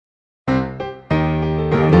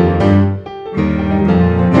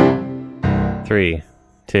3,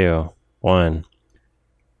 2, 1.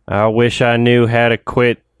 I wish I knew how to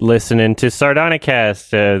quit listening to Sardonicast.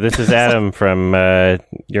 This is Adam from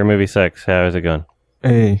Your Movie Sucks. How is it going?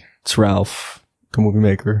 Hey, it's Ralph, the movie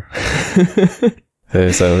maker. Hey,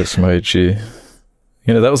 it's Alex from IG.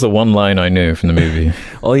 You know, that was the one line I knew from the movie.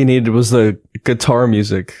 All you needed was the guitar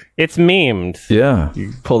music. It's memed. Yeah.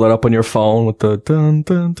 You pull that up on your phone with the dun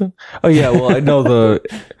dun dun. Oh yeah, well I know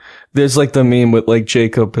there's like the meme with like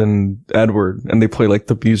Jacob and Edward, and they play like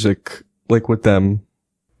the music like with them.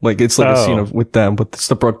 Like it's like a scene of with them, but it's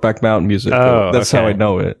the Brokeback Mountain music. That's how I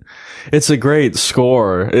know it. It's a great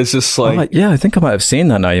score. It's just like yeah, I think I might have seen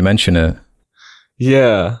that now you mention it.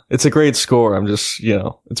 Yeah, it's a great score. I'm just,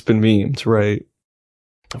 it's been memed, right?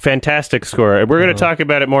 Fantastic score. We're going to talk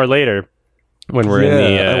about it more later when we're in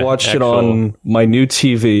the I watched it on my new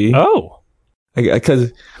TV. Oh. I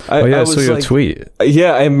saw your tweet.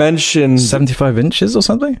 Yeah, I mentioned 75 inches or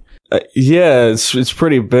something. Yeah, it's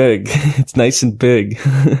pretty big. It's nice and big.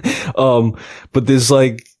 But there's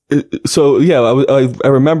like, so yeah, I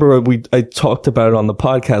remember I talked about it on the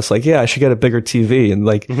podcast. Like, yeah, I should get a bigger TV, and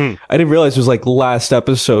like, I didn't realize it was like last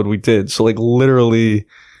episode we did. So like, literally.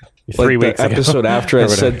 3 weeks the episode after I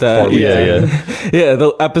said that. Yeah,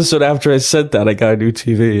 the episod after I said that, I got a new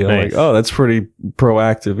TV. I'm like, oh, that's pretty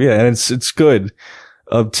proactive. Yeah, and it's good.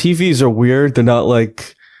 TVs are weird. They're not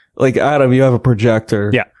like Adam, you have a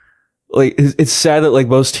projector. Yeah. Like, it's sad that like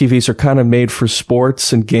most TVs are kind of made for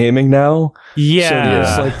sports and gaming now. Yeah. So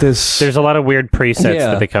there's like this. There's a lot of weird presets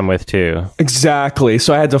that they come with too. Exactly.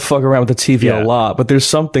 So I had to fuck around with the TV a lot, but there's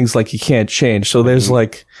some things like you can't change. So there's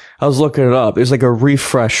like, I was looking it up. There's like a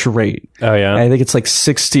refresh rate. Oh yeah. And I think it's like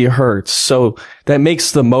 60 hertz. So that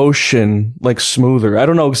makes the motion like smoother. I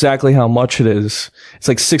don't know exactly how much it is. It's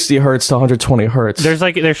like 60 hertz to 120 hertz.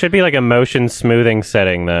 There should be like a motion smoothing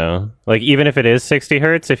setting though. Like even if it is 60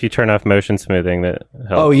 hertz, if you turn off motion smoothing, that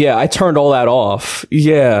helps. Oh yeah, I turned all that off.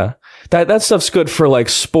 Yeah. That stuff's good for like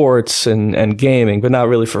sports and gaming, but not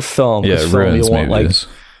really for film. Yeah, it ruins movies.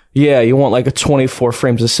 You want like a 24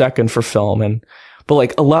 frames a second for film, but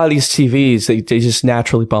like a lot of these TVs, they just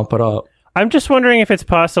naturally bump it up. I'm just wondering if it's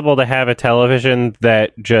possible to have a television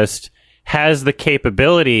that just has the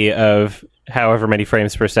capability of however many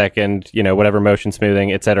frames per second, whatever motion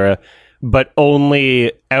smoothing, etc., but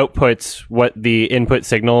only outputs what the input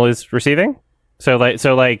signal is receiving. So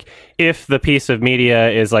like if the piece of media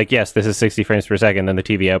is like, yes, this is 60 frames per second, then the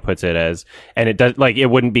TV outputs it as, and it does, like, it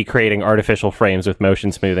wouldn't be creating artificial frames with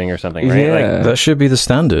motion smoothing or something, right? Yeah. Like, that should be the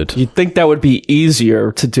standard. You'd think that would be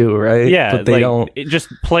easier to do, right? Yeah, but they don't. Just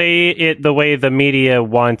play it the way the media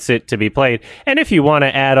wants it to be played. And if you want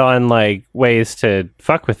to add on like ways to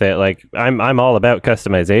fuck with it, like I'm all about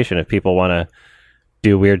customization if people want to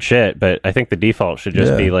do weird shit, but I think the default should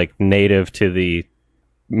just be like native to the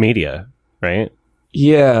media. Right?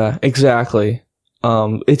 Yeah, exactly.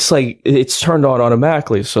 It's like, it's turned on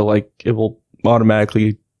automatically. So like it will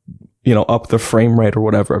automatically, up the frame rate or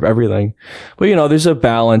whatever of everything. But there's a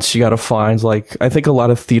balance you got to find. Like, I think a lot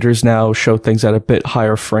of theaters now show things at a bit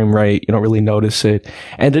higher frame rate. You don't really notice it.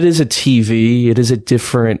 And it is a TV. It is a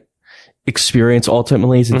different experience.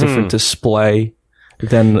 Ultimately, it's a different display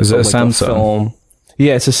than is it like a Samsung? Film.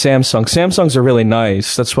 Yeah, it's a Samsung. Samsungs are really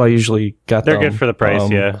nice. That's why I usually got them. They're good for the price,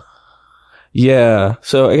 yeah. Yeah,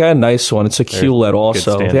 so I got a nice one. It's a QLED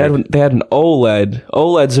also. They had an OLED.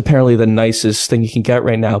 OLED's apparently the nicest thing you can get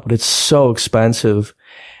right now, but it's so expensive.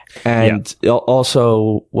 And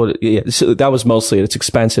also, so that was mostly it. It's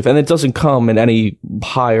expensive, and it doesn't come in any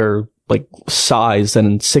higher like size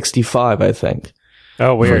than 65, I think.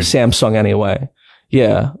 Oh, weird. For Samsung anyway.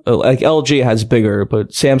 Yeah, like LG has bigger, but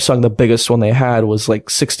Samsung, the biggest one they had was like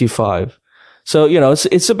 65. So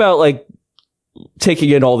it's about like taking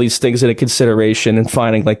in all these things into consideration and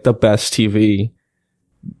finding like the best TV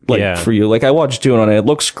for you. Like I watched Dune on it. It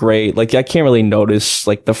looks great. Like I can't really notice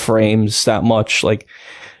like the frames that much. Like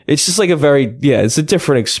it's just like it's a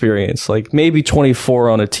different experience. Like maybe 24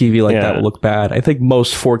 on a TV like that would look bad. I think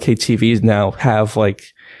most 4K TVs now have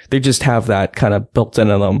they just have that kind of built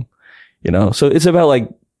into them, So it's about like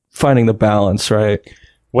finding the balance, right?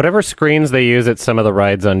 Whatever screens they use at some of the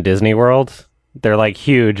rides on Disney World, they're like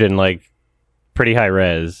huge and like pretty high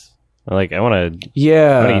res. Like I want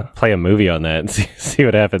to play a movie on that and see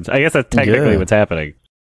what happens. I guess that's technically what's happening.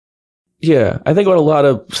 Yeah, I think what a lot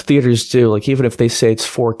of theaters do, like even if they say it's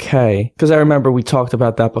 4K, because I remember we talked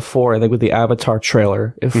about that before, I think with the Avatar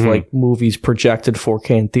trailer, if like movies projected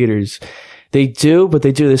 4K in theaters, they do, but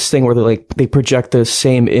they do this thing where they project the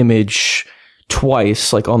same image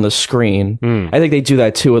twice, like on the screen. I think they do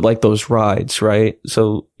that too with like those rides, right?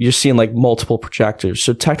 So you're seeing like multiple projectors.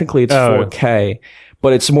 So technically it's 4K,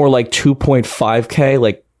 but it's more like 2.5K,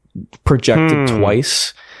 like projected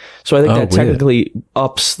twice. So I think that technically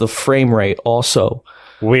ups the frame rate also.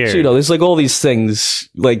 Weird. So, there's like all these things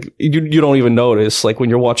like you don't even notice, like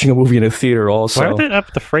when you're watching a movie in a theater also. Why would that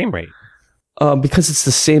up the frame rate? Because it's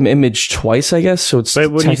the same image twice, I guess. So it's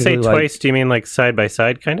But when you say technically twice, do you mean like side by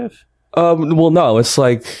side kind of? well, no, it's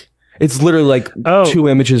like it's literally like two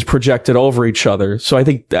images projected over each other. So I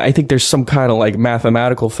think there's some kind of like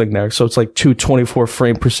mathematical thing there. So it's like 224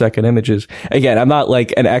 frame per second images. Again, I'm not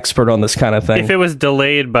like an expert on this kind of thing. If it was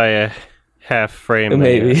delayed by a half frame,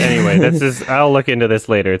 maybe. Anyway, I'll look into this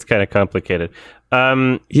later. It's kind of complicated.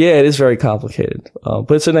 Yeah, it is very complicated,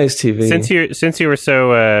 but it's a nice TV. Since you were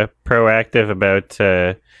so proactive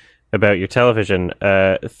about your television,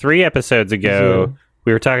 3 episodes ago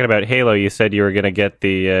we were talking about Halo. You said you were going to get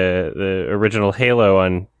the original Halo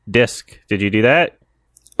on disc. Did you do that?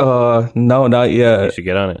 No, not yet. You should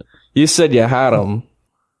get on it. You said you had them.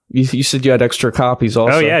 You said you had extra copies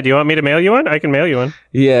also. Oh yeah, do you want me to mail you one? I can mail you one.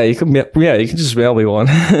 Yeah, you can. Yeah, you can just mail me one.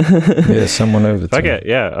 Yeah, someone over to Okay,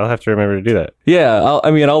 yeah, I'll have to remember to do that. Yeah,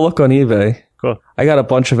 I'll look on eBay. Cool. I got a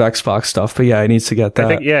bunch of Xbox stuff, but yeah, I need to get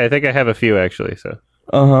that. I think I have a few actually. So.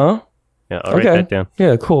 Yeah, I'll write that down.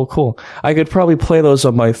 Yeah, cool. I could probably play those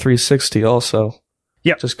on my 360 also.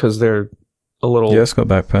 Yeah, just because they're a little. Yeah, it's got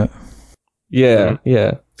backpack. Yeah,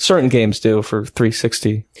 yeah. Certain games do for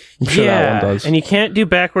 360. I'm sure that one does. And you can't do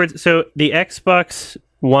backwards. So the Xbox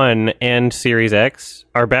One and Series X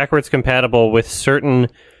are backwards compatible with certain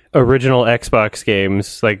original Xbox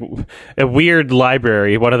games, like a weird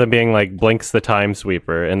library, one of them being like Blinks the Time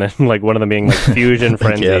Sweeper, and then like one of them being like Fusion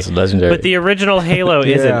Frenzy. Yeah, it's legendary. But the original Halo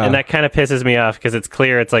isn't, and that kind of pisses me off because it's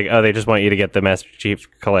clear it's like, oh, they just want you to get the Master Chief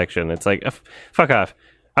Collection. It's like, fuck off.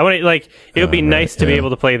 I want to, like, it would be nice to be able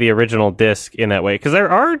to play the original disc in that way, because there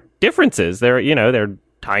are differences. They're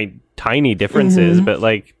tiny differences, but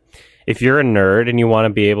like, if you're a nerd and you want to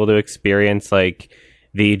be able to experience like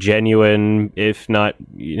the genuine, if not,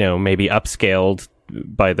 maybe upscaled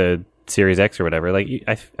by the Series X or whatever, like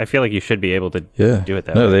I feel like you should be able to do it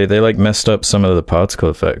that way. No, they like messed up some of the particle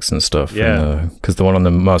effects and stuff. Yeah, because the one on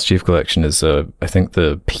the Master Chief Collection is I think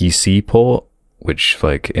the PC port, which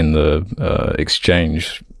like in the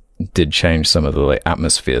exchange did change some of the like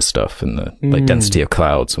atmosphere stuff and the like density of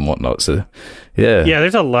clouds and whatnot. So yeah,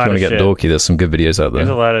 there's a lot. If you want to get dorky, there's some good videos out there. There's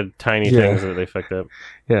a lot of tiny things that they fucked up.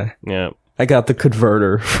 Yeah. I got the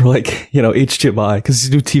converter for like HDMI, because these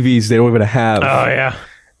new TVs they don't even have. Oh yeah.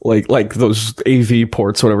 Like those AV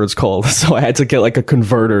ports, whatever it's called. So I had to get like a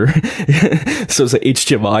converter. So it's like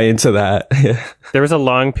HDMI into that. Yeah. There was a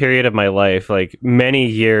long period of my life, like many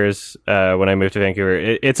years, when I moved to Vancouver.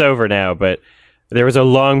 It's over now, but there was a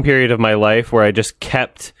long period of my life where I just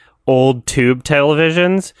kept old tube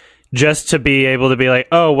televisions just to be able to be like,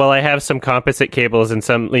 oh, well, I have some composite cables and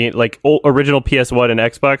some like original PS1 and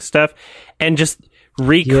Xbox stuff, and just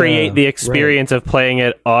recreate the experience of playing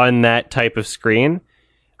it on that type of screen.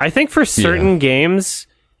 I think for certain games,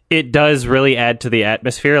 it does really add to the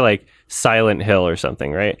atmosphere, like Silent Hill or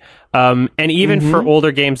something, right? And even for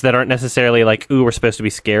older games that aren't necessarily like, ooh, we're supposed to be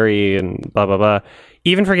scary and blah, blah, blah.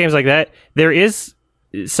 Even for games like that, there is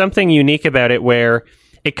something unique about it where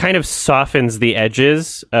it kind of softens the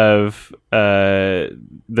edges of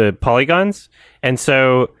the polygons. And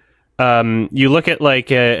so you look at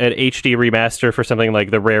like an HD remaster for something like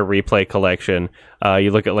the Rare Replay Collection. You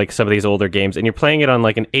look at like some of these older games and you're playing it on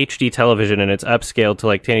like an HD television and it's upscaled to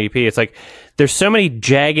like 1080p. It's like there's so many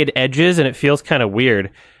jagged edges and it feels kind of weird.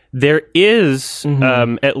 There is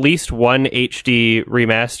at least one HD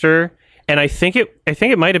remaster, and I think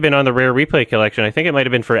it might have been on the Rare Replay Collection. I think it might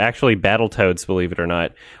have been for actually Battletoads, believe it or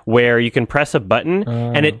not, where you can press a button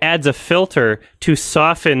and it adds a filter to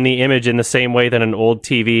soften the image in the same way that an old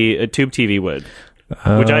TV, a tube TV would,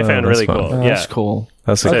 which I found really cool. That's cool.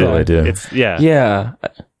 That's a good idea.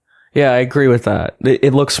 Yeah, I agree with that.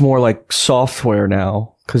 It looks more like software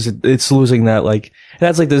now, because it's losing that, like, it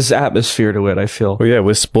has like this atmosphere to it, I feel. Well, yeah,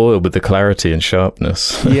 we're spoiled with the clarity and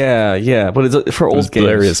sharpness. yeah, but it's for old games.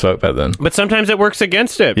 Blurry as fuck back then. But sometimes it works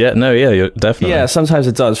against it. You're definitely. Yeah, sometimes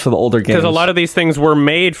it does for the older games. Because a lot of these things were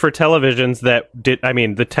made for televisions that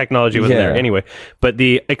the technology wasn't there anyway, but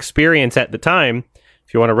the experience at the time,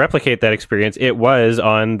 if you want to replicate that experience, it was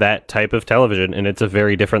on that type of television, and it's a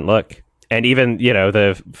very different look. And even,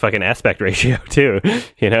 the fucking aspect ratio too,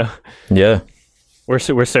 Yeah. We're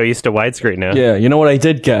so used to widescreen now. Yeah, you know what I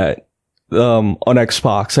did get on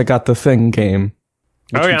Xbox? I got the Thing game,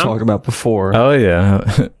 which we talked about before. Oh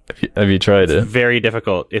yeah, have you tried it? Very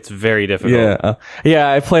difficult. It's very difficult. Yeah,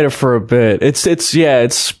 I played it for a bit.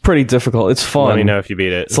 It's pretty difficult. It's fun. Let me know if you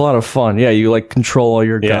beat it. It's a lot of fun. Yeah, you like control all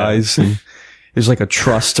your guys, and there's like a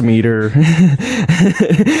trust meter.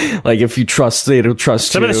 Like if you trust it, it'll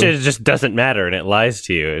trust Some you. of the shit just doesn't matter and it lies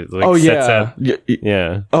to you. It, like, Oh sets yeah, up,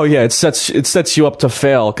 yeah. Oh yeah, it sets you up to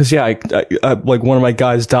fail. Cause yeah, I like one of my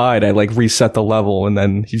guys died. I like reset the level, and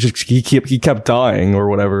then he kept dying or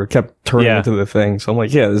whatever, kept turning into the thing. So I'm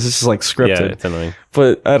like, yeah, this is like scripted. Yeah, it's annoying.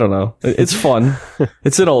 But I don't know. It's fun.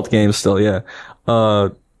 It's an old game still. Yeah.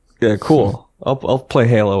 Yeah. Cool. I'll play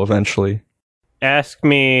Halo eventually. Ask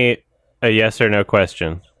me a yes or no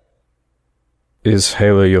question. Is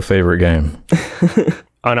Halo your favorite game?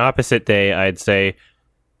 On opposite day, I'd say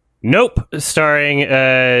nope. Starring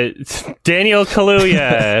Daniel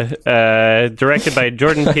Kaluuya, directed by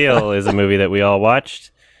Jordan Peele, is a movie that we all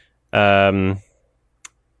watched. How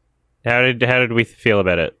did we feel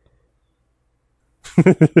about it?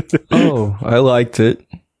 Oh, I liked it.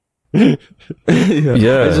 Yeah.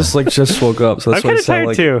 I just woke up, so that's why I sound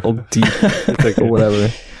like too. All deep or whatever.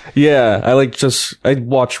 Yeah, I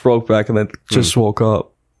watched Brokeback and then just woke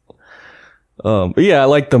up. But yeah, I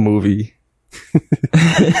liked the movie.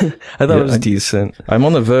 I thought it was decent. I'm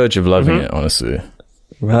on the verge of loving it, honestly.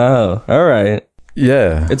 Wow. All right.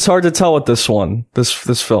 Yeah. It's hard to tell with this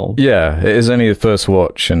film. Yeah, it is only the first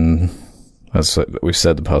watch, and as we've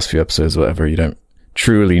said the past few episodes, whatever, you don't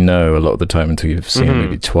truly know a lot of the time until you've seen it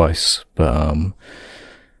maybe twice. But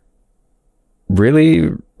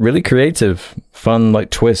really, really creative, fun, like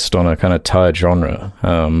twist on a kind of tired genre.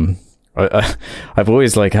 I've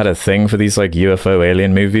always like had a thing for these like UFO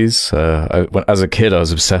alien movies. As a kid, I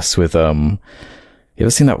was obsessed with. You ever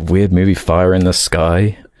seen that weird movie Fire in the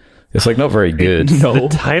Sky? It's like not very good. No. The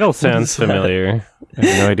title sounds familiar. I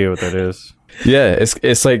have no idea what that is. Yeah,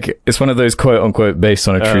 it's like it's one of those quote unquote based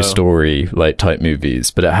on a true story like type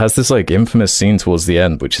movies, but it has this like infamous scene towards the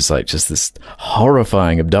end, which is like just this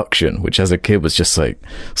horrifying abduction, which as a kid was just like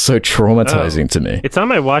so traumatizing to me. It's on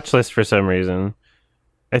my watch list for some reason.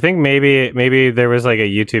 I think maybe there was like a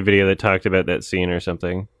YouTube video that talked about that scene or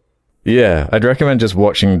something. Yeah, I'd recommend just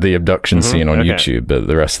watching the abduction scene on YouTube, but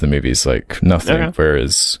the rest of the movie is like nothing.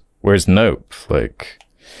 Okay. Whereas Nope, like,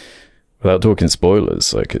 without talking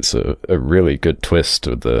spoilers, like it's a really good twist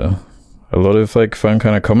with a lot of like fun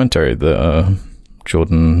kind of commentary that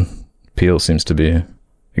Jordan Peele seems to be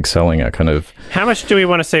excelling at. Kind of. How much do we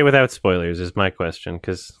want to say without spoilers? Is my question,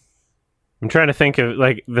 because I'm trying to think of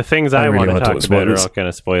like the things I want to talk about are all kind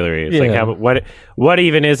of spoilery. It's like what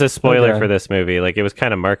even is a spoiler for this movie? Like it was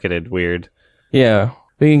kind of marketed weird. Yeah,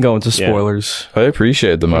 we can go into spoilers. I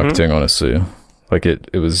appreciate the marketing, honestly. Like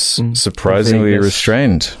it was surprisingly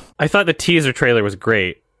restrained. I thought the teaser trailer was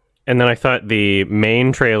great, and then I thought the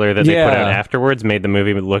main trailer that they put out afterwards made the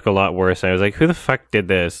movie look a lot worse. And I was like, "Who the fuck did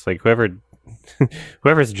this? Like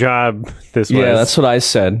whoever's job this was." Yeah, that's what I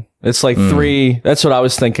said. It's like three. That's what I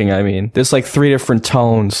was thinking. I mean, there's like three different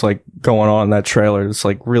tones like going on in that trailer. It's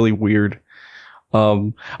like really weird.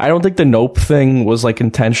 I don't think the Nope thing was like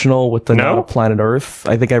intentional with the Not a Planet Earth.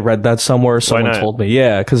 I think I read that somewhere. Someone told me.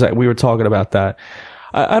 Yeah, because we were talking about that.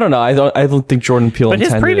 I don't know. I don't think Jordan Peele intended it.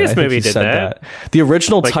 But his previous movie did that. The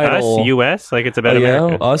original like title, Us, US, like it's about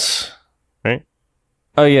America. Yeah, Us, right?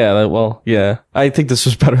 Oh yeah, well, yeah. I think this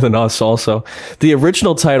was better than Us also. The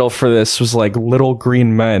original title for this was like Little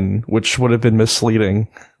Green Men, which would have been misleading.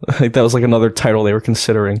 Like that was like another title they were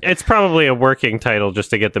considering. It's probably a working title just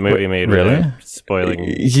to get the movie made. Really?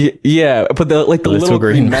 Spoiling. Yeah, but the Little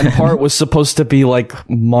Green Men part was supposed to be like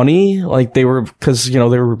money. Like they were, because they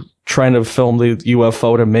were trying to film the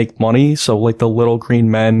UFO to make money, so like the Little Green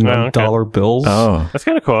Men dollar bills. Oh, that's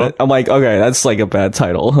kind of cool. I'm like, okay, that's like a bad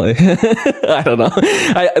title. I don't know.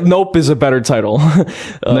 Nope is a better title.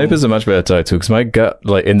 Nope is a much better title, because my gut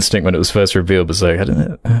like instinct when it was first revealed was like, I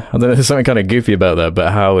don't know, there's something kind of goofy about that,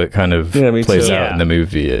 but how it kind of plays out in the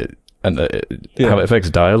movie and how it affects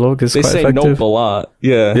dialogue is quite effective. They say Nope a lot.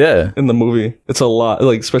 Yeah. In the movie, it's a lot,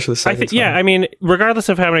 like especially the second time. Yeah, I mean, regardless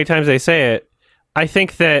of how many times they say it, I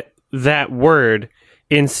think that word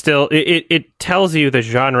it tells you the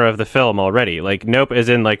genre of the film already. Like Nope as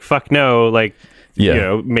in like fuck no, like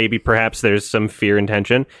maybe perhaps there's some fear and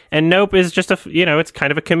tension, and Nope is just it's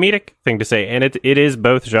kind of a comedic thing to say, and it is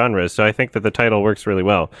both genres. So I think that the title works really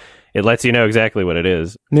well. It lets you know exactly what it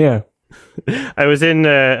is. Yeah. I was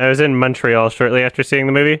in Montreal shortly after seeing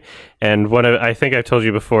the movie, and I think I've told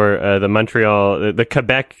you before, the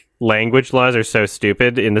Quebec language laws are so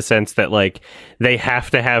stupid in the sense that like they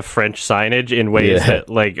have to have French signage in ways that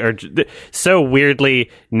like are so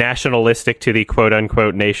weirdly nationalistic to the quote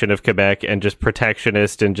unquote nation of Quebec, and just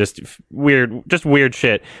protectionist and just weird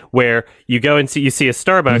shit, where you go and you see a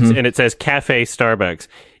Starbucks and it says Cafe Starbucks.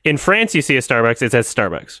 In France you see a Starbucks, it says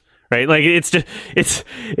Starbucks. right? Like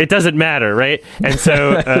it doesn't matter, right? And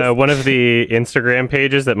so one of the Instagram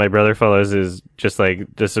pages that my brother follows is just a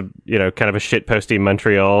kind of a shitposty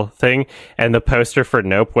Montreal thing, and the poster for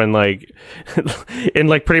Nope, when like in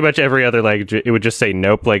like pretty much every other language it would just say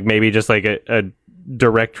Nope, like maybe just like a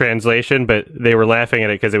direct translation, but they were laughing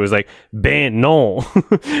at it because it was like ben non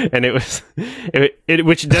and it was it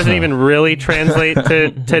which doesn't even really translate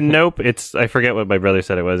to Nope. I forget what my brother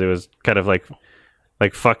said it was kind of like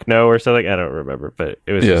fuck no or something. I don't remember, but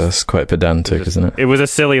it was it's quite pedantic, isn't it? It was a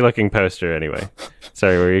silly looking poster anyway.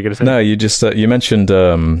 Sorry, what were you gonna say? No, you just you mentioned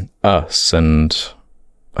Us, and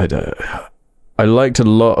I liked a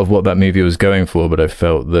lot of what that movie was going for, but I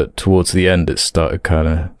felt that towards the end it started kind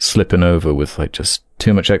of slipping over with like just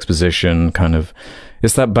too much exposition. Kind of,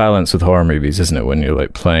 it's that balance with horror movies, isn't it? When you're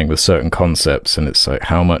like playing with certain concepts, and it's like,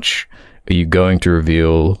 how much are you going to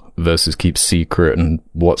reveal versus keep secret, and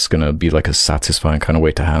what's going to be like a satisfying kind of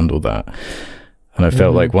way to handle that. And I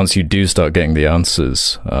felt like once you do start getting the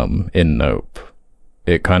answers in Nope,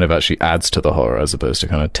 it kind of actually adds to the horror as opposed to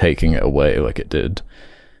kind of taking it away like it did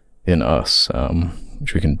in Us,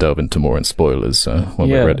 which we can delve into more in spoilers when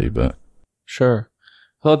we're ready. But sure,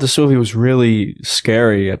 I thought this movie was really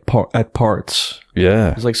scary at parts.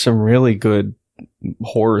 Yeah, there's like some really good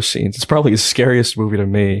horror scenes. It's probably the scariest movie to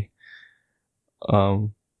me.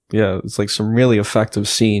 It's like some really effective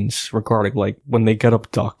scenes regarding like when they get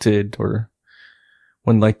abducted or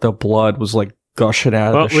when like the blood was like gushing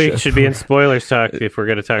out of the ship. We should be in spoilers talk if we're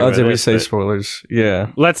going to talk about it. Did we say spoilers?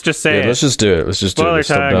 Yeah. Let's just say let's just do it. Let's just do it. Let's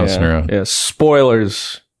stop bouncing around. Yeah,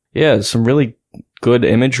 spoilers. Yeah, some really good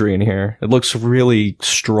imagery in here. It looks really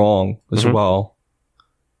strong as well.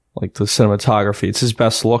 Like the cinematography. It's his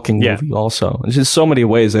best looking movie also. It's just so many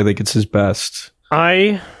ways I think it's his best.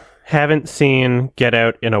 I haven't seen Get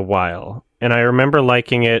Out in a while, and I remember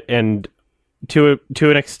liking it, and to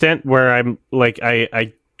an extent where I'm like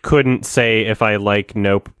I couldn't say if I like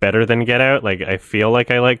Nope better than Get Out. Like, I feel like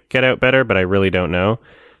I like Get Out better, but I really don't know.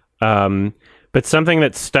 But something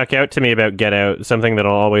that stuck out to me about Get Out, something that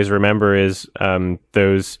I'll always remember, is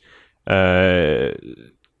those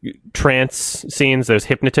trance scenes, those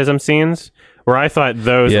hypnotism scenes, where I thought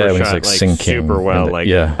those were shot like super well. I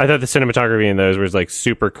thought the cinematography in those was like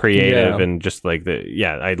super creative and just like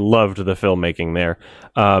I loved the filmmaking there.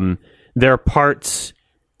 There are parts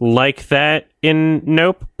like that in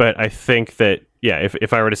Nope, but I think that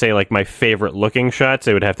if I were to say like my favorite looking shots,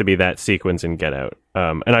 it would have to be that sequence in Get Out.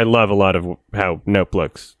 And I love a lot of how Nope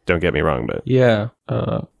looks, don't get me wrong, but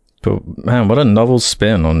but man, what a novel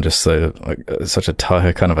spin on just such a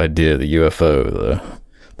tired kind of idea, the UFO,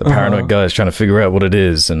 the paranoid guys trying to figure out what it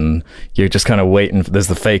is, and you're just kind of waiting. There's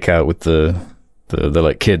the fake out with the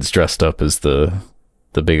like kids dressed up as the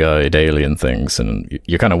big-eyed alien things, and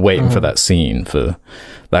you're kind of waiting for that scene, for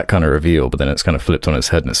that kind of reveal, but then it's kind of flipped on its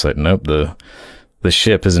head, and it's like, nope, the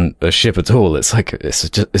ship isn't a ship at all. It's like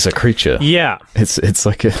it's a creature. Yeah, it's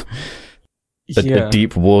like a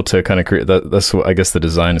deep water kind of creature. That's what I guess the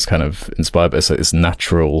design is kind of inspired by. It's like this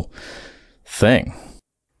natural thing.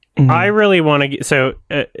 I really want to get... So,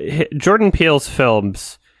 Jordan Peele's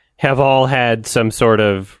films have all had some sort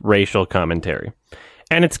of racial commentary.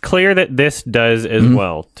 And it's clear that this does as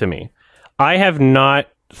well to me. I have not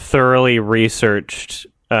thoroughly researched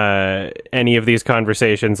any of these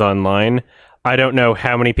conversations online. I don't know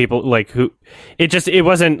how many people... It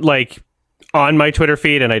wasn't, like, on my Twitter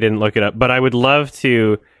feed, and I didn't look it up. But I would love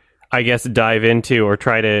to, I guess, dive into or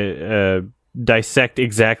try to... dissect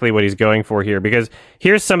exactly what he's going for here, because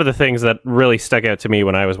here's some of the things that really stuck out to me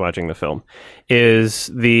when I was watching the film.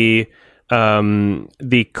 Is the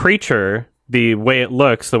creature, the way it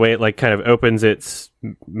looks, the way it like kind of opens its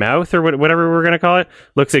mouth or whatever we're going to call it,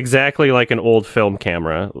 looks exactly like an old film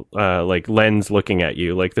camera, like lens looking at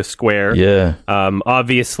you, like the square. Yeah.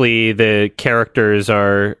 Obviously the characters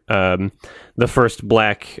are the first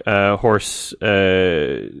black horse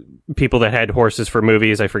people that had horses for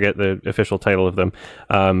movies. I forget the official title of them,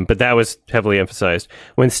 but that was heavily emphasized.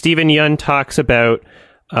 When Stephen Yun talks about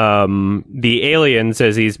the aliens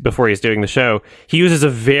before he's doing the show, he uses a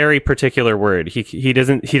very particular word. He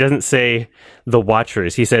doesn't say the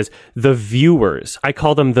watchers. He says the viewers. I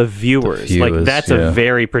call them the viewers. Like, that's a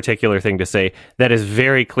very particular thing to say. That is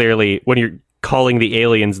very clearly, when you're calling the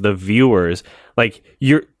aliens the viewers, like,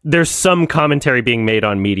 there's some commentary being made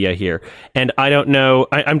on media here, and I don't know.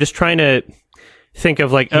 I'm just trying to think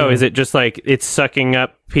of like, oh, is it just like it's sucking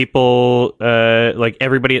up people, like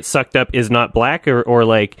everybody it's sucked up is not black, or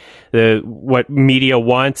like what media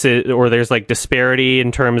wants or there's like disparity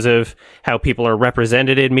in terms of how people are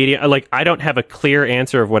represented in media. Like, I don't have a clear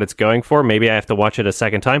answer of what it's going for. Maybe I have to watch it a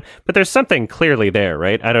second time, but there's something clearly there,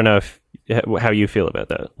 right? I don't know how you feel about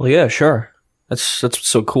that. Well, yeah, sure. That's what's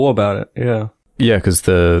so cool about it. Yeah. Yeah, because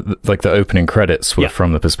the opening credits were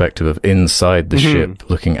from the perspective of inside the ship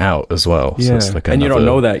looking out as well. Yeah. So it's like and you don't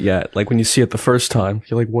know that yet. Like when you see it the first time,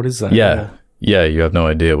 you're like, what is that? Yeah. Yeah, you have no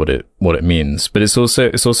idea what it means. But it's also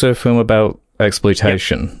a film about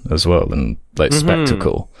exploitation as well, and like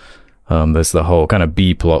spectacle. There's the whole kind of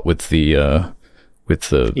B plot with the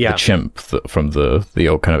chimp from the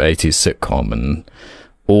old kind of 80s sitcom, and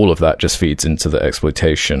all of that just feeds into the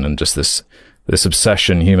exploitation and just this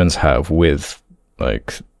obsession humans have with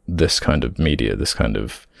like this kind of media, this kind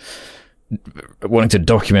of wanting to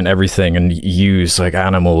document everything and use like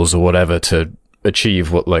animals or whatever to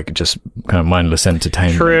achieve what like just kind of mindless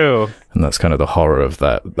entertainment. True. And that's kind of the horror of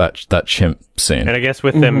that chimp scene. And I guess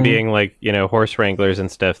with them being like, horse wranglers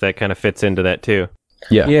and stuff, that kind of fits into that too.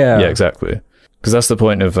 Yeah, exactly. Because that's the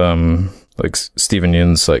point of like Steven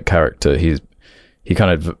Yeun's like character. He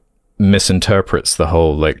kind of misinterprets the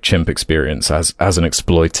whole like chimp experience as an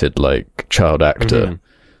exploited like child actor,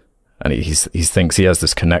 and he thinks he has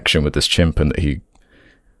this connection with this chimp, and that he,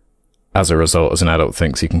 as a result, as an adult,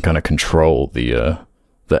 thinks he can kind of control the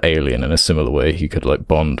alien in a similar way he could like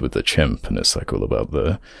bond with the chimp. And it's like all about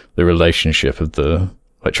the relationship of the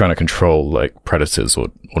like trying to control like predators or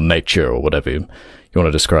nature or whatever you want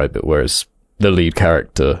to describe it, whereas the lead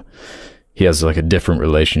character, he has like a different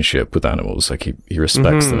relationship with animals. Like he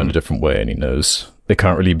respects them in a different way, and he knows they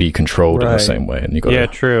can't really be controlled in the same way, and you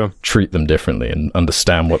got to treat them differently and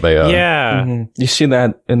understand what they are. Yeah. You see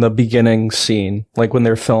that in the beginning scene, like when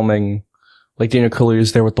they're filming, like Daniel Kaluuya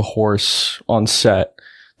is there with the horse on set.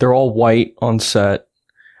 They're all white on set,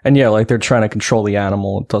 and like they're trying to control the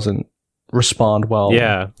animal. It doesn't respond well.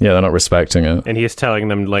 Yeah, they're not respecting it, and he's telling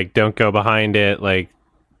them like, don't go behind it, like,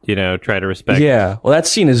 try to respect. Yeah. Well, that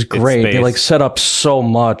scene is great. They like set up so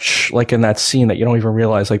much like in that scene that you don't even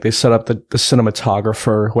realize. Like they set up the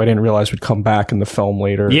cinematographer, who I didn't realize would come back in the film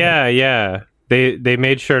later. Yeah. They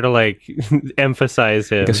made sure to like emphasize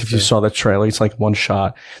him. I guess if you saw the trailer, it's like one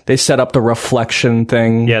shot. They set up the reflection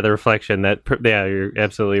thing. Yeah, the reflection. You're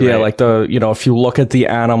absolutely right. Yeah, like if you look at the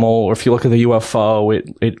animal or if you look at the UFO,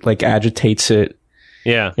 it like agitates it.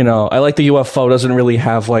 Yeah. I like the UFO doesn't really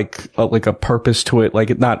have like a purpose to it. Like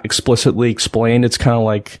it's not explicitly explained. It's kind of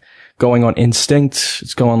like going on instinct.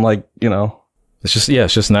 It's going like, it's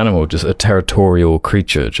just an animal, just a territorial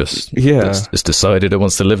creature. It's decided it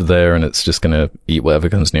wants to live there, and it's just going to eat whatever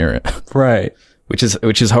comes near it. Right. Which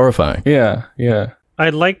is horrifying. Yeah.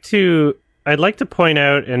 I'd like to point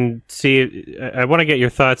out and see, I want to get your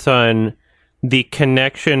thoughts on the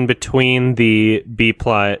connection between the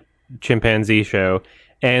B-plot chimpanzee show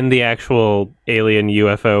and the actual alien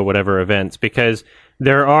UFO whatever events, because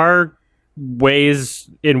there are ways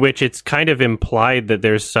in which it's kind of implied that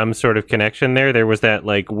there's some sort of connection there. There was that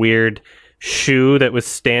like weird shoe that was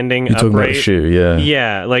standing You're upright. Talking about shoe,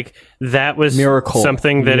 yeah, like that was miracle.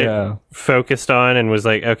 Something that it focused on and was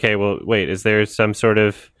like, okay, well, wait, is there some sort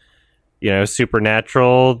of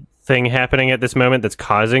supernatural thing happening at this moment that's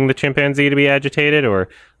causing the chimpanzee to be agitated, or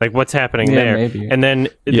like what's happening there? Maybe. And then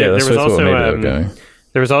there was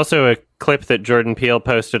also a clip that Jordan Peele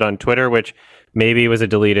posted on Twitter, which maybe was a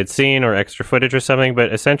deleted scene or extra footage or something,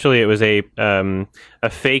 but essentially it was a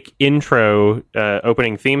fake intro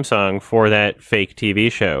opening theme song for that fake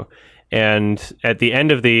TV show. And at the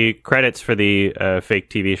end of the credits for the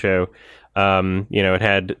fake TV show, it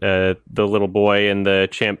had the little boy and the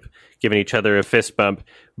chimp giving each other a fist bump.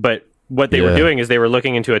 But what they were doing is they were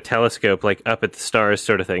looking into a telescope, like up at the stars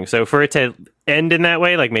sort of thing. So for it to end in that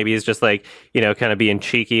way, like maybe he's just like, kind of being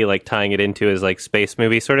cheeky, like tying it into his like space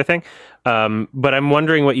movie sort of thing. But I'm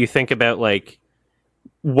wondering what you think about like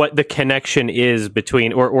what the connection is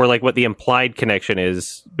between, or like what the implied connection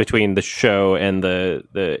is between the show and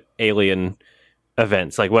the alien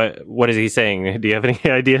events. Like what is he saying? Do you have any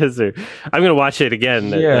ideas? Or I'm going to watch it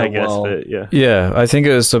again, I guess. Well, but, yeah, I think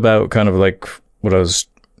it was about kind of like what I was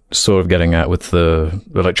sort of getting at with the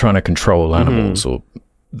like trying to control animals or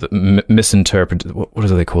the misinterpret. What do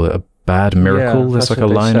they call it? A bad miracle. There's like a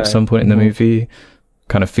line at some point in the movie,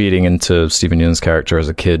 kind of feeding into Steven Yeun's character as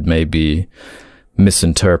a kid, maybe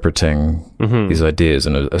misinterpreting these ideas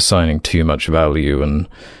and assigning too much value, and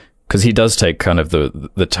because he does take kind of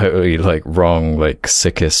the totally like wrong, like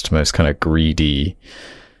sickest, most kind of greedy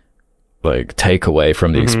like takeaway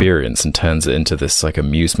from the experience and turns it into this like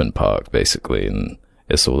amusement park basically, and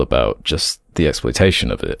it's all about just the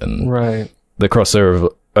exploitation of it and the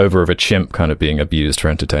crossover of a chimp kind of being abused for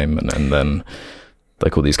entertainment, and then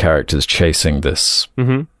like all these characters chasing this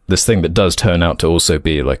this thing that does turn out to also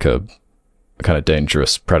be like a kind of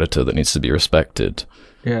dangerous predator that needs to be respected.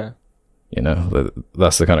 Yeah. You know,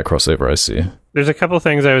 that's the kind of crossover I see. There's a couple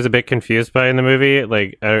things I was a bit confused by in the movie.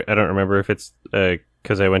 Like, I don't remember if it's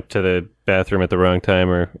because I went to the bathroom at the wrong time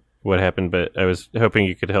or what happened, but I was hoping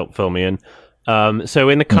you could help fill me in. So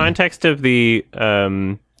in the context of the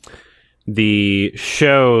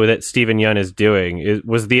show that Steven Yeun is doing,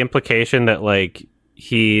 was the implication that like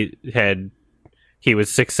he was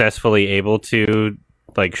successfully able to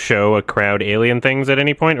like show a crowd alien things at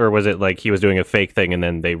any point, or was it like he was doing a fake thing and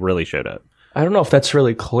then they really showed up? I don't know if that's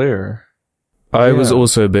really clear. I was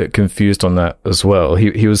also a bit confused on that as well.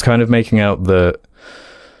 He was kind of making out that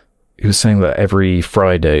he was saying that every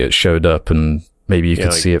Friday it showed up and maybe you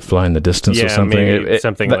could see it fly in the distance or something.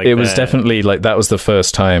 It was definitely like that was the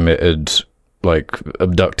first time it had like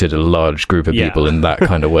abducted a large group of people in that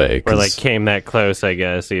kind of way. Or like came that close, I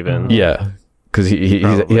guess, even. Yeah. Because he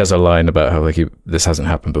has a line about how like this hasn't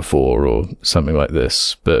happened before or something like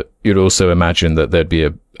this, but you'd also imagine that there'd be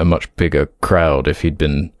a much bigger crowd if he'd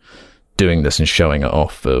been doing this and showing it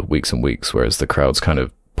off for weeks and weeks, whereas the crowd's kind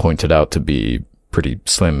of pointed out to be pretty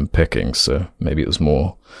slim pickings, so maybe it was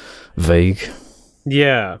more vague.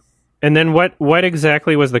 Yeah. And then what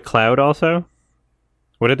exactly was the cloud also?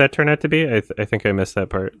 What did that turn out to be? I think I missed that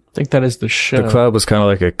part. I think that is the show. The cloud was kind of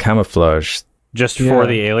like a camouflage. Just for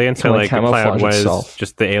the alien, so like the cloud was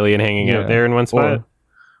just the alien hanging out there in one spot?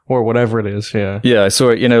 Or whatever it is, yeah. Yeah, I saw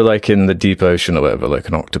it, you know, like in the deep ocean or whatever, like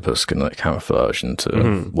an octopus can like camouflage into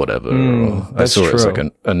whatever. I saw it as like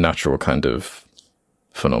a natural kind of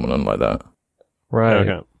phenomenon like that. Right.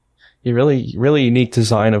 Okay. Really unique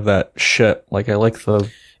design of that ship. Like I like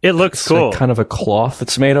it looks cool. Like kind of a cloth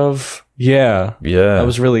it's made of. Yeah. Yeah. That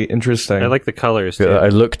was really interesting. I like the colors too. I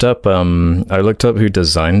looked up who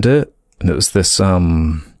designed it. And it was this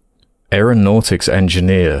aeronautics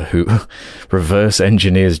engineer who reverse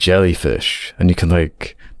engineers jellyfish, and you can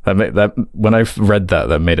like that when I read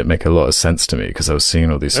that made it make a lot of sense to me, because I was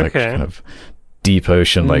seeing all these like kind of deep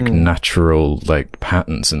ocean like natural like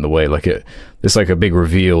patterns in the way like it's like a big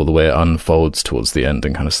reveal the way it unfolds towards the end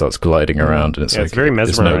and kind of starts gliding around, and it's like it's very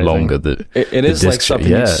mesmerizing. It's no longer it is like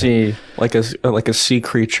something you see like a sea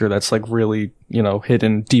creature that's like really, you know,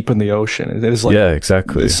 hidden deep in the ocean. It is like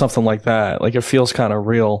exactly. It's something like that. Like it feels kind of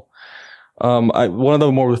real. One of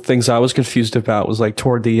the more things I was confused about was like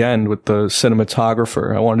toward the end with the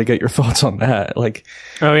cinematographer. I wanted to get your thoughts on that. Like,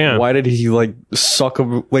 why did he like suck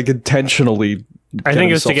him like intentionally? I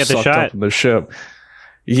think it was to get the shot in the ship.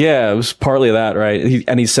 Yeah, it was partly that, right?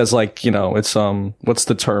 He says like, you know, it's what's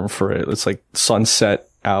the term for it? It's like sunset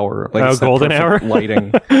hour, like golden hour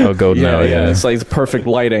lighting. Golden hour. Yeah, it's like the perfect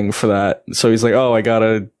lighting for that. So he's like, I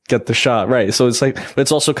gotta get the shot right. So it's like, but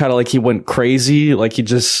it's also kind of like he went crazy, like he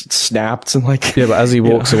just snapped and like but as he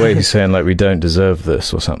walks away, he's saying like we don't deserve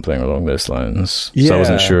this or something along those lines. So I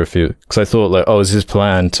wasn't sure if because I thought like, is his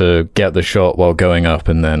plan to get the shot while going up,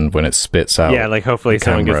 and then when it spits out, like hopefully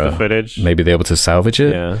someone gets the footage, maybe they're able to salvage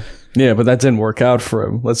it. Yeah, but that didn't work out for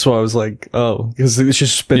him. That's why I was like, because it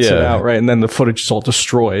just spits it out, right? And then the footage is all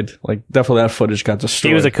destroyed. Like, definitely that footage got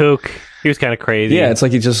destroyed. He was a kook. He was kind of crazy. Yeah, it's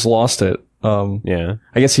like he just lost it. I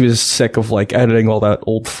guess he was sick of, like, editing all that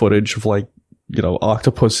old footage of, like, you know,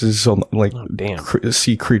 octopuses on, like,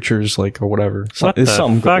 sea creatures, like, or whatever. There's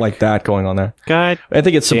something like that going on there. God. I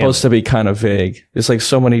think it's supposed to be kind of vague. There's, like,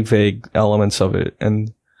 so many vague elements of it.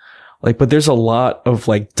 And, like, but there's a lot of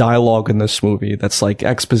like dialogue in this movie that's like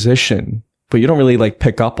exposition, but you don't really like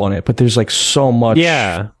pick up on it. But there's like so much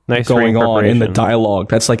nice going on in the dialogue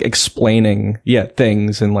that's like explaining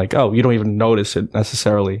things, and like you don't even notice it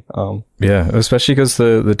necessarily. Especially because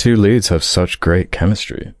the two leads have such great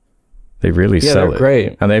chemistry. They really sell it.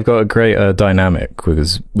 Great, and they've got a great dynamic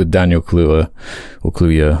because with Daniel Kaluuya,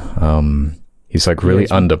 he's like really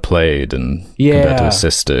underplayed and compared to his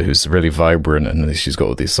sister, who's really vibrant, and she's got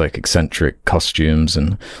all these like eccentric costumes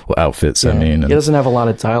and outfits. I mean, he doesn't have a lot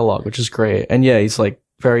of dialogue, which is great. And he's like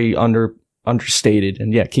very understated.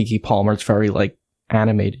 And Keke Palmer's very like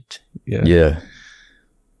animated. Yeah.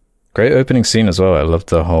 Great opening scene as well. I loved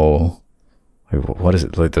the whole, like, what is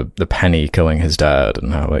it? Like the Penny killing his dad,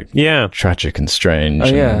 and how like tragic and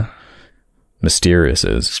strange. Mysterious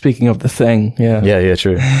is. Speaking of the Thing, Yeah,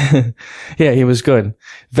 true. He was good.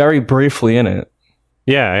 Very briefly in it.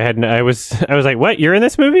 Yeah, I was like, what? You're in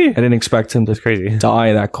this movie? I didn't expect him to crazy.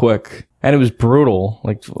 die that quick. And it was brutal.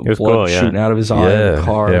 Like, it was blood cool, shooting out of his eye in the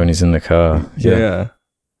car. Yeah, when he's in the car. Yeah.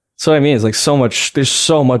 So, I mean, it's like so much, there's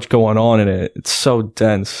so much going on in it. It's so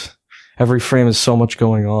dense. Every frame is so much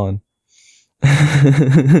going on.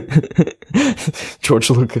 George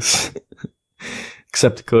Lucas.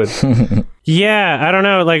 Except good. Yeah, I don't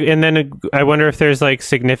know. Like, and then I wonder if there's like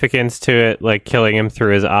significance to it, like killing him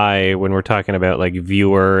through his eye when we're talking about like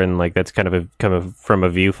viewer and like that's kind of from a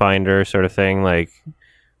viewfinder sort of thing. Like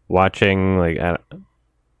watching, like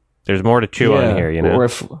there's more to chew on here, you know. Or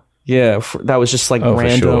if that was just like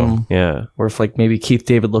random. Sure. Yeah. Or if like maybe Keith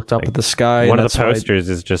David looked up like, at the sky. One of the posters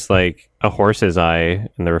is just like a horse's eye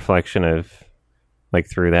and the reflection of like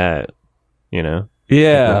through that, you know.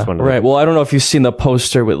 Yeah, right. Well, I don't know if you've seen the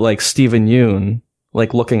poster with like Stephen Yeun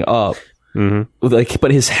like looking up, with, like,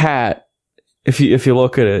 but his hat. If you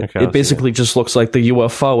look at it, it basically just looks like the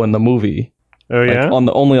UFO in the movie. Oh yeah, like,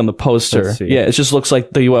 only on the poster. Yeah, it just looks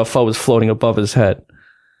like the UFO is floating above his head.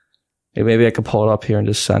 Yeah, maybe I could pull it up here and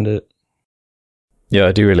just send it. Yeah,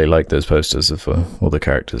 I do really like those posters of all the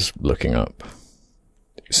characters looking up.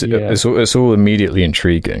 It's all immediately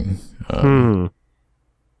intriguing.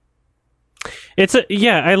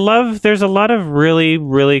 I love, there's a lot of really,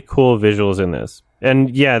 really cool visuals in this. And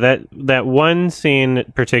yeah, that one scene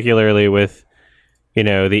particularly with, you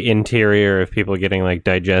know, the interior of people getting like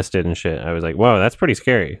digested and shit. I was like, whoa, that's pretty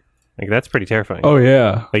scary. Like, that's pretty terrifying. Oh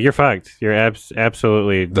yeah. Like, you're fucked. You're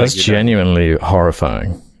absolutely. That's like, genuinely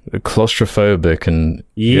horrifying. Claustrophobic and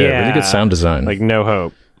really good sound design. Like, no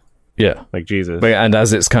hope. Yeah. Like, Jesus. And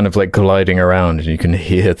as it's kind of like gliding around and you can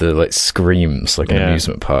hear the like screams like an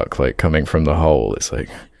amusement park like coming from the hole, it's like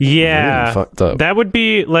really fucked up. That would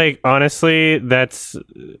be like, honestly, that's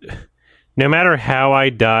no matter how I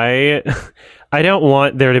die, I don't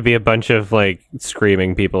want there to be a bunch of like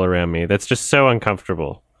screaming people around me. That's just so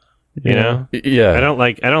uncomfortable. You know? Yeah. I don't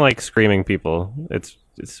like screaming people. It's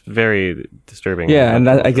very disturbing. Yeah, and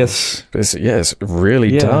I guess it's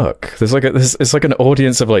really dark. There's like it's like an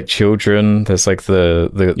audience of like children. There's like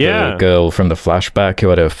the girl from the flashback who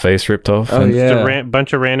had her face ripped off. Oh, just a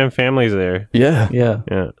bunch of random families there. Yeah.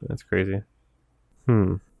 That's crazy.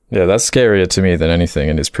 Yeah, that's scarier to me than anything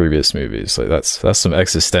in his previous movies. Like that's some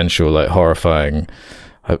existential, like horrifying,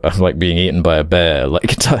 like being eaten by a bear,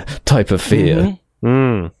 like type of fear.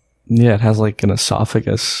 Yeah, it has like an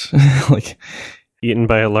esophagus, like. Eaten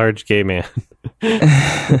by a large gay man.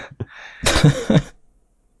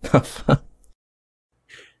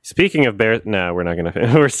 Speaking of bears, no, we're not going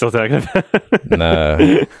to. We're still talking about.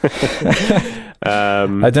 No.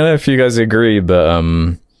 I don't know if you guys agree, but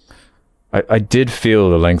I did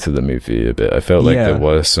feel the length of the movie a bit. I felt like there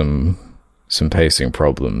were some pacing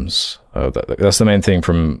problems. That's the main thing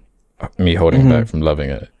from me holding back from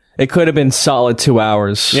loving it. It could have been solid 2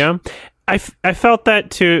 hours. Yeah. I felt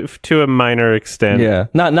that to a minor extent. Yeah,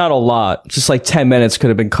 not a lot. Just like 10 minutes could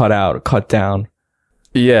have been cut down.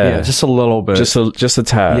 Yeah, just a little bit. Just a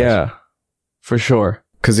tad. Yeah, for sure.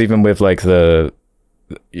 Because even with like the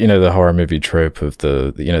horror movie trope of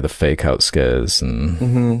the fake out scares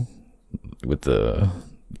and with the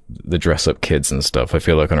dress up kids and stuff, I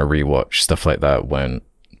feel like on a rewatch stuff like that won't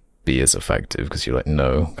be as effective because you like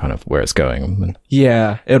know kind of where it's going.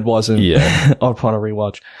 Yeah, it wasn't. Yeah, upon a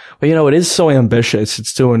rewatch. But it is so ambitious.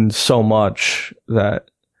 It's doing so much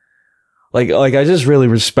that, like I just really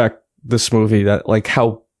respect this movie. That like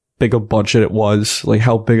how big a budget it was, like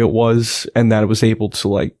how big it was, and that it was able to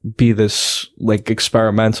like be this like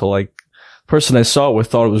experimental. Like the person I saw it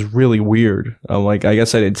with thought it was really weird. I'm like, I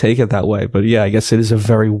guess I didn't take it that way, but yeah, I guess it is a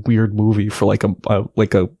very weird movie for like a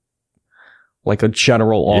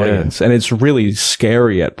general audience, and it's really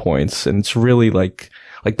scary at points, and it's really like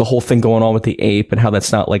the whole thing going on with the ape and how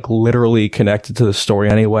that's not like literally connected to the story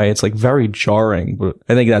anyway. It's like very jarring, but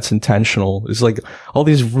I think that's intentional. It's like all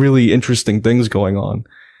these really interesting things going on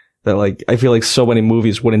that like I feel like so many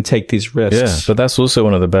movies wouldn't take these risks. Yeah, but that's also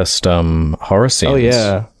one of the best horror scenes. Oh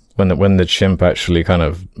yeah. When the chimp actually kind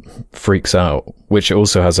of freaks out, which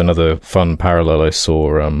also has another fun parallel I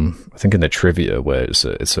saw, I think in the trivia, where it's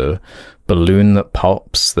a balloon that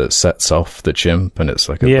pops that sets off the chimp, and it's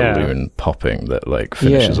like a balloon popping that like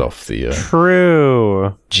finishes off the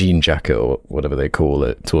true jean jacket or whatever they call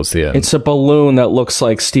it towards the end. It's a balloon that looks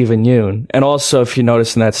like Stephen Yeun, and also if you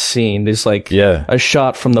notice in that scene, there's like a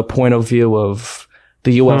shot from the point of view of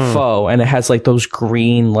the UFO, and it has like those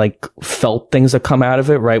green like felt things that come out of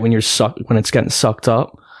it, right? When it's getting sucked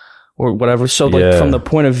up or whatever. So like from the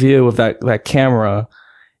point of view of that camera,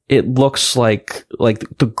 it looks like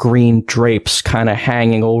the green drapes kind of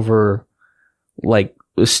hanging over like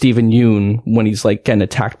Stephen Yeun when he's like getting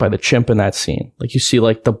attacked by the chimp in that scene. Like you see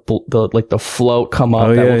like the float come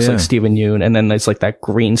up that looks like Stephen Yeun, and then there's like that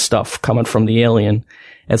green stuff coming from the alien.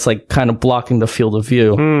 It's like kind of blocking the field of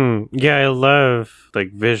view. Yeah, I love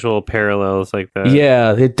like visual parallels like that.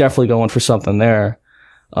 Yeah, they're definitely going for something there.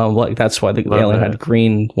 Like that's why the alien had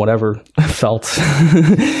green whatever felt.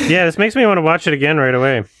 Yeah, this makes me want to watch it again right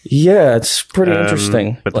away. Yeah, it's pretty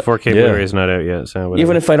interesting. But the 4K Blu-ray is not out yet, so whatever.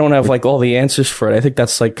 Even if I don't have like all the answers for it, I think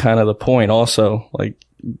that's like kind of the point. Also, like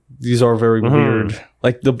these are very weird.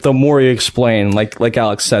 Like the more you explain, like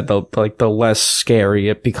Alex said, the less scary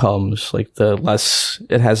it becomes. Like the less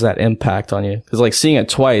it has that impact on you. Because like seeing it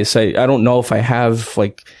twice, I don't know if I have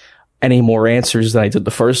like any more answers than I did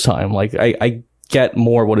the first time. Like I get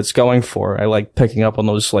more what it's going for. I like picking up on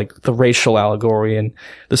those, like the racial allegory and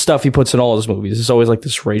the stuff he puts in all his movies. There's always like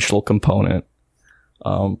this racial component.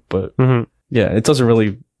 But yeah, it doesn't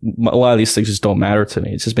really, a lot of these things just don't matter to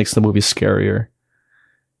me. It just makes the movie scarier.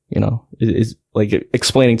 You know, it's like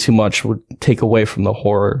explaining too much would take away from the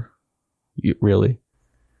horror. Really.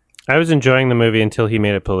 I was enjoying the movie until he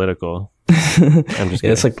made it political. I'm just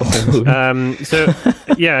kidding. It's like the whole movie. So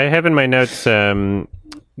yeah, I have in my notes,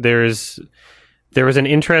 there was an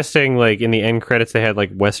interesting, like, in the end credits, they had,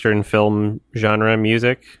 like, Western film genre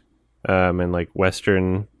music, and, like,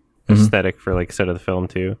 Western aesthetic for, like, set of the film,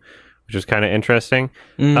 too, which was kind of interesting.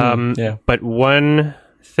 Yeah. But one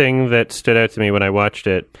thing that stood out to me when I watched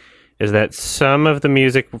it is that some of the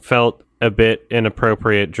music felt a bit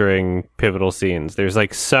inappropriate during pivotal scenes. There's,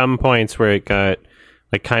 like, some points where it got,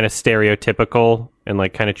 like, kind of stereotypical and,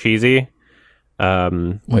 like, kind of cheesy. What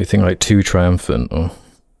do you think, like, too triumphant, or...?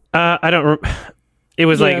 I don't... It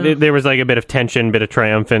was like there was like a bit of tension, bit of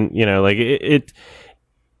triumphant, you know, like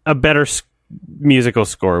a better musical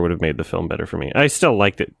score would have made the film better for me. I still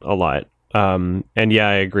liked it a lot. And yeah,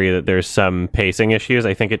 I agree that there's some pacing issues.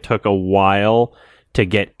 I think it took a while to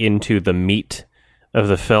get into the meat of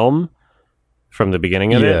the film from the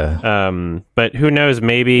beginning of it. But who knows,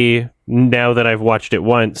 maybe now that I've watched it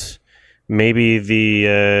once, maybe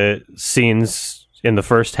the scenes in the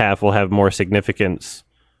first half will have more significance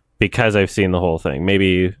because I've seen the whole thing.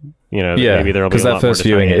 Maybe, you know, maybe there'll be a lot more. Because that first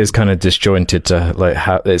viewing, it is kind of disjointed to, like,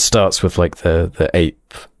 how it starts with, like, the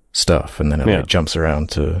ape stuff, and then it like, jumps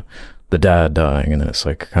around to the dad dying, and it's,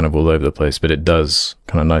 like, kind of all over the place, but it does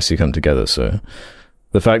kind of nicely come together, so...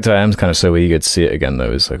 The fact I am kind of so eager to see it again,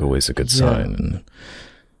 though, is, like, always a good sign, and...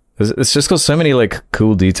 It's just got so many, like,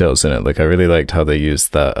 cool details in it. Like, I really liked how they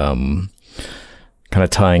used that, kind of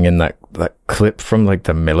tying in that clip from like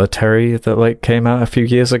the military that like came out a few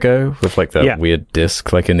years ago with like that weird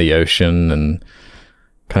disc like in the ocean, and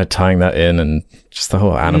kind of tying that in, and just the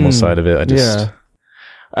whole animal side of it.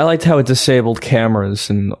 I liked how it disabled cameras,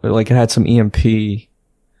 and like it had some EMP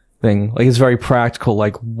thing. Like it's very practical,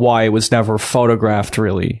 like why it was never photographed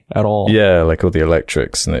really at all. Yeah, like all the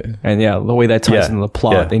electrics and yeah, the way that ties into the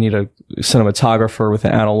plot. Yeah. They need a cinematographer with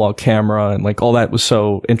an analog camera, and like all that was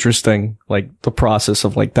so interesting. Like the process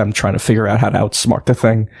of like them trying to figure out how to outsmart the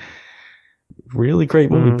thing. Really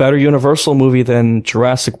great movie. Better Universal movie than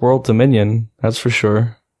Jurassic World Dominion. That's for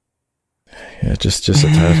sure. Yeah, just a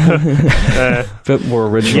tad. Bit more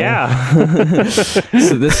original. Yeah.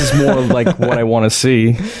 So this is more like what I want to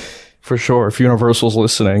see, for sure. If Universal's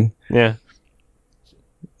listening, yeah,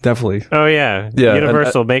 definitely. Oh yeah.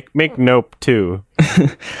 Universal, make Nope too.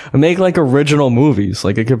 Make like original movies.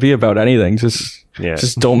 Like it could be about anything.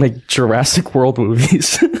 Just don't make Jurassic World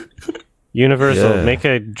movies. Universal, make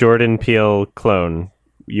a Jordan Peele clone.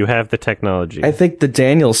 You have the technology. I think the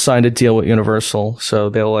Daniels signed a deal with Universal, so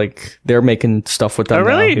they're making stuff with them. Oh,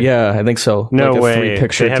 really? Now. Yeah, I think so. No like way.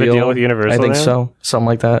 3-picture they have a deal with Universal. I think now? so. Something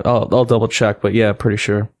like that. I'll double check, but yeah, pretty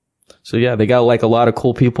sure. So yeah, they got like a lot of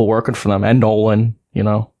cool people working for them, and Nolan, you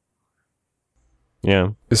know.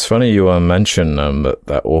 Yeah. It's funny you mention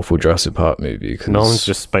that awful Jurassic Park movie. Cause... Nolan's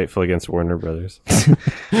just spiteful against Warner Brothers.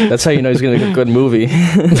 That's how you know he's going to make a good movie.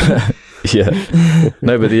 Yeah.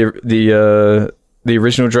 No, but the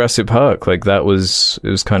original Jurassic Park, like it was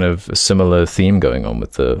kind of a similar theme going on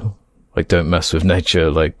with the, like, don't mess with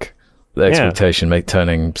nature, like the expectation,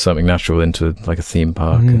 turning something natural into like a theme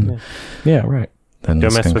park. And yeah, right. Then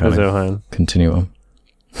don't mess with the Zohan. Continue on.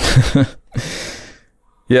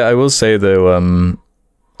 Yeah, I will say though,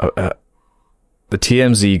 the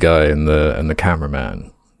TMZ guy and the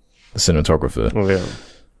cameraman, the cinematographer,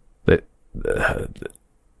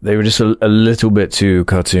 they were just a little bit too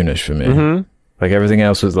cartoonish for me. Mm-hmm. Like everything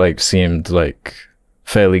else was like seemed like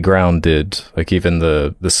fairly grounded. Like even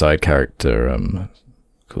the side character,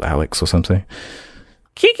 called Alex or something.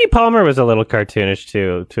 Keke Palmer was a little cartoonish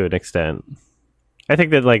too, to an extent. I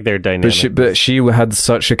think that like their dynamic. But she had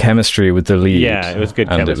such a chemistry with the lead. Yeah, it was good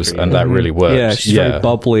chemistry. And that really worked. Yeah, she's very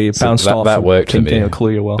bubbly, bounced off. That worked for me. Daniel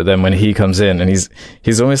Kaluuya well. But then when he comes in, and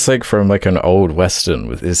he's almost like from like an old Western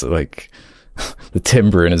with his like the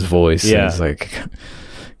timbre in his voice. Yeah. And he's like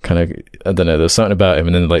kind of, I don't know, there's something about him,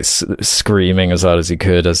 and then like screaming as hard as he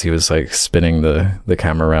could as he was like spinning the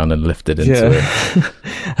camera around and lifted into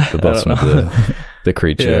the bottom of the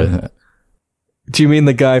creature. Yeah. Do you mean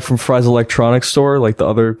the guy from Fry's Electronics Store, like the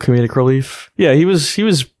other comedic relief? Yeah, he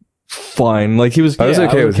was fine. Like he was. I was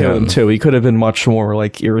okay with him too. He could have been much more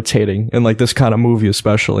like irritating in like this kind of movie,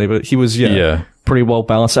 especially. But he was pretty well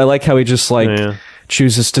balanced. I like how he just like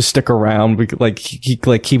chooses to stick around. Like he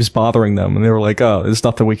like keeps bothering them, and they were like, "Oh, there's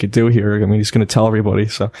nothing we could do here." I mean, he's going to tell everybody.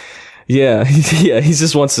 So yeah, he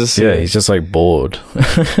just wants to see. Yeah, he's just like bored,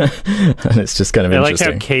 and it's just kind of interesting.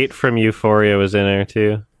 I like how Kate from Euphoria was in there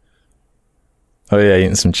too. Oh yeah,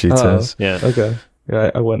 eating some Cheetos. Yeah. Okay.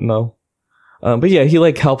 Yeah, I wouldn't know. But yeah, he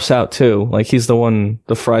like helps out too. Like he's the one,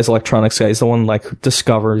 the Fry's Electronics guy. He's the one like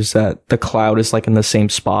discovers that the cloud is like in the same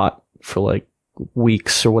spot for like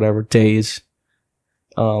weeks or whatever, days.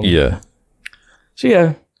 Yeah. So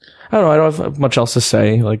yeah, I don't know. I don't have much else to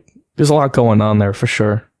say. Like there's a lot going on there for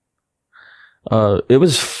sure. It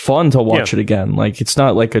was fun to watch it again. Like it's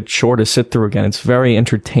not like a chore to sit through again. It's very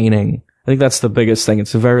entertaining. I think that's the biggest thing.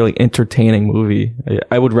 It's a very like, entertaining movie.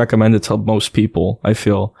 I would recommend it to most people, I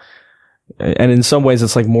feel. And in some ways,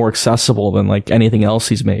 it's like more accessible than like anything else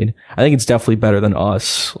he's made. I think it's definitely better than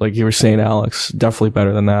Us. Like you were saying, Alex, definitely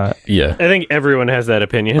better than that. Yeah. I think everyone has that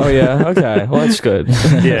opinion. Oh yeah? Okay. Well, that's good.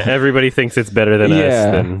 Yeah, everybody thinks it's better than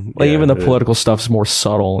Us. Like even the political stuff's more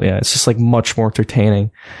subtle. Yeah, it's just like much more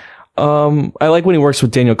entertaining. I like when he works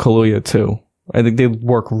with Daniel Kaluuya too. I think they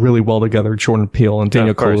work really well together, Jordan Peele and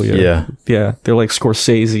Daniel Kaluuya. Yeah. Yeah. They're like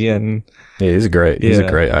Scorsese and... Yeah, he's a great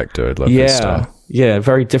actor. I love his style. Yeah,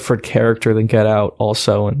 very different character than Get Out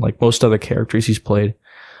also, and like most other characters he's played.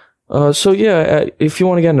 So yeah, if you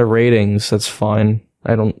want to get into ratings, that's fine.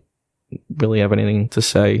 I don't really have anything to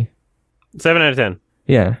say. 7 out of 10.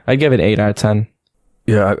 Yeah, I'd give it 8 out of 10.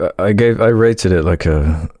 Yeah, I rated it like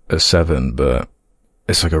a 7, but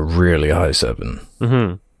it's like a really high 7.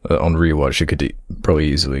 Mm-hmm. On rewatch, it could probably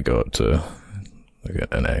easily go up to like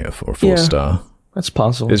an A or 4 star. That's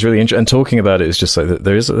possible. It's really interesting. And talking about it, it's just like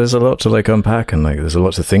there's a lot to like unpack, and like there's a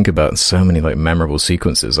lot to think about, and so many like memorable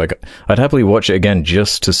sequences. Like I'd happily watch it again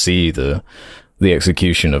just to see the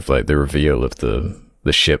execution of like the reveal of the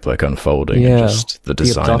ship like unfolding, and just the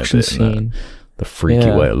design of it, scene. And the freaky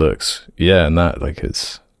way it looks. Yeah, and that like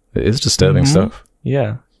it is disturbing stuff.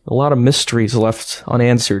 Yeah. A lot of mysteries left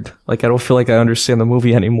unanswered. Like, I don't feel like I understand the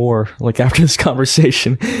movie anymore, like, after this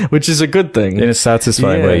conversation, which is a good thing. In a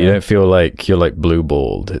satisfying way. You don't feel like you're, like,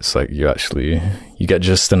 blue-balled. It's like you get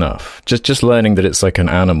just enough. Just learning that it's, like, an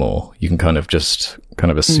animal, you can kind of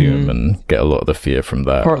assume and get a lot of the fear from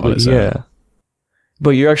that. Partly, yeah.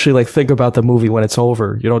 But you actually, like, think about the movie when it's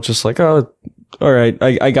over. You don't just, like, oh, all right,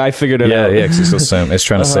 I figured it out. Yeah, because it's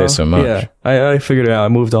trying to say so much. Yeah, I figured it out. I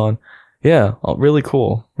moved on. Yeah, really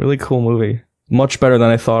cool movie. Much better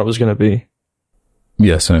than I thought it was going to be.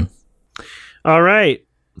 Yeah, same. All right.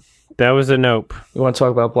 That was a nope. You want to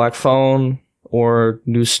talk about Black Phone or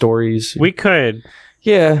news stories? We could.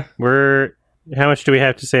 Yeah. How much do we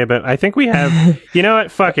have to say about... I think we have... You know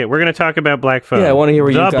what? Fuck it. We're going to talk about Black Phone. Yeah, I want to hear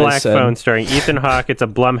what you guys Black said. Phone starring Ethan Hawke. It's a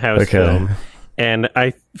Blumhouse film. And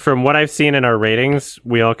from what I've seen in our ratings,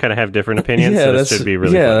 we all kind of have different opinions, so this should be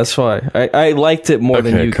really fun. That's why. I liked it more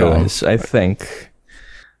than you guys, I think.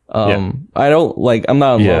 I don't like. I'm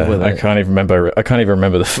not in love with it. I can't even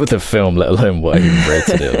remember the film, let alone what I even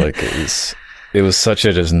rated it. Like it was such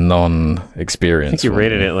a just non-experience. I think you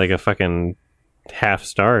rated it like a fucking half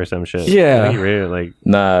star or some shit. Yeah, I think you rated it like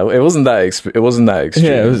it wasn't that. It wasn't that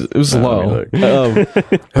extreme. Yeah, it was low. It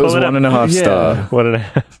was 1.5 star.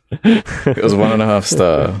 1.5. It was 1.5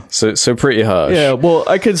 star. So pretty harsh. Yeah. Well,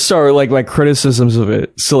 I could start like my criticisms of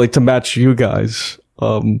it. So like to match you guys.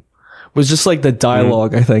 Was just like the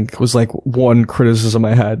dialogue, I think, was like one criticism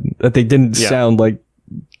I had, that they didn't sound like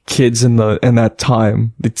kids in that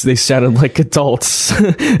time. They sounded like adults.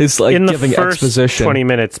 It's like in the giving first exposition. 20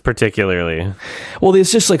 minutes particularly. Well,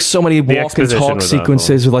 there's just like so many walk and talk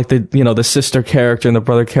sequences with like the sister character and the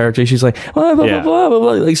brother character. She's like blah blah blah blah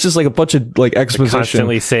blah. Like, it's just like a bunch of like exposition,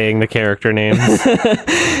 constantly saying the character names.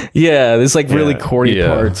 Yeah, there's like really corny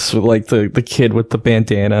parts with like the kid with the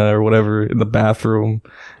bandana or whatever in the bathroom.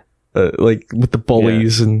 Like with the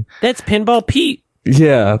bullies and that's Pinball Pete.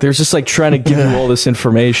 Yeah, they're just like trying to give you all this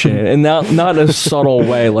information, and not in a subtle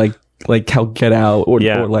way. Like how Get Out or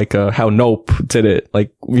like how Nope did it,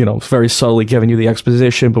 like, you know, very subtly giving you the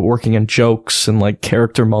exposition but working in jokes and like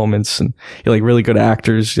character moments and like really good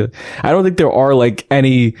actors. I don't think there are like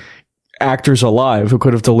any actors alive who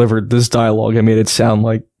could have delivered this dialogue and made it sound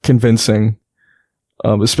like convincing,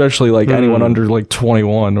 especially like anyone under like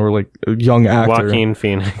 21 or like a young actor. Joaquin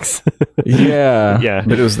Phoenix. Yeah.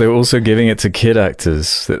 But they were also giving it to kid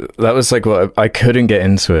actors. That was like what I couldn't get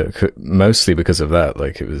into it, mostly because of that.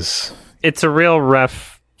 Like it's a real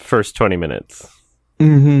rough first 20 minutes.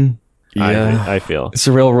 Mm-hmm. Yeah, I feel it's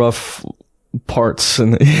a real rough parts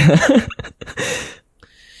and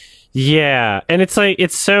yeah, and it's like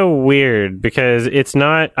it's so weird because it's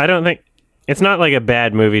not. I don't think it's not like a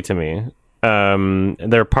bad movie to me.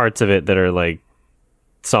 There are parts of it that are like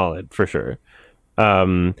solid for sure.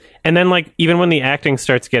 And then like even when the acting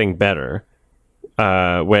starts getting better,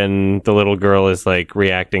 when the little girl is like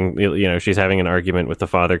reacting, you know, she's having an argument with the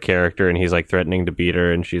father character and he's like threatening to beat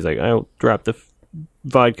her and she's like, I'll drop the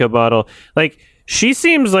vodka bottle. Like she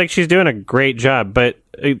seems like she's doing a great job, but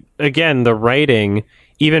again, the writing,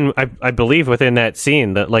 even I believe within that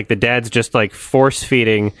scene that like the dad's just like force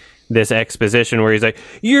feeding this exposition where he's like,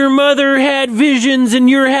 your mother had visions and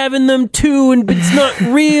you're having them too and it's not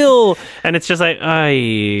real. And it's just like,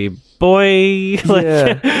 ay boy. Like,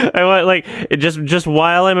 yeah. I want like it just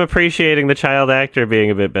while I'm appreciating the child actor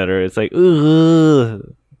being a bit better, it's like,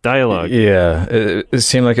 ugh, dialogue. Yeah. It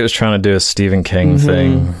seemed like it was trying to do a Stephen King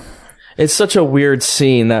thing. It's such a weird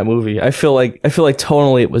scene, that movie. I feel like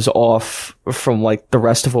tonally it was off from like the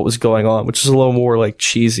rest of what was going on, which is a little more like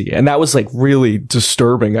cheesy. And that was like really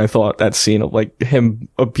disturbing, I thought, that scene of like him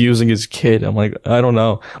abusing his kid. I'm like, I don't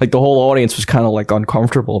know. Like the whole audience was kind of like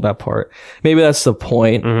uncomfortable at that part. Maybe that's the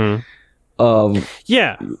point. Mm-hmm.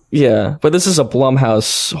 Yeah. But this is a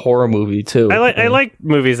Blumhouse horror movie too. I like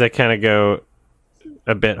movies that kind of go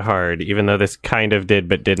a bit hard, even though this kind of did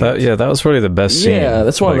but didn't. That was probably the best scene. Yeah,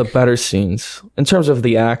 that's one of the better scenes in terms of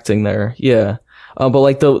the acting there. Yeah. But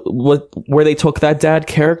like where they took that dad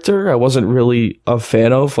character, I wasn't really a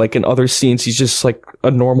fan of. Like in other scenes, he's just like a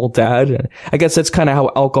normal dad. I guess that's kind of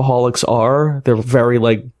how alcoholics are. They're very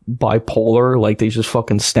like bipolar. Like they just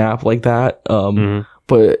fucking snap like that.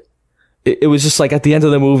 But it was just like at the end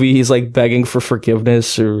of the movie, he's like begging for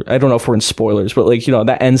forgiveness, or I don't know if we're in spoilers, but like, you know,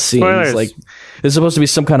 that end scene is like, there's supposed to be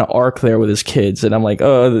some kind of arc there with his kids. And I'm like,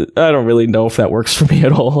 oh, I don't really know if that works for me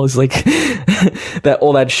at all. It's like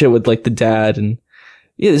all that shit with like the dad. And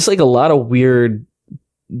yeah, there's like a lot of weird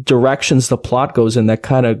directions the plot goes in that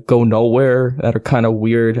kind of go nowhere, that are kind of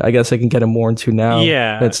weird. I guess I can get more into now.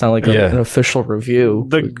 Yeah. It's not like an official review.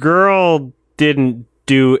 The girl didn't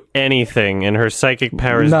do anything and her psychic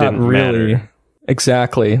powers didn't really matter.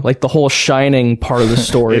 Exactly. Like the whole Shining part of the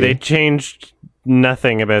story. They changed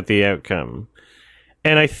nothing about the outcome.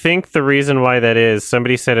 And I think the reason why that is,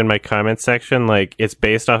 somebody said in my comments section, like it's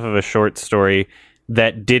based off of a short story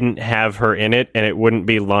that didn't have her in it and it wouldn't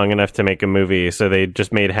be long enough to make a movie, so they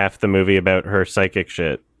just made half the movie about her psychic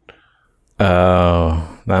shit.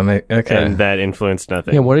 Oh, okay. And that influenced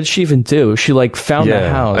nothing. Yeah, what did she even do? She like found the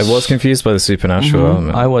house. I was confused by the supernatural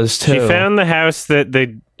element. I was too. She found the house that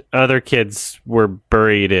the other kids were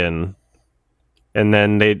buried in, and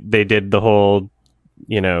then they did the whole,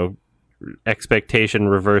 you know, expectation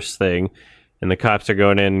reverse thing, and the cops are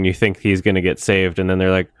going in, and you think he's going to get saved, and then they're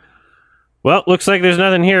like, well, looks like there's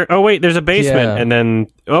nothing here. Oh wait, there's a basement, and then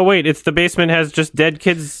oh wait, it's the basement has just dead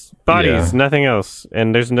kids' bodies, nothing else,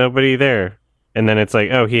 and there's nobody there. And then it's like,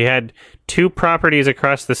 oh, he had two properties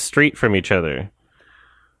across the street from each other,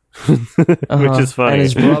 which is funny. And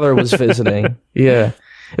his brother was visiting. Yeah,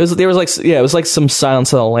 it was like some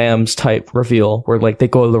Silence of the Lambs type reveal where like they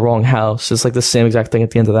go to the wrong house. It's like the same exact thing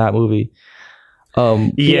at the end of that movie.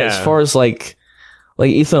 As far as like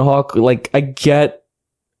Ethan Hawke, like I get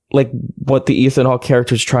like what the Ethan Hawke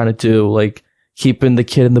character is trying to do, like keeping the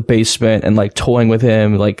kid in the basement and like toying with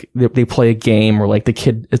him, like they play a game where like the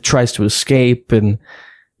kid tries to escape and,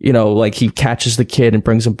 you know, like he catches the kid and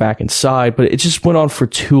brings him back inside, but it just went on for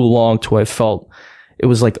too long to I felt it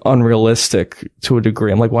was like unrealistic to a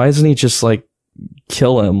degree. I'm like, why doesn't he just like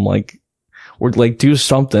kill him, like, or like do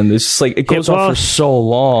something? It's just like it goes on for so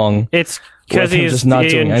long. It's because he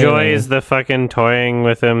enjoys the fucking toying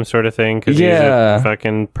with him sort of thing, because he's a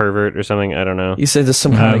fucking pervert or something. I don't know. He said it's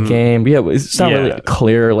some kind of game. Yeah, it's not really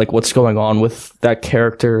clear like what's going on with that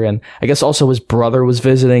character. And I guess also his brother was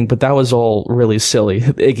visiting, but that was all really silly.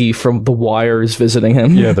 Iggy from The Wire is visiting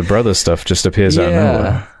him. Yeah, the brother stuff just appears out of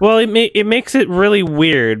nowhere. Well, it makes it really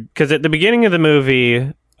weird, because at the beginning of the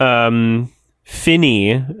movie, Finney,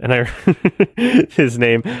 and his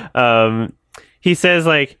name, he says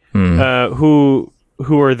like, who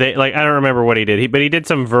who are they? Like, I don't remember what he did. But he did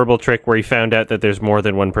some verbal trick where he found out that there's more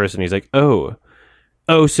than one person. He's like, oh,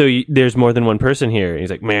 so there's more than one person here. And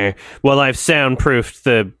he's like, meh. Well, I've soundproofed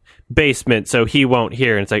the basement so he won't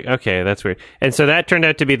hear. And it's like, okay, that's weird. And so that turned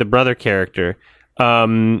out to be the brother character.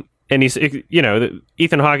 And he's,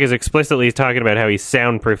 Ethan Hawke is explicitly talking about how he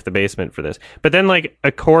soundproofed the basement for this. But then, like,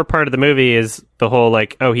 a core part of the movie is the whole,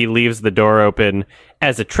 like, oh, he leaves the door open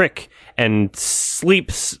as a trick and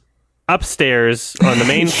sleeps upstairs on the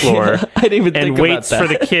main floor. I didn't even think and waits for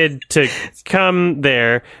the kid to come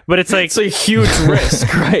there. But it's like, it's a huge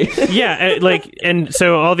risk, right? Yeah, and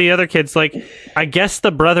so all the other kids, like, I guess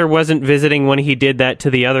the brother wasn't visiting when he did that to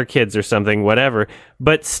the other kids or something, whatever.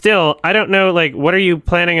 But still, I don't know, like, what are you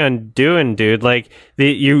planning on doing, dude? Like,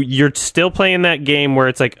 you're still playing that game where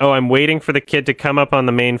it's like, oh, I'm waiting for the kid to come up on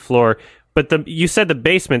the main floor. But you said the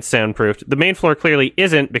basement's soundproofed. The main floor clearly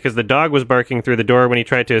isn't, because the dog was barking through the door when he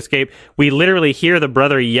tried to escape. We literally hear the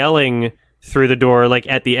brother yelling through the door, like,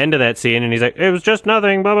 at the end of that scene, and he's like, it was just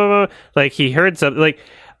nothing, blah, blah, blah. Like, he heard something. Like,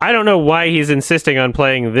 I don't know why he's insisting on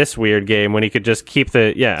playing this weird game when he could just keep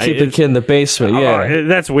the kid in the basement. Yeah,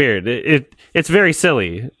 that's weird. It's very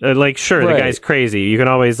silly. Like, sure, right. The guy's crazy. You can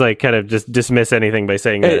always, like, kind of just dismiss anything by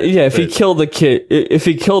saying that. If he killed the kid, if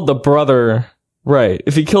he killed the brother. Right.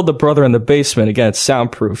 If he killed the brother in the basement, again, it's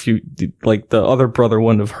soundproof. Like, the other brother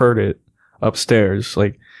wouldn't have heard it upstairs.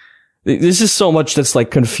 Like, there's just so much that's, like,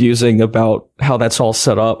 confusing about how that's all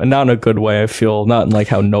set up, and not in a good way, I feel. Not in, like,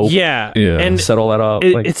 how Nope and set all that up.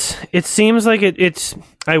 It seems like it's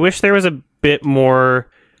I wish there was a bit more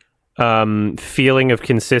feeling of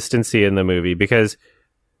consistency in the movie, because,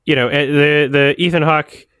 the Ethan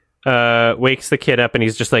Hawke wakes the kid up and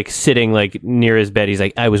he's just, like, sitting, like, near his bed. He's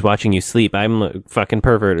like, I was watching you sleep. I'm a fucking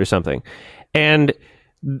pervert or something. And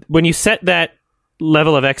when you set that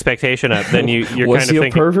level of expectation up, then you're kind of thinking,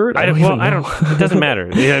 a pervert? I don't. It doesn't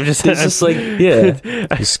matter. I'm just like, yeah,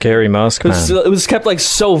 scary mask man. It was kept, like,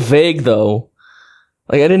 so vague, though.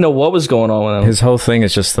 Like, I didn't know what was going on with him. His whole thing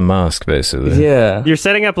is just the mask, basically. Yeah. You're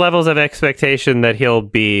setting up levels of expectation that he'll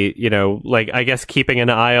be, like, I guess, keeping an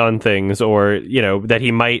eye on things, or, that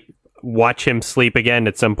he might watch him sleep again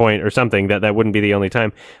at some point or something. That wouldn't be the only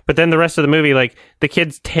time. But then the rest of the movie, like, the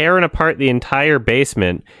kid's tearing apart the entire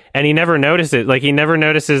basement, and he never notices it. Like, he never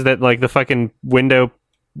notices that, like, the fucking window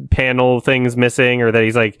panel thing's missing, or that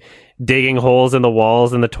he's, like, digging holes in the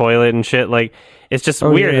walls in the toilet and shit. Like, it's just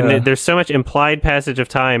weird. Yeah. And there's so much implied passage of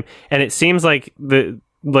time, and it seems like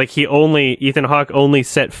Ethan Hawke only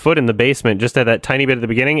set foot in the basement just at that tiny bit at the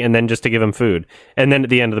beginning, and then just to give him food, and then at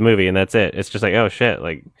the end of the movie, and that's it. It's just like, oh shit,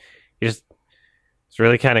 like, it's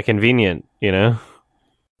really kind of convenient,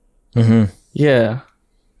 Mm-hmm. Yeah.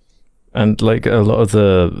 And, like, a lot of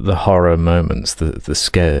the horror moments, the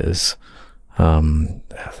scares, they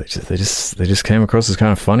just came across as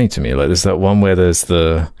kind of funny to me. Like, there's that one where there's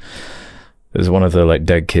one of the, like,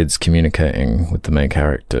 dead kids communicating with the main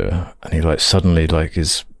character, and he, like, suddenly, like,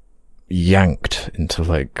 is yanked into,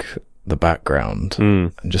 like, the background,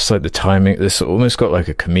 and just, like, the timing, this almost got, like,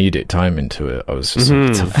 a comedic timing to it. I was just I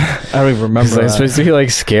don't even remember that. It's supposed to be, like,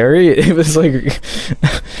 scary. It was like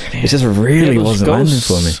it just really wasn't landing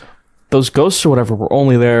for me. Those ghosts or whatever were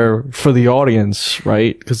only there for the audience,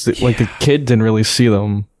 right? Because like, the kid didn't really see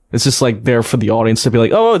them. It's just, like, there for the audience to be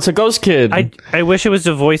like, oh, it's a ghost kid. I wish it was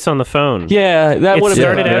a voice on the phone. Yeah, that would have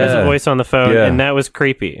started out as a voice on the phone, and that was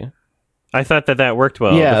creepy. I thought that worked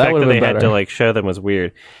well. Yeah, the fact that they had to, like, show them was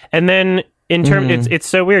weird. And then in terms, it's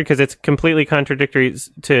so weird because it's completely contradictory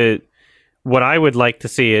to what I would like to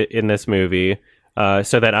see in this movie,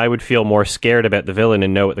 so that I would feel more scared about the villain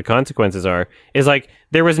and know what the consequences are. Is, like,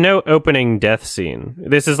 there was no opening death scene.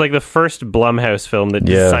 This is, like, the first Blumhouse film that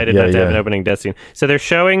decided not to have an opening death scene. So they're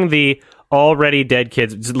showing the already dead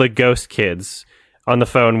kids, like, ghost kids, on the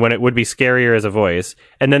phone when it would be scarier as a voice,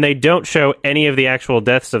 and then they don't show any of the actual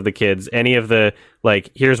deaths of the kids, any of the,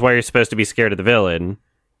 like, here's why you're supposed to be scared of the villain.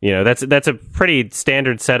 That's a pretty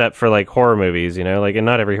standard setup for, like, horror movies, like, and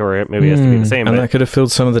not every horror movie has to be the same. And that could have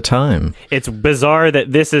filled some of the time. It's bizarre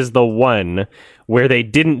that this is the one where they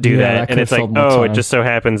didn't do that, and it's like, oh, it just so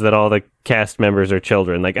happens that all the cast members are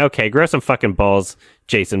children. Like, okay, grow some fucking balls,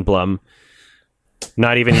 Jason Blum.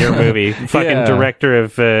 Not even your movie. Fucking director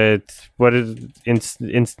of what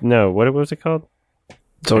was it called?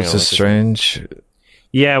 Doctor Strange.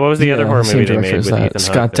 Yeah, what was the other horror movie they made with Ethan Hawke?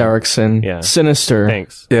 Scott Derrickson. Yeah. Sinister.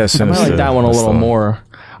 Thanks. Yeah, Sinister. I like that one a little more.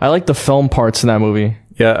 I like the film parts in that movie.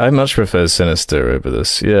 Yeah, I much prefer Sinister over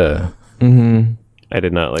this. Yeah. Mm-hmm. I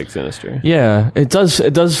did not like Sinister. Yeah, it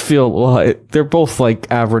does feel, well, they're both like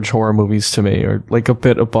average horror movies to me, or like a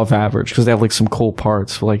bit above average, because they have like some cool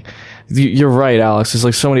parts. But, like, you're right, Alex. There's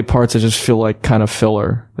like so many parts that just feel like kind of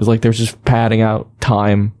filler. It's like they're just padding out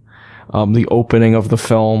time. The opening of the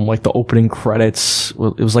film, like the opening credits, it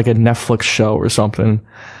was like a Netflix show or something.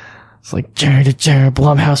 It's like,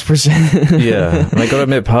 Blumhouse present. Yeah, and I gotta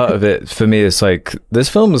admit, part of it for me is like, this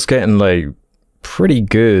film was getting like pretty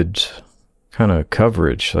good kind of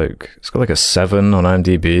coverage. Like, it's got like a 7 on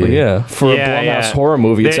IMDb. Well, yeah, for a Blumhouse horror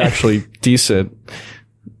movie, it's actually decent.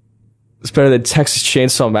 It's better than Texas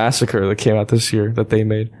Chainsaw Massacre that came out this year that they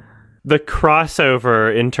made. The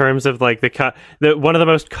crossover in terms of like the one of the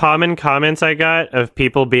most common comments I got of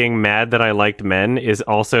people being mad that I liked Men is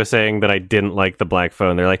also saying that I didn't like The Black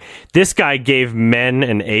Phone. They're like, this guy gave Men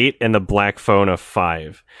an 8 and The Black Phone a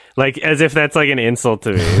 5. Like, as if that's like an insult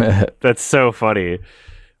to me. That's so funny.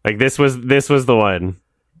 Like, this was the one.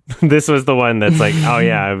 This was the one that's like, oh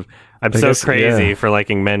yeah, I'm so crazy for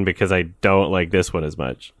liking Men because I don't like this one as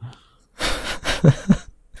much.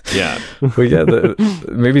 Yeah. Well, yeah, the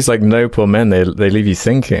movies like No Poor Men, they leave you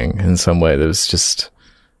thinking in some way. There's just,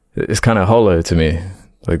 it's kind of hollow to me.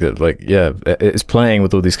 It's playing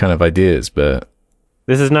with all these kind of ideas, but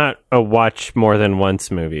this is not a watch more than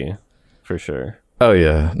once movie, for sure. Oh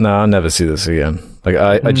yeah, no, I'll never see this again. Like,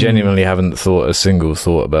 I genuinely haven't thought a single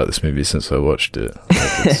thought about this movie since I watched it.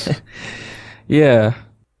 Like, yeah.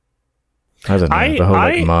 I don't know, the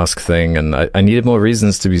whole mask thing, and I needed more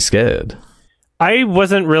reasons to be scared. I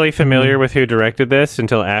wasn't really familiar with who directed this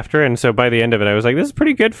until after, and so by the end of it, I was like, this is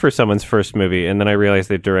pretty good for someo's first movie, and then I realized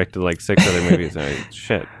they directed like 6 other movies, and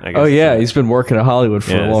I guess he's been working at Hollywood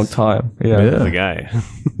for a long time. Yeah. The guy.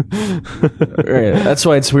 Right. That's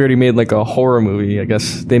why it's weird he made like a horror movie. I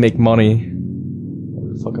guess they make money.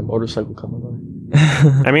 Fucking motorcycle coming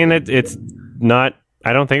by. I mean, it's not,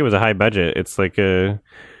 I don't think it was a high budget. It's like that's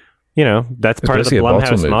part of the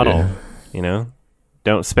Blumhouse model,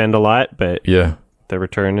 Don't spend a lot, but the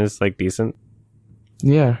return is like decent.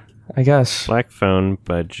 Yeah, I guess. Black Phone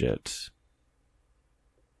budget.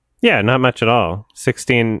 Yeah, not much at all.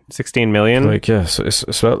 16 million. Like, yeah, so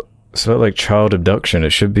it's about like child abduction. It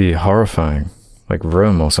should be horrifying, like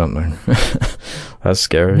Rome or something. That's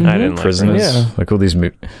scary. I didn't like Prisoners, like all these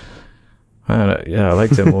movies. I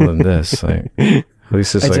liked it more than this. Like, at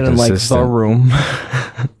least it's I didn't like The Room.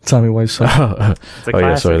 Tommy Wiseau.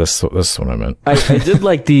 Yeah, sorry, that's what I meant. I did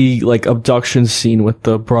like the abduction scene with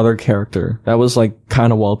the brother character. That was like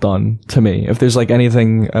kind of well done to me. If there's like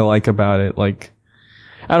anything I like about it, like,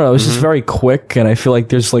 I don't know, it was just very quick, and I feel like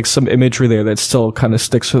there's like some imagery there that still kind of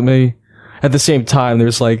sticks with me. At the same time,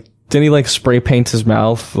 there's like, didn't he like spray paint his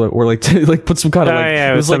mouth or like put some kind of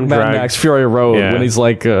it was like Mad Max Fury Road when he's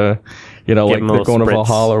like like they're going to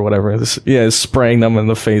Valhalla or whatever. Spraying them in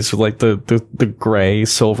the face with like the gray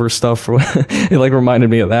silver stuff. It like reminded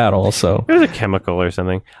me of that also. It was a chemical or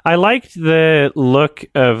something. I liked the look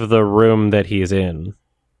of the room that he's in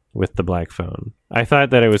with the Black Phone. I thought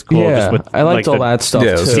that it was cool. Yeah, just with, I liked all that stuff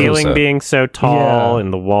too. The ceiling being so tall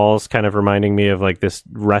and the walls kind of reminding me of like this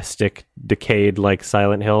rustic, decayed like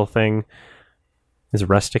Silent Hill thing. Is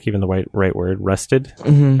rustic even the right word? Rusted?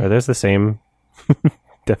 Are those the same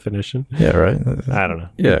definition? Yeah, right. I don't know.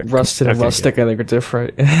 Yeah, rusted and rustic, I think, are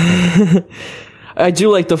different. I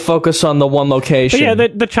do like the focus on the one location. But yeah,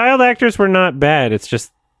 the child actors were not bad. It's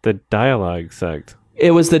just the dialogue sucked.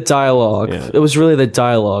 It was the dialogue. Yeah. It was really the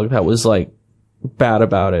dialogue that was like bad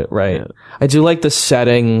about it, right? Yeah. I do like the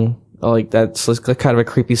setting. Like, that's like kind of a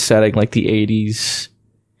creepy setting, like the 80s.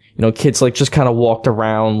 Kids like just kind of walked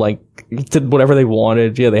around, like did whatever they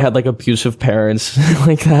wanted. Yeah, they had like abusive parents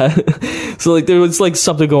like that. So like there was like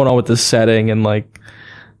something going on with the setting and like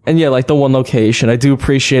the one location. I do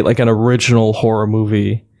appreciate like an original horror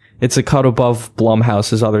movie. It's a cut above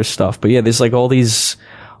Blumhouse's other stuff. But yeah, there's like all these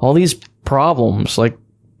problems like,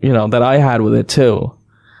 that I had with it too.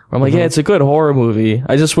 Where I'm like, yeah, it's a good horror movie.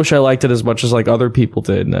 I just wish I liked it as much as like other people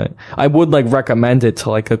did. And I would like recommend it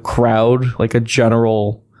to like a crowd, like a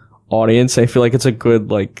general audience. I feel like it's a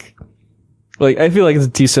good like I feel like it's a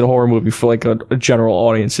decent horror movie for like a general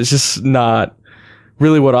audience. It's just not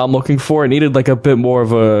really what I'm looking for. It needed like a bit more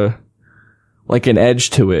of a like an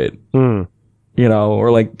edge to it.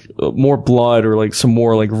 Or like more blood or like some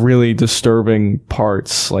more like really disturbing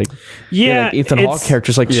parts. Like, like Ethan Hawke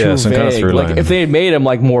character's like too vague. Like if they had made him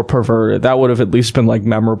like more perverted, that would have at least been like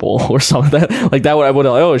memorable or something. I would have like,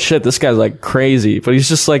 oh shit, this guy's like crazy, but he's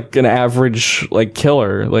just like an average like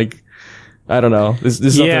killer. Like, I don't know. There's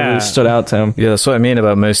nothing that really stood out to him. Yeah, that's what I mean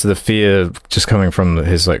about most of the fear just coming from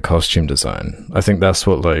his like costume design. I think that's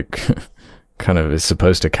what like kind of is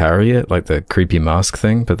supposed to carry it, like the creepy mask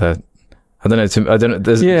thing. But that, I don't know. I don't know.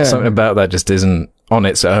 There's something about that just isn't on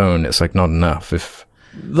its own. It's like not enough. If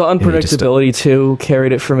the unpredictability too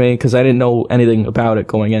carried it for me, because I didn't know anything about it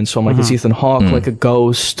going in. So I'm like, is Ethan Hawke like a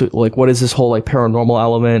ghost? Like, what is this whole like paranormal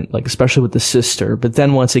element? Like, especially with the sister. But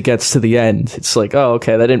then once it gets to the end, it's like, oh,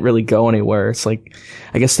 okay, that didn't really go anywhere. It's like,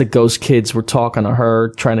 I guess the ghost kids were talking to her,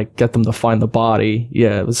 trying to get them to find the body.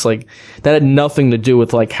 Yeah, it was like, that had nothing to do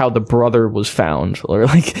with like how the brother was found, or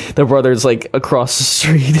like the brother's like across the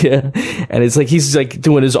street. Yeah, and it's like he's like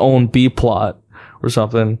doing his own B plot or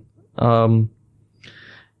something.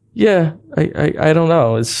 Yeah, I don't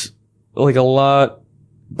know. It's like a lot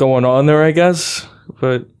going on there, I guess.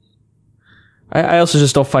 But I also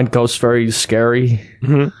just don't find ghosts very scary.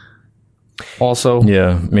 Also,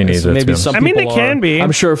 yeah, me neither. Maybe some people they can be.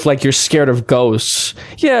 I'm sure if like you're scared of ghosts,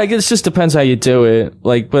 yeah, I guess it just depends how you do it.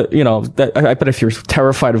 Like, but you know, I bet if you're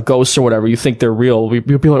terrified of ghosts or whatever, you think they're real,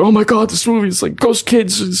 you'll be like, oh my god, this movie is like Ghost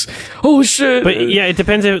Kids is holy shit. But yeah, it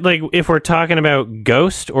depends if we're talking about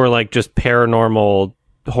ghost or like just paranormal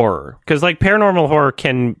horror, because like paranormal horror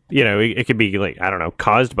can, you know, it could be like, I don't know,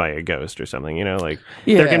 caused by a ghost or something, you know, like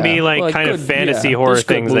there can be like kind of fantasy horror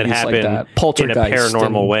things that happen like in a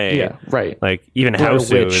paranormal way. Yeah, right. Like even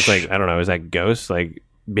Houseu is like, I don't know, is that ghost? Like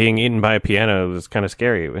being eaten by a piano is kind of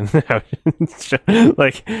scary.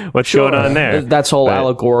 Like what's going on there? That's all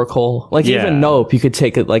allegorical. Like even Nope, you could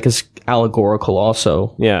take it like as allegorical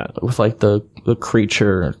also. Yeah, with like the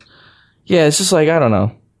creature. Yeah, it's just like, I don't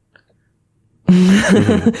know.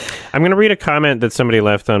 I'm going to read a comment that somebody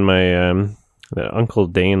left on my that Uncle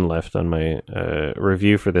Dane left on my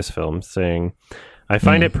review for this film, saying, I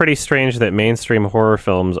find it pretty strange that mainstream horror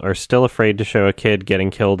films are still afraid to show a kid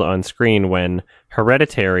getting killed on screen when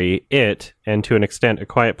Hereditary, It, and to an extent A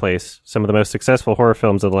Quiet Place, some of the most successful horror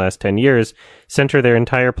films of the last 10 years, center their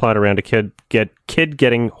entire plot around a kid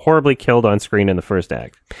getting horribly killed on screen in the first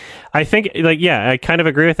act. I think, like, yeah, I kind of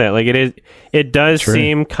agree with that. Like, it does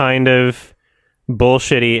seem kind of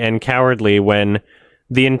bullshitty and cowardly when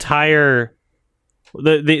the entire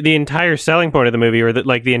the entire selling point of the movie, or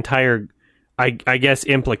the entire I guess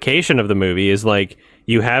implication of the movie, is like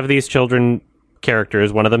you have these children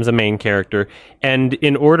characters, one of them's a main character, and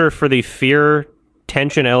in order for the fear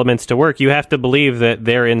tension elements to work, you have to believe that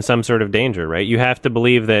they're in some sort of danger, right? You have to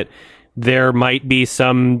believe that there might be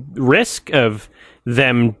some risk of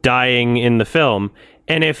them dying in the film,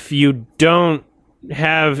 and if you don't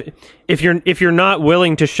have, if you're not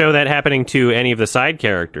willing to show that happening to any of the side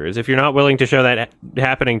characters, if you're not willing to show that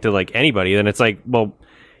happening to like anybody, then it's like, well,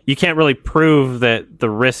 you can't really prove that the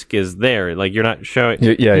risk is there. Like, you're not showing.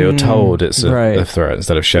 You're told it's a threat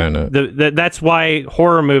instead of showing it. That's why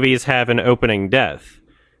horror movies have an opening death,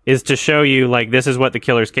 is to show you like this is what the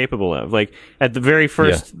killer's capable of. Like at the very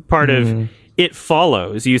first part of It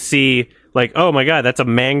Follows, you see, like, oh my god, that's a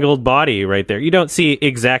mangled body right there. You don't see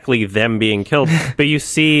exactly them being killed, but you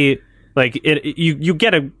see, like, you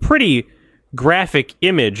get a pretty graphic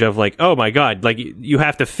image of, like, oh my god, like, you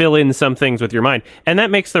have to fill in some things with your mind, and that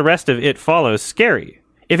makes the rest of It Follows scary.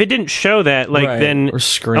 If it didn't show that, like, then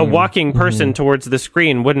a walking person towards the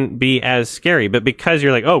screen wouldn't be as scary, but because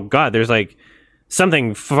you're like, oh god, there's, like,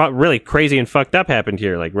 something really crazy and fucked up happened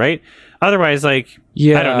here, like, right? Otherwise, like,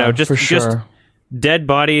 I don't know, just dead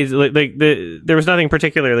bodies, there was nothing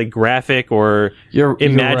particularly graphic or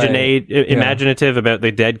imaginative about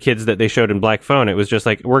the dead kids that they showed in Black Phone. It was just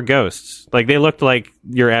like, we're ghosts. Like, they looked like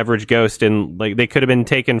your average ghost, and like they could have been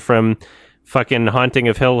taken from fucking Haunting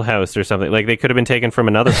of Hill House or something. Like, they could have been taken from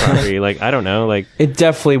another property. Like, I don't know. Like, it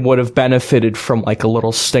definitely would have benefited from like a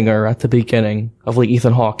little stinger at the beginning of like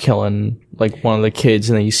Ethan Hawke killing like one of the kids,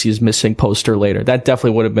 and then you see his missing poster later. That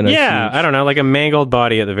definitely would have been I don't know, like a mangled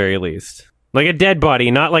body at the very least. Like a dead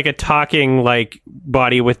body, not like a talking, like,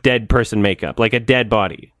 body with dead person makeup. Like a dead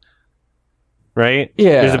body. Right?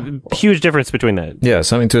 Yeah. There's a huge difference between that. Yeah,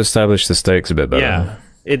 something to establish the stakes a bit better.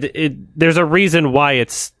 Yeah. There's a reason why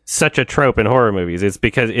it's such a trope in horror movies. It's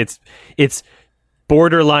because it's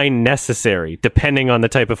borderline necessary, depending on the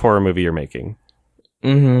type of horror movie you're making.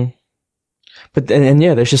 Mm-hmm. But and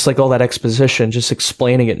yeah, there's just like all that exposition, just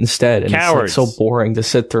explaining it instead, and Cowards. It's like so boring to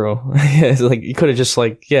sit through. It's like you could have just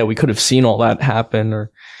like, we could have seen all that happen,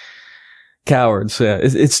 or cowards. Yeah,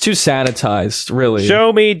 it's too sanitized, really.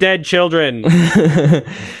 Show me dead children.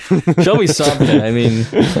 Show me something. I mean,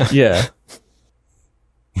 yeah.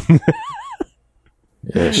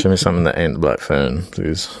 Yeah, show me something that ain't the Black Phone,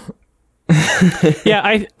 please.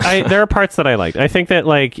 Yeah, I there are parts that I liked. I think that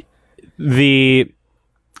like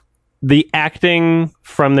the acting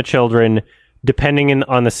from the children, depending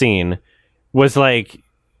on the scene, was like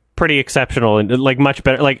pretty exceptional and like much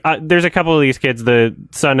better. Like there's a couple of these kids, the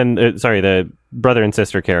brother and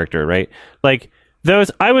sister character, right? Like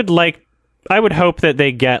those, I would hope that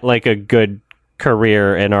they get like a good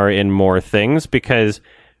career and are in more things, because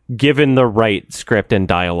given the right script and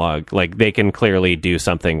dialogue, like they can clearly do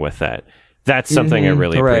something with that. That's something I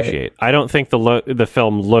really appreciate. I don't think the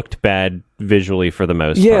film looked bad visually for the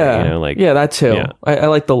most part. You know, like that too. Yeah. I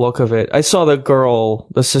like the look of it. I saw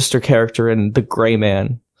the sister character in The Gray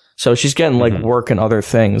Man, so she's getting like work and other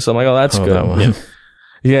things. I'm like, oh, that's good. That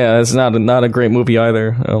yeah, it's not a great movie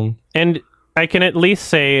either. And I can at least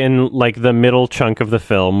say in like the middle chunk of the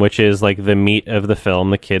film, which is like the meat of the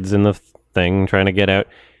film, the kids in the thing trying to get out,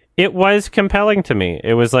 it was compelling to me.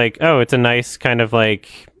 It was like, oh, it's a nice kind of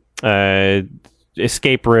like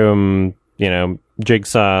escape room, you know,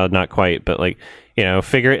 Jigsaw, not quite, but like, you know,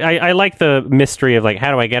 I like the mystery of like,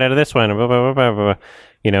 how do I get out of this one? Blah, blah, blah, blah, blah.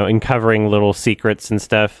 You know, uncovering little secrets and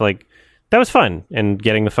stuff. Like, that was fun. And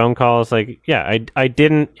getting the phone calls, like, yeah, I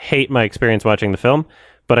didn't hate my experience watching the film,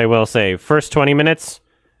 but I will say, first 20 minutes,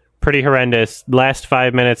 pretty horrendous. Last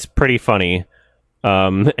 5 minutes, pretty funny.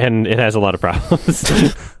 And it has a lot of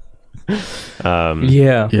problems.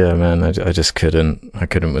 Yeah, man, I just couldn't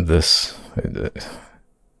with this.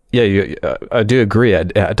 I do agree.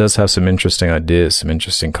 It does have some interesting ideas, some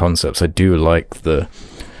interesting concepts. I do like the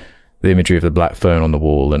imagery of the black phone on the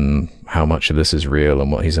wall and how much of this is real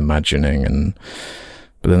and what he's imagining.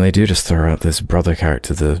 But then they do just throw out this brother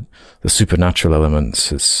character, the supernatural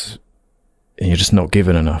elements. You're just not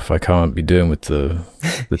given enough. I can't be doing with the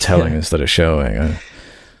telling instead of showing.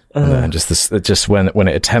 And just when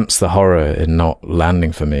it attempts the horror in not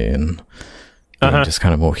landing for me, and just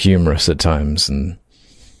kind of more humorous at times, and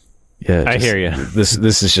I hear you. This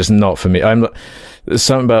is just not for me. There's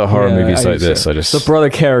something about horror movies like this. The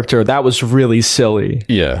brother character, that was really silly.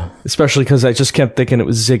 Yeah, especially because I just kept thinking it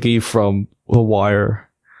was Ziggy from The Wire.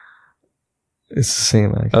 It's the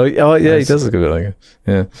same actor. Oh yeah, he does look a bit like it.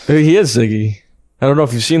 Yeah, he is Ziggy. I don't know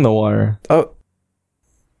if you've seen The Wire. Oh,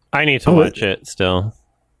 I need to watch it still.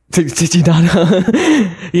 Did you not?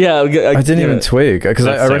 Yeah, I didn't even twig because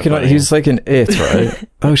I reckon he's like an It, right?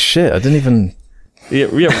 Oh shit, I didn't even. Yeah,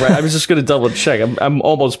 right. I was just gonna double check. I'm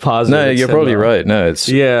almost positive. No, you're probably right. No, it's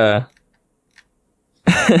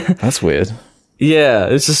that's weird. Yeah,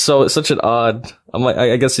 it's just it's such an odd.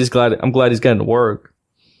 I guess I'm glad he's getting to work.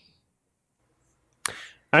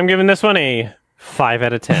 I'm giving this one a 5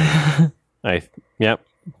 out of 10.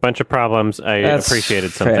 Bunch of problems. That's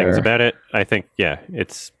appreciated some things about it. I think it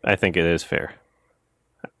is fair.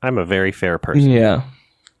 I'm a very fair person. Yeah.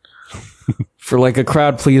 For like a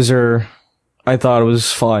crowd pleaser, I thought it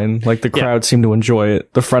was fine. Like the crowd seemed to enjoy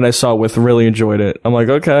it. The friend I saw it with really enjoyed it. I'm like,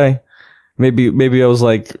 okay. Maybe I was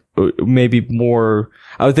like, maybe more.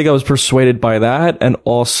 I would think I was persuaded by that, and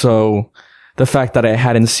also the fact that I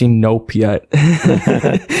hadn't seen Nope yet,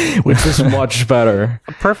 which is much better.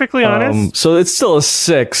 Perfectly honest. So it's still a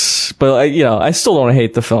 6, but I still don't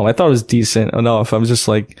hate the film. I thought it was decent enough. I was just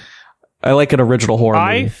like, I like an original horror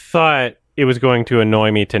movie. I thought it was going to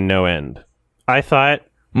annoy me to no end. I thought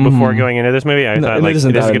before going into this movie, I thought like this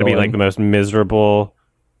is going to be like the most miserable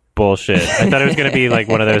bullshit. I thought it was going to be like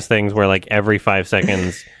one of those things where like every 5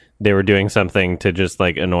 seconds they were doing something to just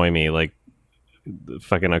like annoy me, like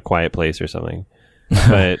fucking A Quiet Place or something.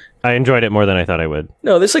 But I enjoyed it more than I thought I would.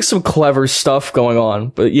 No, there's like some clever stuff going on,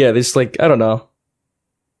 but yeah, there's like, I don't know.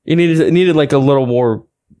 It needed like a little more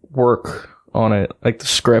work on it, like the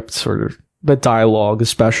scripts or the dialogue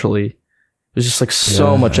especially. There's just like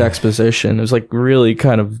so much exposition. It was like really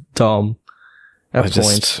kind of dumb at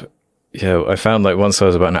points. I found like once I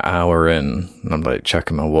was about an hour in and I'm like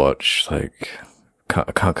checking my watch, like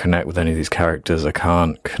I can't connect with any of these characters. I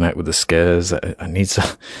can't connect with the scares. I need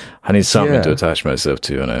something to attach myself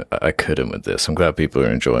to, and I couldn't with this. I'm glad people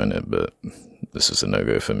are enjoying it, but this is a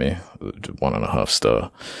no-go for me. 1.5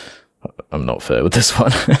 star. I'm not fair with this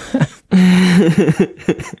one.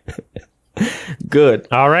 Good.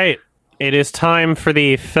 All right. It is time for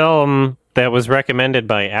the film that was recommended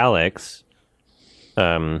by Alex.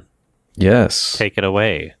 Yes. Take it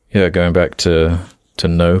away. Yeah, going back to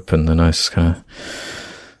Nope and the nice kind of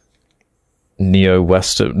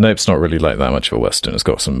neo-western. Nope's not really like that much of a western. It's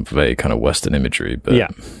got some very kind of western imagery,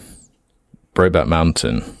 but Brokeback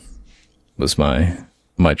Mountain was my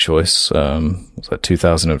choice. Was that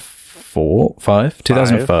 2005?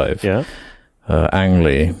 2005. Yeah. Ang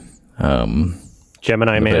Lee.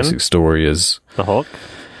 Gemini Man. The basic story is the Hulk.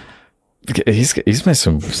 He's made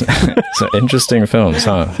some interesting films,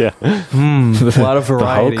 huh? Yeah. A lot of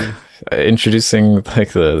variety. introducing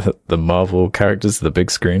like the Marvel characters to the big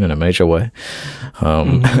screen in a major way.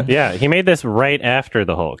 Yeah, he made this right after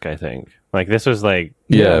the Hulk, I think. Like this was like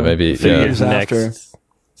maybe a few years after. next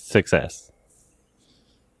success.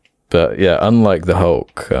 But yeah, unlike the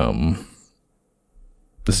Hulk,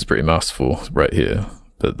 this is pretty masterful right here.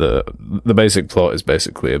 But the basic plot is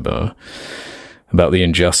basically about the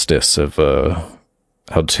injustice of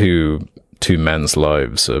how two men's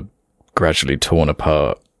lives are gradually torn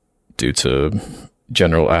apart due to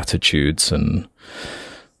general attitudes and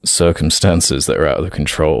circumstances that are out of the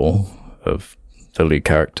control of the lead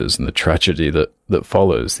characters, and the tragedy that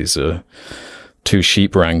follows. These are two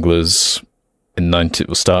sheep wranglers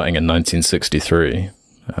starting in 1963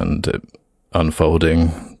 and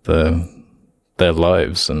unfolding their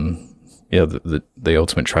lives, and the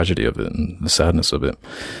ultimate tragedy of it and the sadness of it.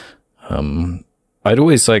 I'd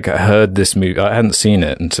always heard this movie. I hadn't seen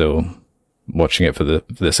it until watching it for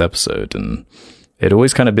this episode, and it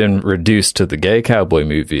always kind of been reduced to the gay cowboy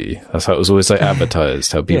movie. That's how it was always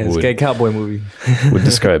advertised. How people it's a gay cowboy movie would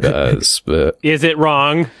describe it as. But is it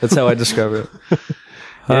wrong? That's how I describe it.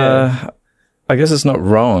 I guess it's not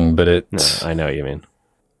wrong, but No, I know what you mean.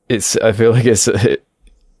 I feel like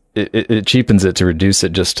it cheapens it to reduce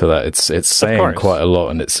it just to that. It's saying quite a lot,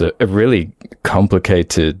 and it's a really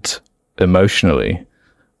complicated emotionally,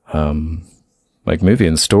 movie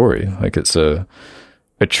and story. Like it's a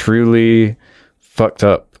truly fucked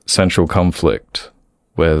up central conflict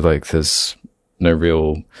where there's no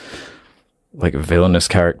real villainous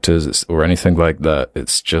characters or anything like that.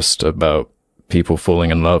 It's just about people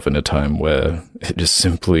falling in love in a time where it just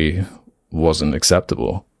simply wasn't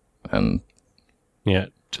acceptable, and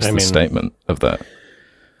just the statement of that.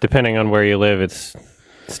 Depending on where you live, it's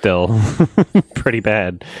still pretty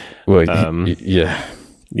bad. Well,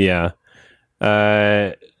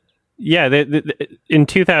 in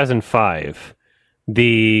 2005,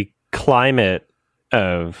 the climate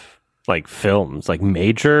of films,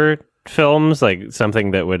 major films,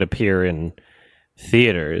 something that would appear in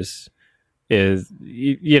theaters, is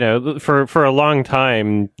for a long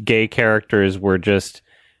time, gay characters were just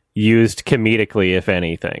used comedically, if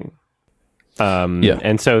anything.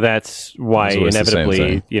 And so that's why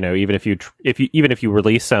inevitably, even if you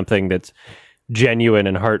release something that's genuine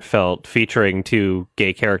and heartfelt, featuring two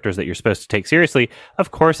gay characters that you're supposed to take seriously,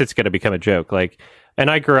 of course it's going to become a joke.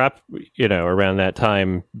 And I grew up, around that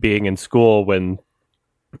time, being in school when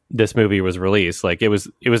this movie was released. It was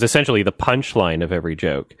essentially the punchline of every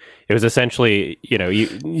joke. It was essentially,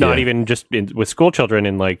 not even just with school children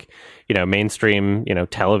in mainstream,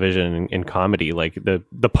 television and comedy.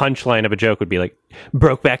 The punchline of a joke would be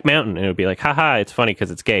Brokeback Mountain, and it would be haha, it's funny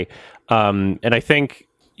because it's gay. And I think,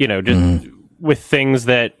 just with things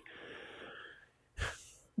that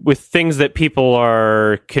people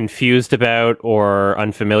are confused about or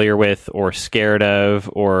unfamiliar with or scared of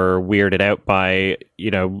or weirded out by,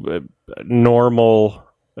 normal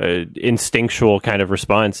instinctual kind of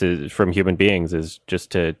responses from human beings is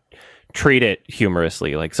just to treat it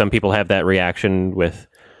humorously. Some people have that reaction with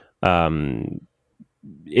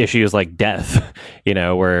issues like death,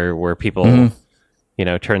 where people,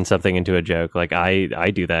 turn something into a joke.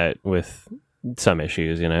 I do that with some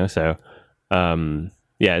issues, so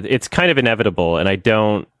it's kind of inevitable, and I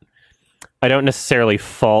don't necessarily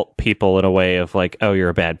fault people in a way of oh, you're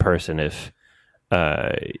a bad person if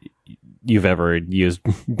you've ever used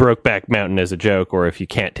Brokeback Mountain as a joke, or if you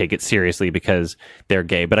can't take it seriously because they're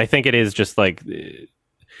gay. But I think it is just I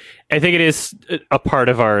think it is a part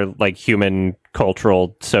of our human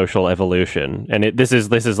cultural social evolution, and this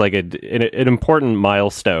is an important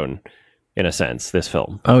milestone in a sense. This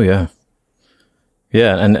film. Oh yeah.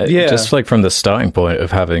 Yeah, and just from the starting point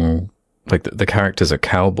of having the characters are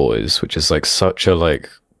cowboys, which is such a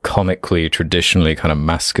comically traditionally kind of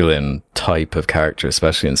masculine type of character,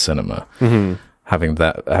 especially in cinema. Mm-hmm. Having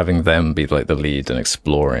them be the lead and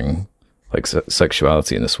exploring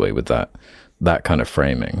sexuality in this way with that kind of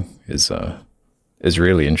framing is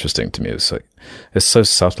really interesting to me. It's it's so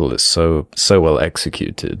subtle, it's so well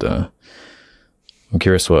executed. I'm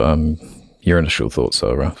curious what your initial thoughts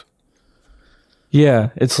are, Ralph. Yeah,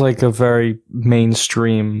 it's a very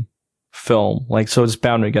mainstream film. So it's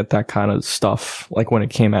bound to get that kind of stuff, when it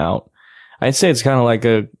came out. I'd say it's kind of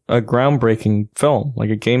a groundbreaking film,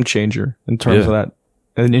 a game changer in terms of that,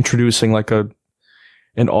 and introducing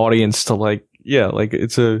an audience to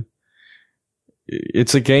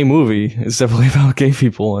it's a gay movie. It's definitely about gay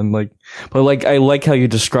people, and but I like how you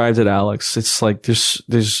described it, Alex. It's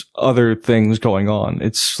there's other things going on.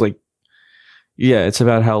 It's it's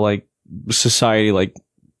about how society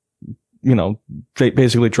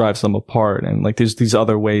basically drives them apart. And like, there's these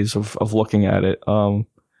other ways of looking at it.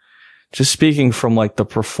 Just speaking from like the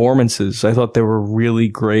performances, I thought they were really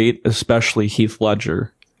great, especially Heath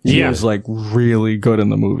Ledger. He was like really good in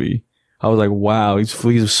the movie. I was like, wow,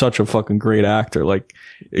 he's such a fucking great actor. Like,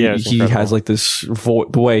 he has like this the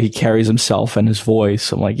way he carries himself and his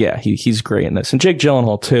voice. I'm like, yeah, he's great in this. And Jake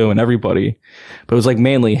Gyllenhaal too, and everybody. But it was like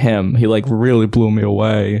mainly him. He like really blew me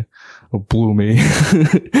away. Blew me.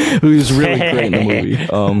 He was really great in the movie.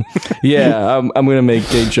 I'm gonna make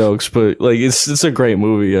gay jokes, but like it's a great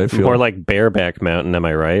movie. I feel more like Bareback Mountain. Am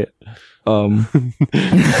I right? Fuck.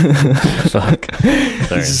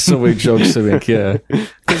 There's so many jokes to make, yeah.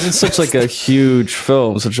 Because it's such like a huge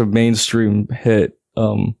film, such a mainstream hit.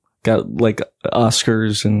 Got like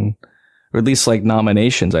Oscars or at least like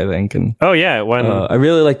nominations, I think. And it won. I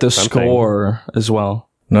really like the score as well.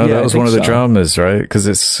 No, that was one of the dramas, right? Because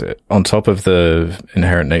it's on top of the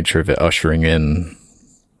inherent nature of it ushering in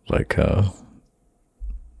like a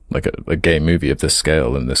gay movie of this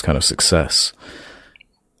scale and this kind of success.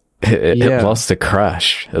 It lost to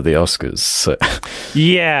Crash at the Oscars. So.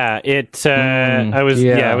 Yeah, I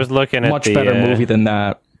was looking at much better movie than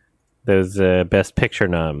that. Those Best Picture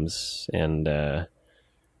noms, and I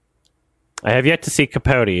have yet to see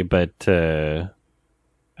Capote, but I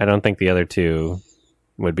don't think the other two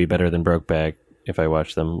would be better than Brokeback if I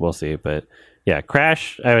watch them. We'll see, but yeah,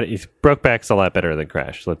 Crash. Brokeback's a lot better than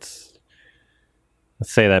Crash. Let's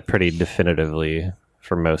say that pretty definitively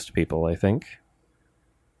for most people, I think.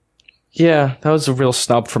 Yeah, that was a real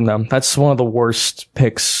snub from them. That's one of the worst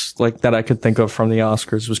picks like that I could think of from the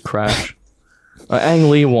Oscars was Crash. Ang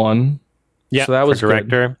Lee won. Yeah, so that was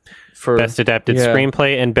director. Good. For Best Adapted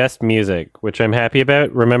Screenplay and Best Music, which I'm happy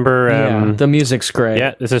about. Remember... the music's great.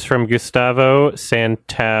 Yeah, this is from Gustavo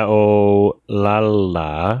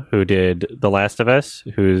Santaolalla, who did The Last of Us,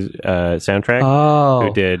 whose soundtrack. Oh,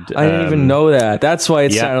 who did... I didn't even know that. That's why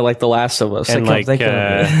it sounded like The Last of Us. And like most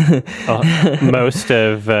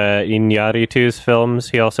of Iñárritu's films,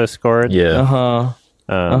 he also scored. Yeah.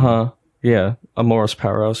 Yeah, Amoros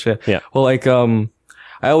Paros. Yeah. Well, like,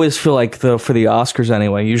 I always feel like for the Oscars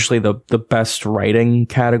anyway, usually the best writing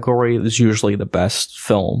category is usually the best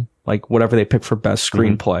film. Like whatever they pick for best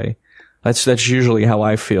screenplay. That's usually how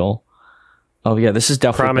I feel. Oh yeah, this is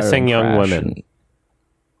definitely Promising Young Women.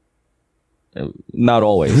 Not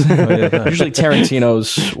always. Usually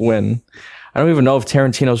Tarantino's win. I don't even know if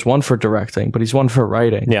Tarantino's won for directing, but he's won for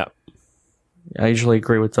writing. Yeah. I usually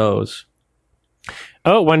agree with those.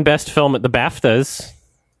 Oh, won best film at the BAFTAs.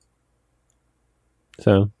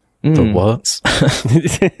 So the what?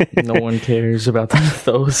 No one cares about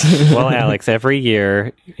those. Well, Alex, every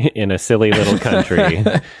year in a silly little country,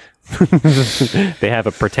 they have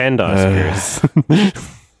a pretend Oscars.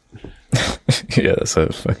 Yeah, that's how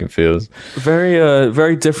it fucking feels.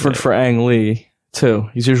 Very different for Ang Lee too.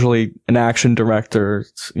 He's usually an action director.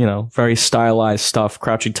 It's, very stylized stuff.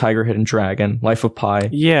 Crouching Tiger, Hidden Dragon, Life of Pi.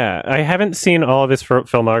 Yeah, I haven't seen all of his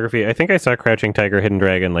filmography. I think I saw Crouching Tiger, Hidden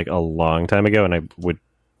Dragon like a long time ago, and I would,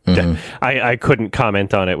 I couldn't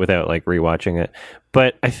comment on it without like rewatching it.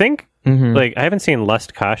 But I think like I haven't seen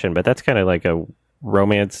Lust, Caution, but that's kind of like a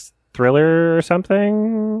romance thriller or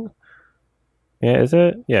something. Yeah, is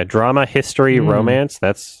it? Yeah, drama, history, romance.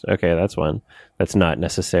 That's okay. That's one. That's not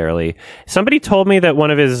necessarily. Somebody told me that one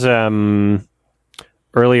of his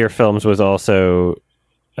earlier films was also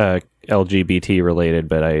LGBT related,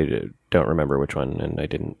 but I don't remember which one, and I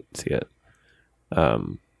didn't see it.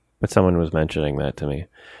 But someone was mentioning that to me.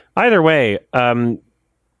 Either way,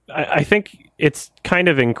 I think it's kind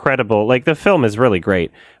of incredible. Like, the film is really great,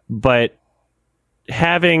 but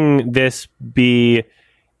having this be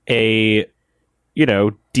a,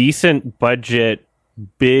 decent budget,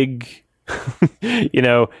 big,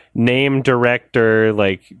 name director,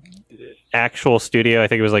 like actual studio. I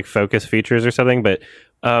think it was like Focus Features or something, but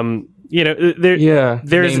there's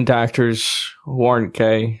named actors who aren't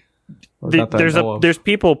gay. There's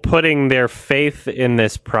people putting their faith in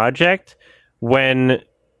this project when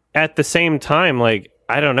at the same time, like,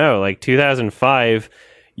 I don't know, like 2005,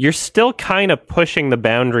 you're still kind of pushing the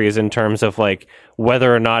boundaries in terms of like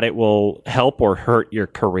whether or not it will help or hurt your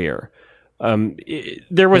career.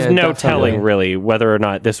 There was no telling really whether or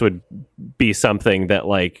not this would be something that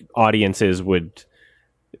like audiences would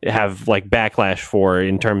have like backlash for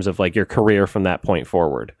in terms of like your career from that point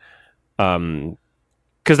forward.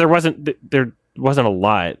 Because there wasn't a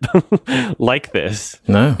lot like this.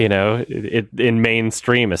 No, in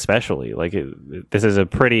mainstream especially. Like this is a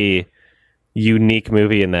pretty unique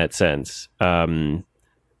movie in that sense. Like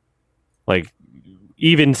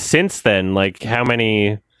even since then, like how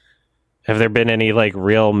many have there been any like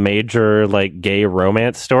real major like gay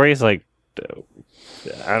romance stories? Like,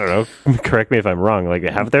 I don't know. Correct me if I'm wrong. Like,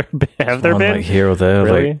 have there been like here or there?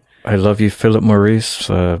 Really? Like, I Love You, Philip Maurice,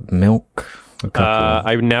 Milk.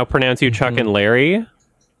 I now pronounce you Chuck and Larry.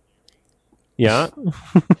 Yeah.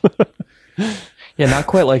 Yeah, not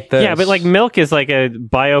quite like this. Yeah, but like Milk is like a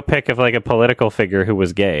biopic of like a political figure who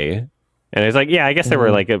was gay. And it's like, yeah, I guess there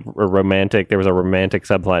were like there was a romantic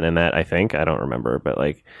subplot in that, I think. I don't remember. But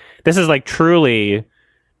like, this is like truly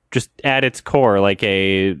just at its core, like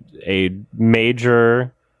a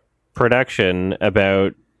major production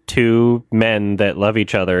about two men that love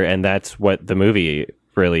each other. And that's what the movie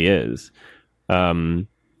really is. And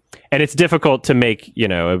it's difficult to make,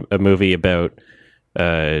 a movie about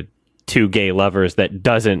two gay lovers that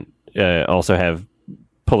doesn't also have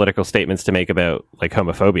political statements to make about like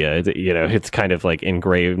homophobia. It's kind of like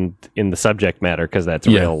engraved in the subject matter because that's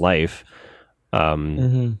real life.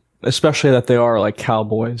 Especially that they are like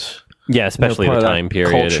cowboys. Yeah, especially the time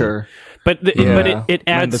period. Culture. But it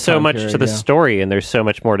adds so much to the story, and there's so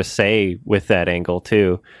much more to say with that angle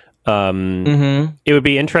too. It would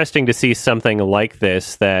be interesting to see something like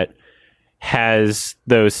this that has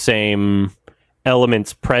those same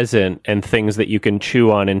elements present and things that you can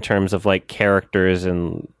chew on in terms of like characters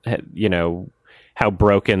and how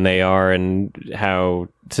broken they are and how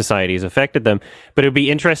society's affected them. But it would be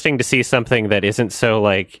interesting to see something that isn't so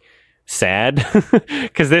like sad,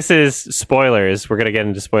 because this is spoilers. We're gonna get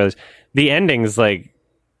into spoilers. The ending's like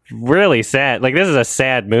really sad. Like, this is a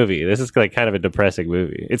sad movie. This is like kind of a depressing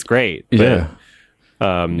movie. It's great. But,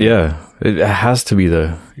 it has to be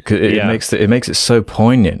though. It makes it so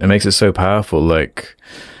poignant. It makes it so powerful. Like,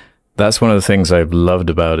 that's one of the things I've loved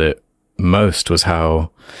about it most, was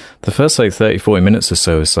how the first like 30-40 minutes or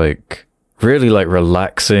so is like really like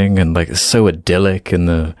relaxing and like it's so idyllic,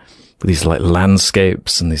 and these like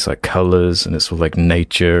landscapes and these like colors, and it's all like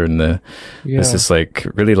nature, and there's this like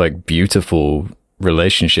really like beautiful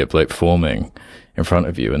relationship like forming in front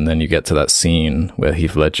of you. And then you get to that scene where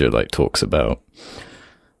Heath Ledger like talks about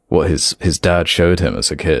what his dad showed him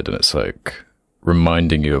as a kid, and it's like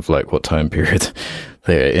reminding you of like what time period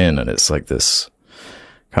they're in, and it's like this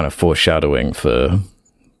kind of foreshadowing for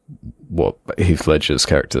what Heath Ledger's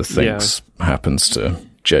character thinks happens to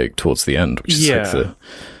Jake towards the end, which is like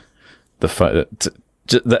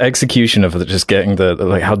the execution of just getting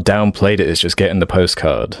like how downplayed it is, just getting the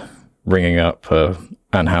postcard, ringing up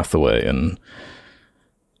Anne Hathaway, and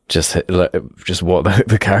just what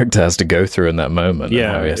the character has to go through in that moment. Yeah,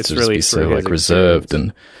 and how he has it's to really just be so like reserved,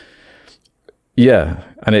 and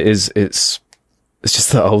and it's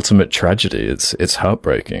just the ultimate tragedy. It's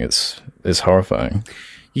heartbreaking. It's horrifying.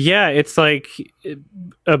 Yeah, it's like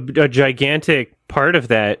a gigantic part of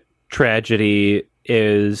that tragedy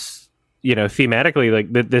is, thematically,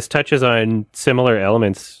 like this touches on similar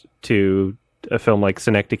elements to a film like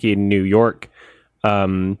Synecdoche in New York,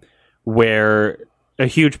 where a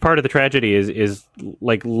huge part of the tragedy is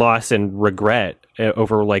like loss and regret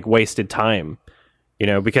over like wasted time,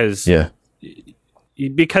 because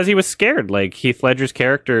he was scared. Like, Heath Ledger's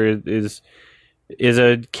character is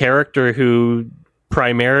a character who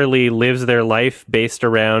primarily lives their life based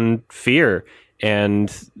around fear, and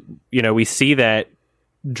we see that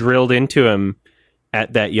drilled into him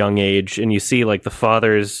at that young age, and you see like the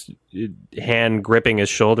father's hand gripping his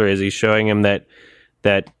shoulder as he's showing him that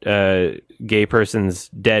gay person's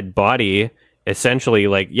dead body, essentially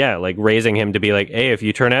like raising him to be like, hey, if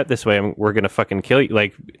you turn out this way, we're gonna fucking kill you.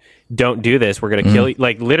 Like, don't do this, we're gonna kill you,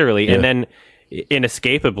 like literally. And then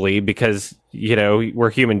inescapably, because we're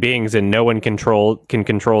human beings and no one can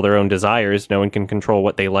control their own desires, no one can control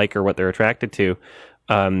what they like or what they're attracted to.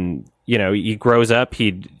 He grows up,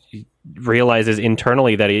 he realizes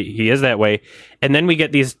internally that he is that way, and then we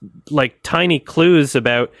get these like tiny clues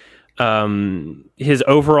about his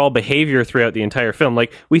overall behavior throughout the entire film.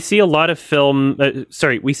 Like, we see a lot of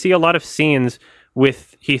scenes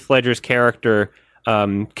with Heath Ledger's character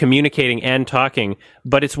communicating and talking,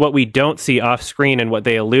 but it's what we don't see off screen and what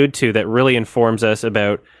they allude to that really informs us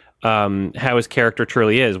about how his character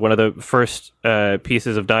truly is. One of the first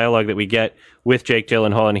pieces of dialogue that we get with Jake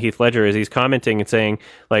Gyllenhaal and Heath Ledger is he's commenting and saying,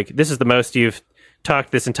 like, this is the most you've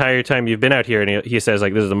talked this entire time you've been out here, and he says,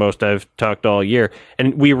 like, this is the most I've talked all year.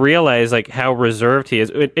 And we realize like how reserved he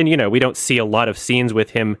is, and we don't see a lot of scenes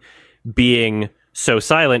with him being so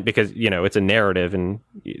silent because it's a narrative, and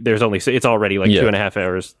it's already like 2.5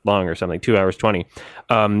 hours long or something, 2 hours 20.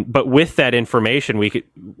 But with that information,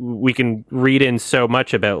 we can read in so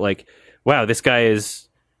much about like, wow, this guy is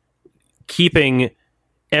keeping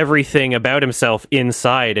everything about himself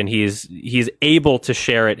inside, and he's able to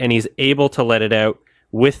share it, and he's able to let it out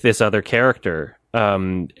with this other character,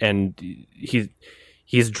 and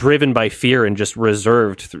he's driven by fear and just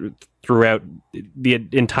reserved throughout the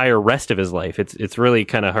entire rest of his life. It's really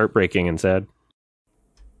kind of heartbreaking and sad.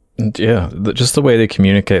 And yeah, just the way they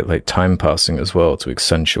communicate like time passing as well, to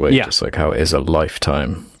accentuate just like how it is a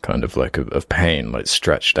lifetime kind of like of pain, like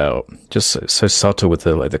stretched out. Just so subtle with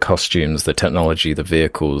the costumes, the technology, the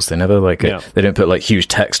vehicles. They never like they don't put like huge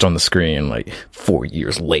text on the screen like 4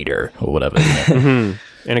 years later or whatever. You know?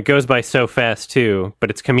 Mm-hmm. And it goes by so fast too, but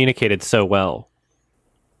it's communicated so well.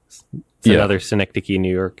 It's another synecdoche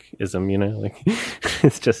New York-ism, you know, like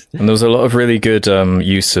it's just. And there was a lot of really good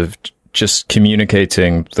use of just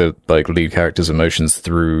communicating the like lead character's emotions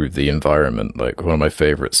through the environment. Like one of my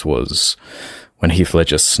favorites was when Heath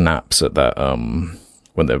Ledger snaps at that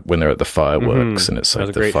when they're at the fireworks, and it's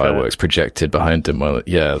like the fireworks projected behind him. Well,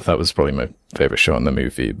 yeah, that was probably my favorite shot in the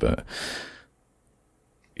movie. But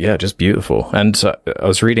yeah, just beautiful. And I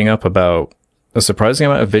was reading up about a surprising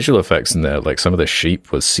amount of visual effects in there. Like some of the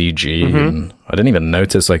sheep was CG, and I didn't even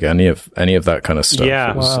notice like any of that kind of stuff.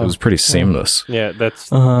 Yeah, it was pretty seamless. Yeah, that's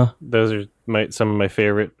those are some of my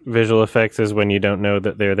favorite visual effects. Is when you don't know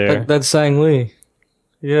that they're there. That's Ang Lee.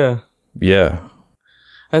 Yeah,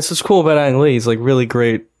 that's what's cool about Ang Lee. He's like really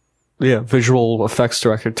great, visual effects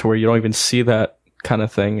director to where you don't even see that kind of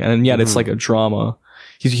thing, and yet it's like a drama.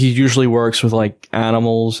 He usually works with like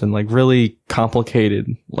animals and like really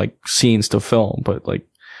complicated like scenes to film, but like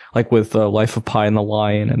with Life of Pi and the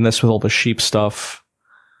Lion, and this with all the sheep stuff.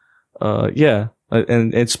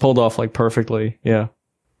 And it's pulled off like perfectly. Yeah.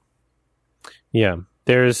 Yeah.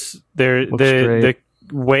 The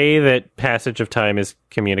way that passage of time is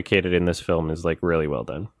communicated in this film is like really well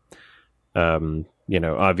done.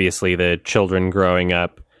 Obviously the children growing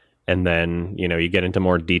up. And then, you get into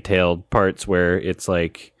more detailed parts where it's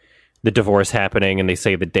like the divorce happening and they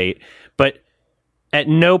say the date. But at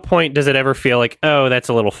no point does it ever feel like, oh, that's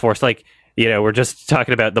a little forced. Like, we're just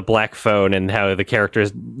talking about the black phone and how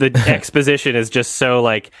the exposition is just so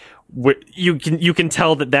like, you can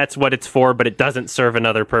tell that that's what it's for, but it doesn't serve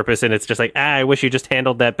another purpose. And it's just like, I wish you just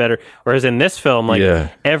handled that better. Whereas in this film, like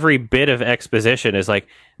every bit of exposition is like,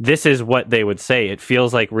 this is what they would say. It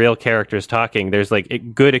feels like real characters talking. There's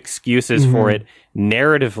like good excuses for it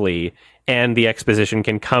narratively, and the exposition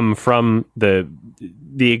can come from the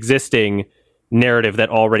existing narrative that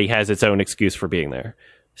already has its own excuse for being there.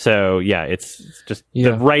 So yeah, it's just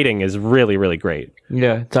the writing is really, really great.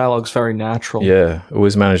 Yeah, dialogue's very natural. Yeah,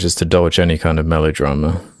 always manages to dodge any kind of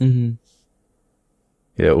melodrama. Mm-hmm.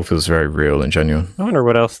 Yeah, it all feels very real and genuine. I wonder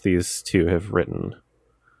what else these two have written.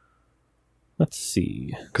 Let's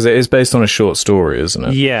see. Because it is based on a short story, isn't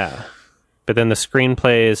it? Yeah, but then the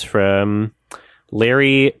screenplay is from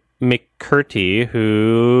Larry McCurdy,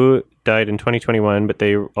 who died in 2021, but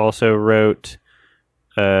they also wrote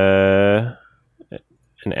an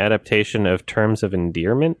adaptation of Terms of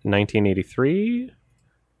Endearment, 1983.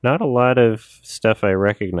 Not a lot of stuff I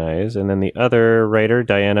recognize. And then the other writer,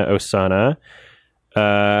 Diana Osana,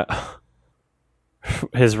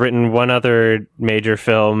 has written one other major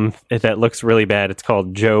film that looks really bad. It's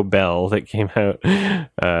called Joe Bell, that came out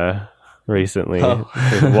recently. Mark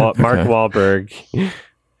Wahlberg.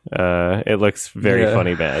 It looks very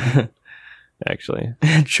funny bad, actually.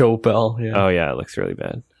 Joe Bell, yeah. Oh, yeah, it looks really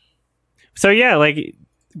bad. So, yeah, like,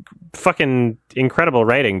 fucking incredible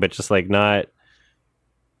writing, but just, like, not,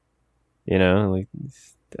 we're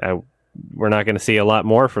not going to see a lot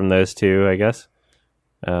more from those two, I guess.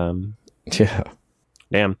 Yeah.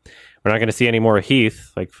 Damn. We're not going to see any more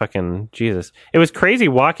Heath. Like, fucking Jesus. It was crazy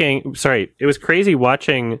watching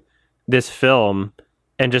this film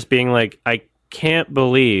and just being like, I can't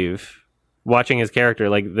believe watching his character,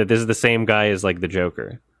 like, that this is the same guy as, like, the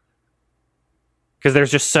Joker. Because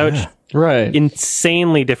there's just such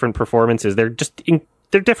insanely different performances. They're just,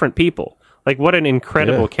 they're different people. Like, what an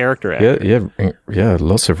incredible character actor. Yeah,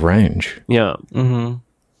 lots of range. Yeah. Mm-hmm.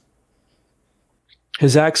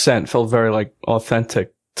 His accent felt very, like,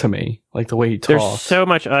 authentic to me. Like, the way he talks. There's so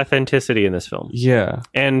much authenticity in this film. Yeah.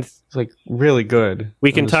 And it's, like, really good.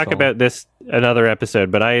 We can talk about this another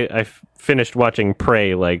episode, but I finished watching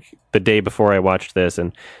Prey, like, the day before I watched this,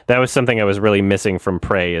 and that was something I was really missing from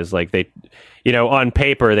Prey, is, like, they... on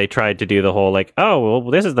paper, they tried to do the whole, like, oh,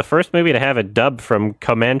 well, this is the first movie to have a dub from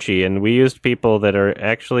Comanche, and we used people that are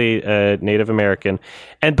actually Native American.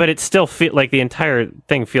 But it still feel like the entire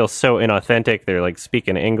thing feels so inauthentic. They're, like,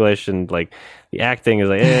 speaking English, and, like, the acting is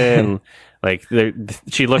like, and, like,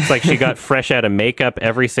 she looks like she got fresh out of makeup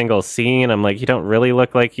every single scene. I'm like, you don't really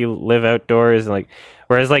look like you live outdoors. And, like,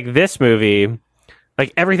 whereas, like, this movie,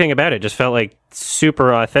 like, everything about it just felt, like,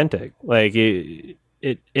 super authentic. Like,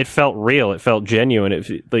 it felt real. It felt genuine.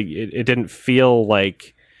 It didn't feel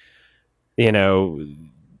like, you know,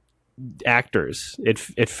 actors.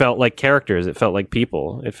 It felt like characters. It felt like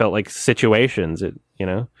people. It felt like situations. It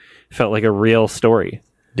felt like a real story.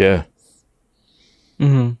 Yeah.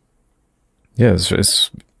 Mm-hmm. Yeah,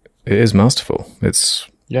 it is masterful.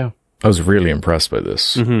 Yeah. I was really impressed by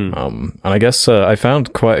this. Mm-hmm. And I guess I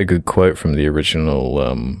found quite a good quote from the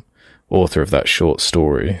original author of that short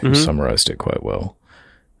story, who summarized it quite well,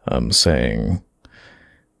 saying,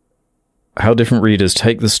 "How different readers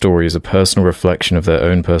take the story as a personal reflection of their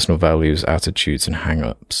own personal values, attitudes, and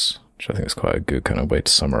hang-ups," which I think is quite a good kind of way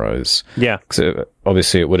to summarize. Yeah. Because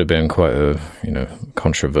obviously it would have been quite a,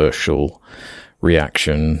 controversial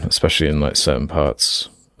reaction, especially in like certain parts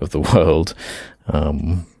of the world.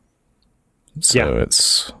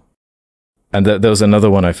 It's... And there was another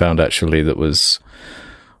one I found actually that was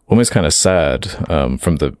almost kind of sad,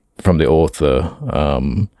 from the author.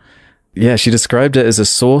 She described it as a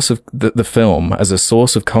source of the film as a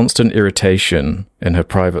source of constant irritation in her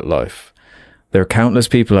private life. There are countless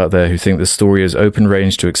people out there who think the story is open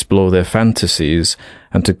range to explore their fantasies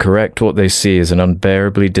and to correct what they see as an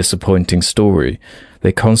unbearably disappointing story.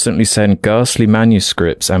 They constantly send ghastly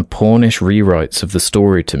manuscripts and pornish rewrites of the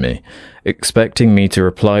story to me, expecting me to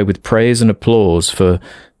reply with praise and applause for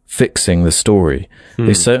fixing the story.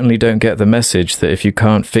 They certainly don't get the message that if you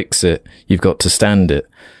can't fix it, you've got to stand it.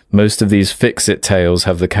 Most of these fix-it tales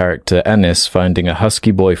have the character Ennis finding a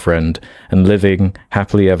husky boyfriend and living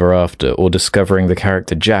happily ever after, or discovering the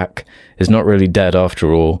character Jack is not really dead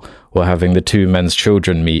after all, or having the two men's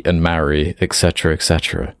children meet and marry, etc.,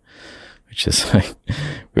 etc. Which is like,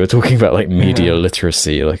 we were talking about like media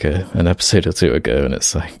literacy like an episode or two ago, and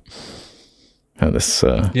it's like, and this...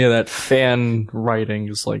 that fan writing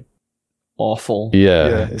is like awful.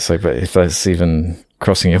 Yeah, it's like, but if that's even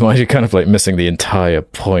crossing your mind, you're kind of like missing the entire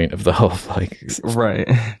point of the whole, like... Right.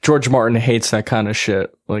 George Martin hates that kind of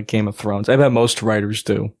shit, like Game of Thrones. I bet most writers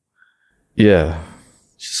do. Yeah.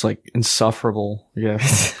 It's just like insufferable. Yeah.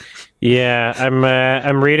 Yeah,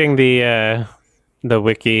 I'm reading the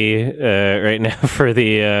wiki right now for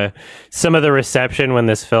the some of the reception when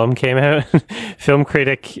this film came out. Film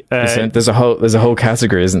critic there's a whole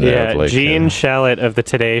category, isn't there? Yeah, Gene Shalit of the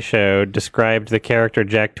Today Show described the character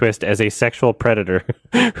Jack Twist as a sexual predator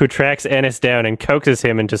who tracks Ennis down and coaxes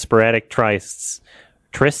him into sporadic trysts.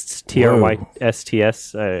 Trysts,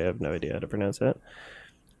 Trysts. I have no idea how to pronounce that.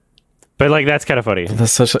 But like, that's kind of funny.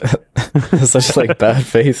 That's such like bad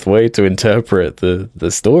faith way to interpret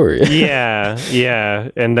the story. yeah.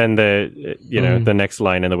 And then the next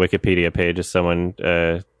line in the Wikipedia page is someone,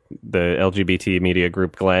 the LGBT media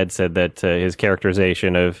group GLAAD said that his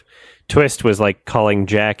characterization of Twist was like calling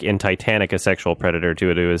Jack in Titanic a sexual predator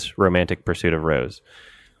due to his romantic pursuit of Rose.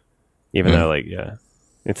 Even though, like,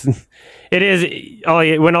 it is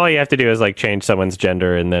when all you have to do is like change someone's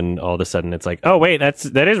gender, and then all of a sudden it's like, oh wait,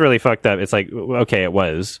 that is really fucked up. It's like, okay, it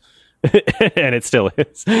was, and it still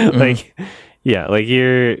is. Like, yeah, like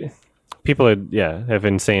people have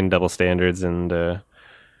insane double standards and are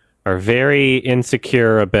very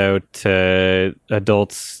insecure about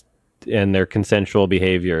adults and their consensual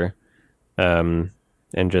behavior, and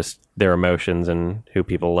just their emotions and who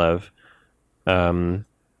people love.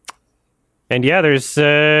 And yeah, there's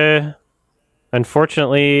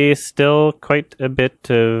unfortunately still quite a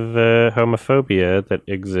bit of homophobia that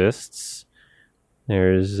exists.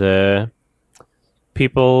 There's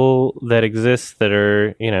people that exist that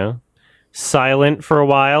are, silent for a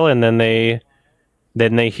while, and then they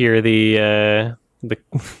hear the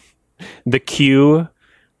cue.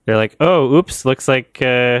 They're like, oh, oops, looks like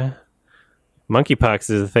monkeypox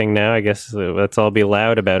is a thing now. I guess let's all be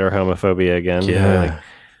loud about our homophobia again.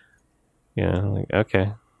 Yeah.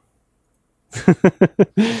 Okay.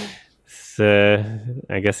 So,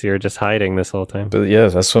 I guess you're just hiding this whole time. But yeah,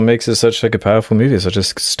 that's what makes it such like a powerful movie, such a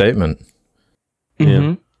statement.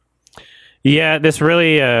 Mm-hmm. Yeah, this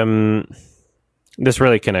really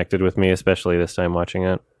connected with me, especially this time watching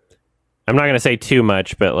it. I'm not gonna say too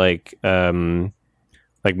much, but like my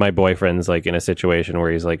boyfriend's like in a situation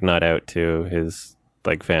where he's like not out to his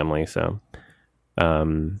like family, so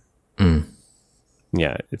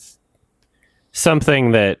yeah, it's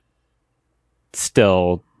something that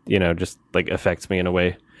still, just like affects me in a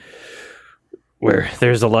way where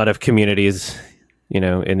there's a lot of communities,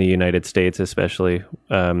 in the United States, especially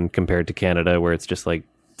compared to Canada, where it's just like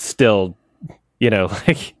still,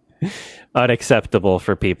 like unacceptable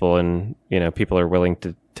for people, and, people are willing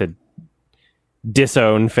to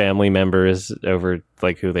disown family members over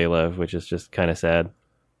like who they love, which is just kind of sad.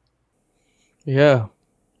 Yeah.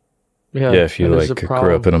 if you like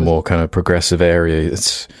grew up in a more kind of progressive area,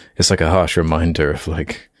 it's like a harsh reminder of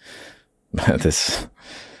like this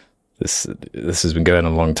has been going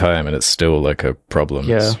on a long time and it's still like a problem.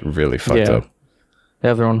 It's really fucked up. They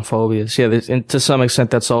have their own phobias. Yeah, and to some extent,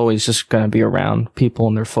 that's always just going to be around people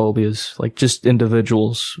and their phobias, like just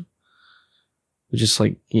individuals. Just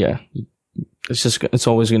like, it's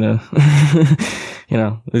always going to,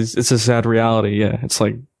 it's a sad reality. Yeah, it's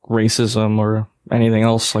like racism or anything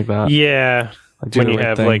else like that. Yeah, like when you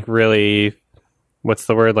have like really, what's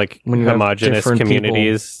the word? Like homogenous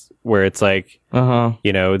communities people. Where it's like,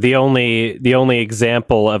 the only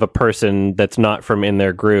example of a person that's not from in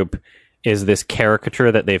their group is this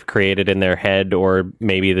caricature that they've created in their head, or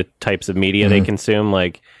maybe the types of media they consume.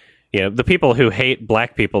 Like, the people who hate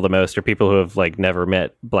black people the most are people who have like never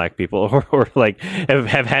met black people or like have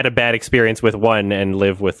had a bad experience with one and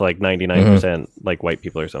live with like 99% like white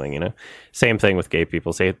people or something, Same thing with gay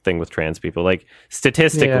people, same thing with trans people. Like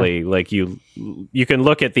statistically, like you can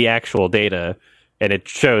look at the actual data and it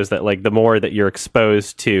shows that like the more that you're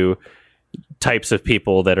exposed to types of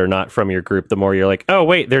people that are not from your group, the more you're like, oh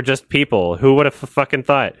wait, they're just people. Who would have fucking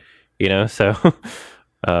thought? So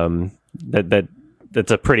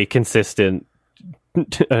that's a pretty consistent,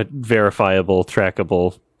 verifiable,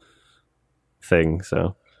 trackable thing.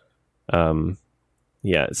 So so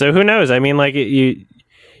who knows? I mean, like you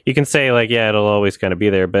can say like, it'll always kind of be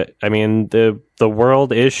there, but I mean the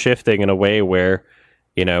world is shifting in a way where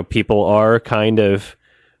people are kind of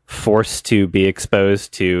forced to be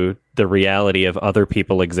exposed to the reality of other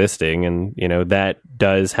people existing, and that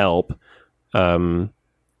does help. And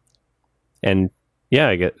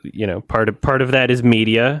I get part of that is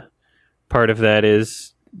media, part of that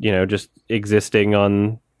is just existing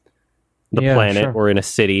on the planet or in a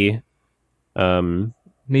city.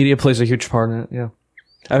 Media plays a huge part in it.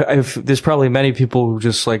 There's probably many people who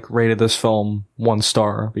just like rated this film 1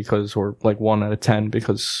 star or like 1 out of 10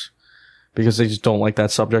 because they just don't like that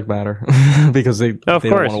subject matter because they don't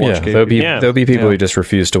want to watch gay people. There'll be people who just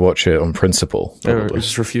refuse to watch it on principle. Or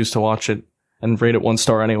just refuse to watch it and rate it 1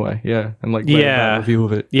 star anyway. Yeah, and like write a bad review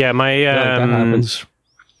of it. Yeah, that happens.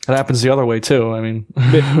 That happens the other way too. I mean,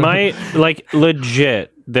 my like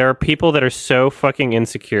legit. There are people that are so fucking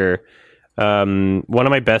insecure. One of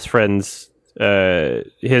my best friends,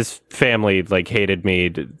 his family like hated me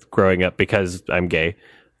growing up because I'm gay.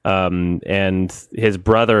 And his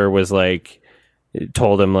brother was like,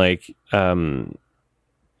 told him like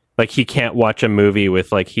he can't watch a movie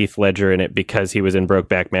with like Heath Ledger in it because he was in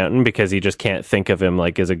Brokeback Mountain, because he just can't think of him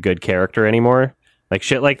like as a good character anymore. Like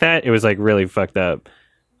shit like that. It was like really fucked up.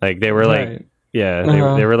 Like they were like,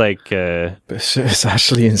 they were like, it's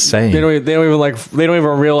actually insane. They don't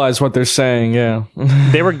even realize what they're saying. Yeah.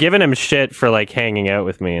 They were giving him shit for like hanging out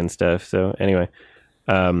with me and stuff. So anyway.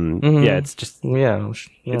 It's just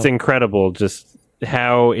it's incredible just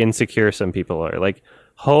how insecure some people are. Like,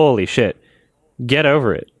 holy shit, get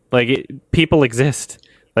over it. Like people exist.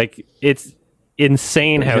 Like it's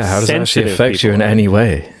insane how does it actually affect you in are. Any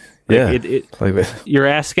way? Like, you're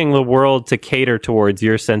asking the world to cater towards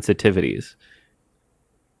your sensitivities.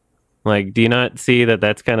 Like, do you not see that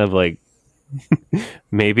that's kind of like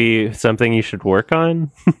maybe something you should work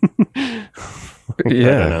on?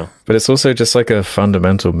 Yeah, but it's also just like a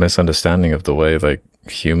fundamental misunderstanding of the way like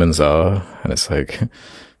humans are, and it's like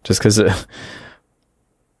just because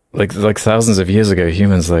like thousands of years ago,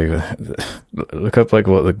 humans like look up like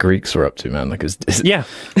what the Greeks were up to, man. Like it's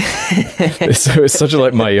such a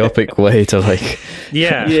like myopic way to like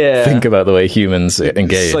think about the way humans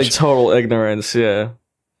engage. It's like total ignorance. Yeah.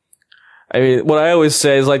 I mean, what I always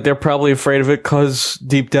say is like they're probably afraid of it because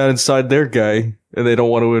deep down inside they're gay and they don't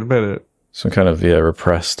want to admit it. Some kind of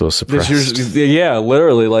repressed or suppressed.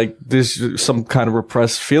 Literally, like there's some kind of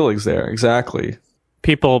repressed feelings there. Exactly.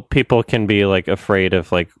 People can be like afraid of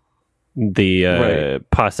like the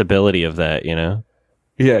possibility of that.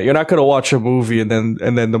 Yeah, you're not gonna watch a movie and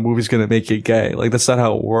then the movie's gonna make you gay. Like that's not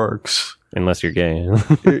how it works. Unless you're gay.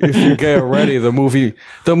 If you're gay already, the movie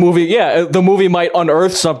might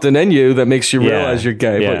unearth something in you that makes you realize you're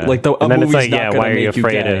gay. But like a movie's like, not gonna make you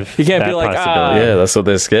gay. You can't be like, that's what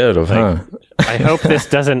they're scared of, huh? I hope this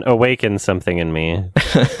doesn't awaken something in me.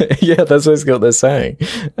 Yeah, that's what they're saying.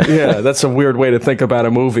 Yeah, that's a weird way to think about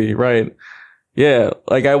a movie, right? Yeah,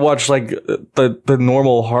 like I watched like the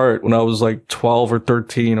Normal Heart when I was like 12 or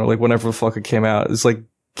 13 or like whenever the fuck it came out. It's like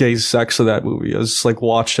gay sex of that movie. I just like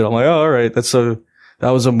watched it. I'm like, oh, all right, that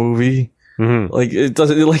was a movie. Mm-hmm. Like it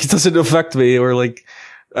doesn't affect me or like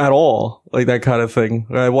at all, like that kind of thing.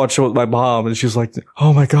 I watched it with my mom and she's like,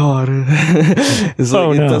 oh my god. It's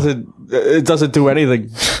like it doesn't do anything.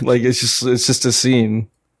 Like it's just a scene.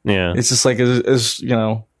 Yeah. It's just like,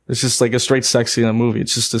 it's just like a straight sex scene in a movie.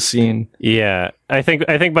 It's just a scene. Yeah, I think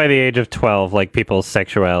by the age of 12, like people's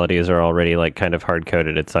sexualities are already like kind of hard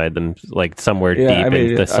coded inside them, like somewhere deep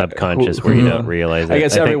in the subconscious where you don't realize it. I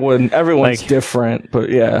guess everyone's different, but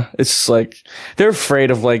yeah, it's like they're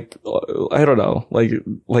afraid of like I don't know,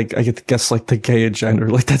 like I guess like the gay agenda.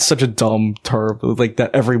 Like that's such a dumb term. Like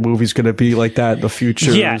that every movie's gonna be like that in the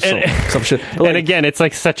future. Yeah, some shit. But, and again, it's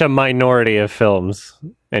like such a minority of films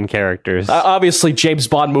and characters. Obviously, James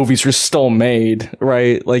Bond movies are still made,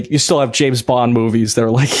 right? Like you still have James Bond movies that are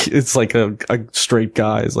like it's like a straight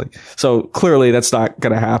guy. It's like so clearly that's not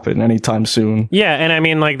gonna happen anytime soon. Yeah, and I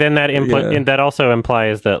mean like then that that also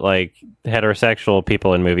implies that like heterosexual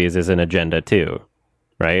people in movies is an agenda too,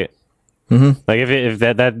 right? Mm-hmm. Like if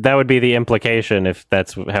that would be the implication if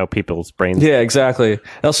that's how people's brains. Yeah, exactly. It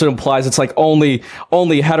also implies it's like only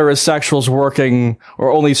heterosexuals working or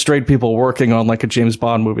only straight people working on like a James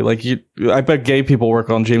Bond movie. Like I bet gay people work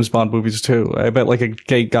on James Bond movies too. I bet like a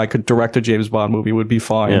gay guy could direct a James Bond movie would be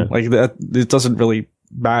fine. Yeah. Like that, it doesn't really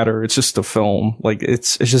matter. It's just a film. Like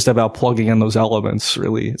it's just about plugging in those elements.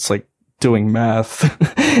 Really, it's like doing math.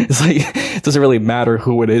 It's like it doesn't really matter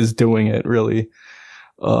who it is doing it. Really.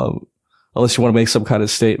 Unless you want to make some kind of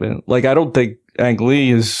statement. Like, I don't think Ang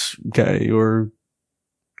Lee is gay, or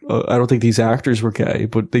I don't think these actors were gay,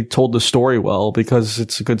 but they told the story well because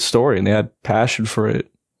it's a good story and they had passion for it.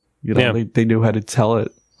 You know, they knew how to tell it.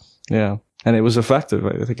 Yeah. And it was effective.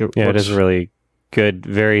 I think it it is a really good,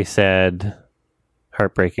 very sad,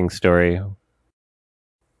 heartbreaking story.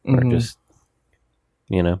 Or just,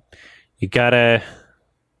 you gotta,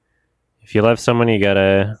 if you love someone, you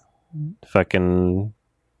gotta fucking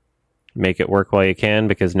make it work while you can,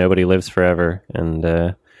 because nobody lives forever,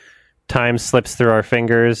 and time slips through our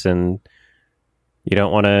fingers, and you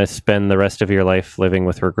don't want to spend the rest of your life living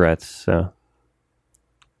with regrets. So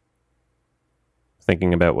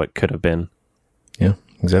thinking about what could have been. Yeah,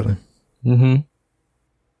 exactly. Mm-hmm.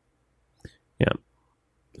 Yeah,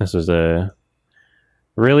 this was a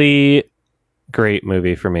really great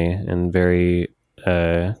movie for me, and very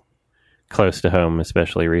close to home,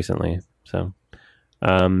 especially recently. So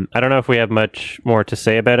I don't know if we have much more to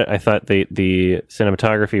say about it. I thought the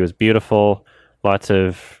cinematography was beautiful. Lots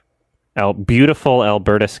of beautiful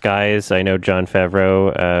Alberta skies. I know Jon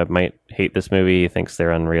Favreau might hate this movie. He thinks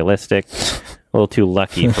they're unrealistic. A little too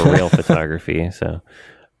lucky for real photography. So,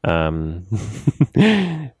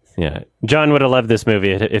 yeah. John would have loved this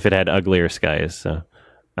movie if it had uglier skies. So,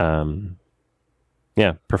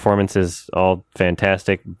 yeah. Performances all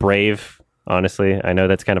fantastic. Brave. Honestly, I know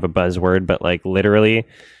that's kind of a buzzword, but like literally,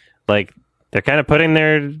 like they're kind of putting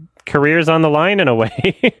their careers on the line in a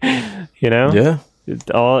way, Yeah.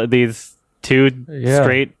 All these two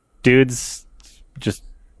straight dudes just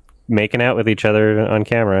making out with each other on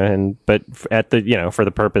camera, but at the for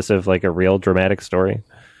the purpose of like a real dramatic story.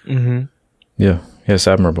 Mm-hmm. Yeah, it's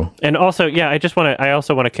admirable. And also, I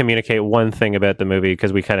also want to communicate one thing about the movie,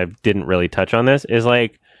 because we kind of didn't really touch on this. Is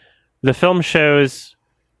like the film shows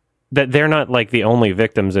that they're not like the only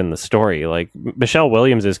victims in the story. Like Michelle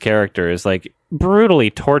Williams's character is like brutally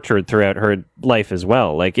tortured throughout her life as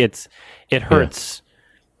well. Like it hurts.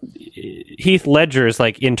 Yeah. Heath Ledger's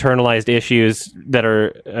like internalized issues that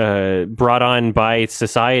are brought on by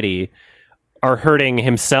society are hurting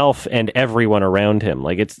himself and everyone around him.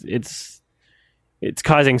 Like it's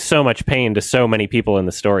causing so much pain to so many people in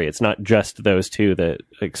the story. It's not just those two that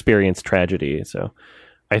experience tragedy. So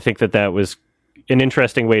I think that was an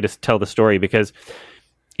interesting way to tell the story, because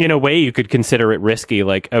in a way you could consider it risky.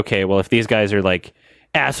 Like, okay, well, if these guys are like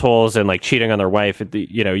assholes and like cheating on their wife,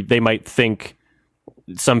 they might think,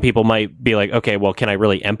 some people might be like, okay, well, can I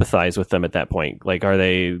really empathize with them at that point? Like, are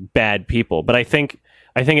they bad people? But I think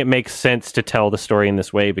it makes sense to tell the story in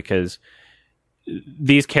this way, because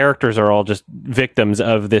these characters are all just victims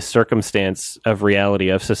of this circumstance of reality,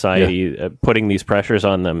 of society, putting these pressures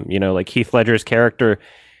on them. Like Heath Ledger's character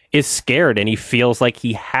is scared, and he feels like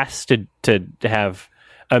he has to have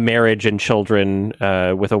a marriage and children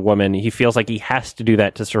with a woman. He feels like he has to do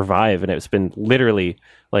that to survive, and it's been literally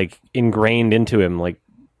like ingrained into him, like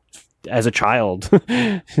as a child,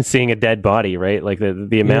 seeing a dead body, right? Like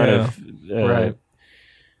the amount of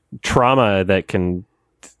trauma that can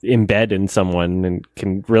embed in someone and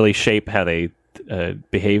can really shape how they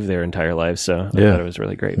behave their entire lives. So I thought it was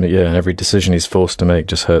really great. Yeah, and every decision he's forced to make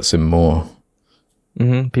just hurts him more.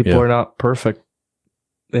 Mm-hmm. People are not perfect.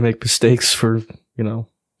 They make mistakes for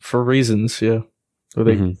reasons. Yeah. Or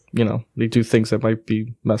they, they do things that might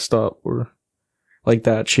be messed up, or like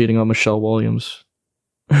that, cheating on Michelle Williams.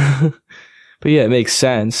 But yeah, it makes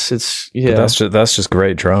sense. It's But that's just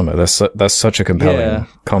great drama. That's such a compelling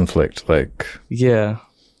conflict. Like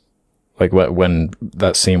when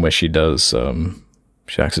that scene where she does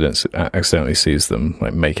she accidentally sees them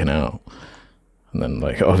like making out, and then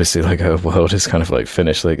like obviously like her world is kind of like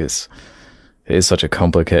finished. Like it is such a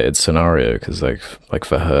complicated scenario because like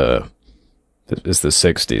for her, it's the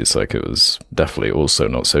 60s. Like it was definitely also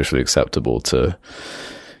not socially acceptable to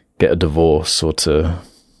get a divorce or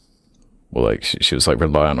like she was like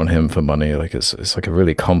reliant on him for money. Like it's like a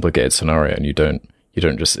really complicated scenario, and you don't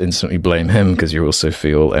just instantly blame him because you also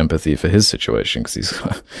feel empathy for his situation because he's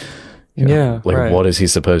what is he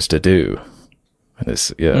supposed to do? And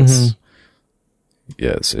it's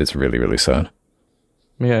really, really sad.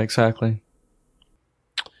 Yeah, exactly.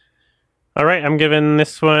 All right, I'm giving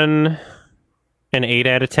this one an 8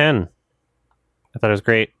 out of 10. I thought it was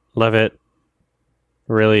great. Love it.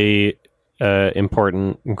 Really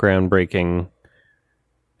important, groundbreaking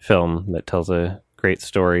film that tells a great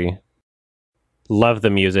story. Love the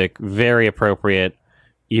music. Very appropriate.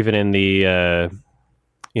 Even in the,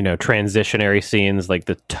 transitionary scenes, like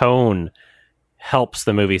the tone helps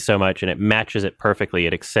the movie so much and it matches it perfectly.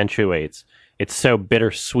 It accentuates. It's so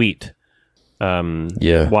bittersweet.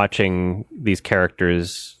 Watching these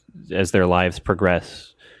characters as their lives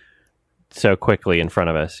progress so quickly in front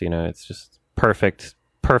of us, it's just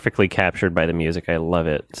perfectly captured by the music. I love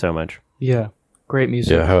it so much. Yeah, great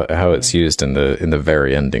music. Yeah, how it's used in the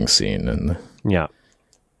very ending scene, and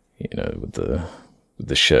with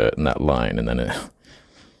the shirt and that line, and then it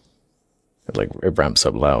ramps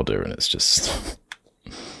up louder, and it's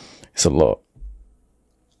a lot.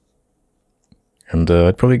 And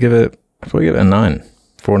I'd probably give it a 9,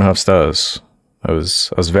 4.5 stars. I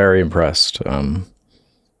was very impressed. And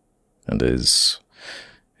it's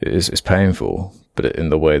painful, but in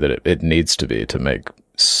the way that it needs to be to make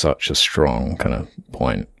such a strong kind of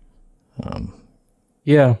point.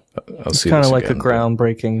 It's kind of like a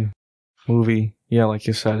groundbreaking movie. Yeah, like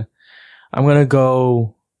you said. I'm gonna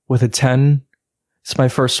go with a 10. It's my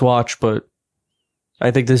first watch, but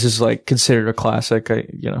I think this is like considered a classic.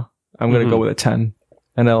 I'm gonna go with a 10,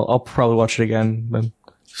 and I'll probably watch it again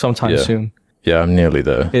sometime soon. Yeah, I'm nearly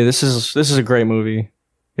there. Yeah, this is a great movie.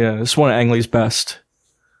 Yeah, this is one of Ang Lee's best,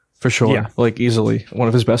 for sure. Yeah. Like easily one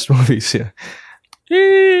of his best movies. Yeah,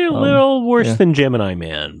 a little worse than Gemini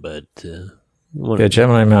Man, but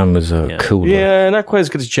Gemini Man was cool. Yeah, not quite as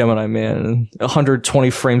good as Gemini Man. 120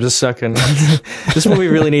 frames a second. This movie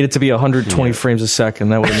really needed to be 120 frames a second.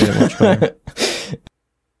 That would have made it much better.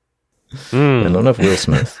 And not enough Will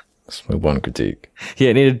Smith. That's my one critique.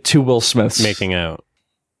 Yeah, it needed 2 Will Smiths making out.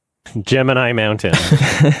 Gemini Mountain.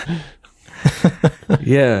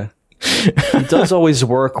 Yeah. He does always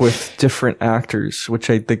work with different actors, which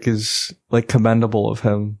I think is like commendable of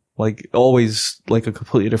him. Like always like a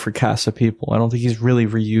completely different cast of people. I don't think he's really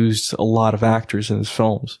reused a lot of actors in his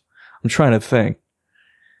films. I'm trying to think.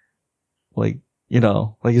 Like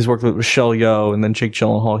he's worked with Michelle Yeoh and then Jake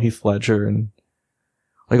Gyllenhaal, Heath Ledger, and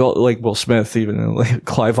like Will Smith, even, and like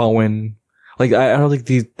Clive Owen. Like I don't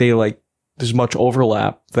think they like there's much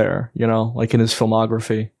overlap there, like in his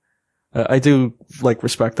filmography. I do like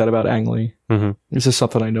respect that about Ang Lee. Mm-hmm. This is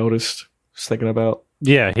something I noticed. Just thinking about.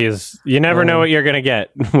 Yeah, you never know what you're gonna get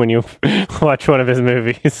when you watch one of his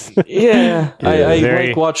movies. Yeah,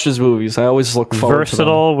 I watch his movies. I always look forward to them.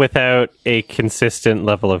 Versatile without a consistent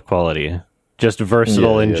level of quality. Just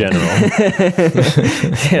versatile in general.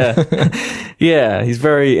 Yeah, he's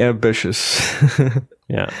very ambitious.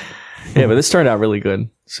 Yeah, but this turned out really good.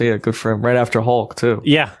 So yeah, good for him. Right after Hulk too.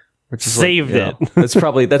 Yeah, which is saved it. That's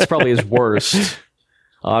probably his worst.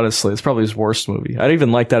 Honestly, it's probably his worst movie. I didn't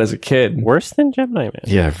even like that as a kid. Worse than Gemini Man.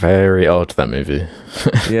 Yeah, very odd, that movie.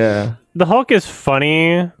 Yeah. The Hulk is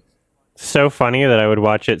funny. So funny that I would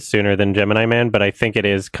watch it sooner than Gemini Man, but I think it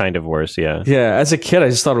is kind of worse, yeah. Yeah, as a kid, I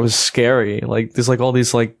just thought it was scary. Like, there's like all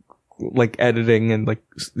these like editing and like,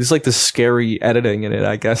 there's like this scary editing in it,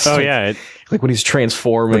 I guess. Oh, like, yeah. Like when he's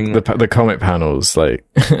transforming. The comic panels, like,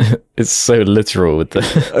 it's so literal with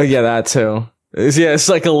the... Oh, yeah, that too. It's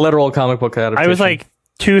like a literal comic book adaptation. I was like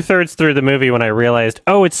 2/3 through the movie when I realized,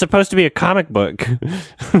 oh, it's supposed to be a comic book.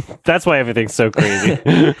 That's why everything's so crazy.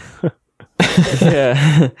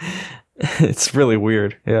 Yeah. It's really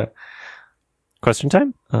weird. Yeah. Question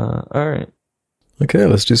time? All right. Okay,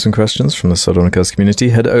 let's do some questions from the Sardonicast community.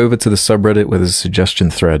 Head over to the subreddit where there's a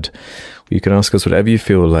suggestion thread where you can ask us whatever you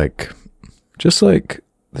feel like. Just like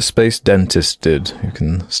the Space Dentist did, who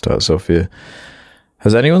can start us off here.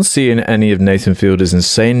 Has anyone seen any of Nathan Fielder's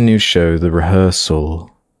insane new show, The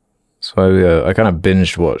Rehearsal? So I kind of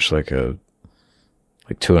binged watched like a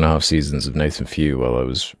like 2.5 seasons of Nathan for You while I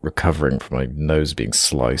was recovering from my nose being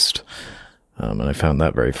sliced. And I found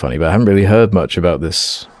that very funny. But I haven't really heard much about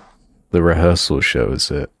the rehearsal show,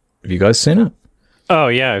 is it? Have you guys seen it? Oh,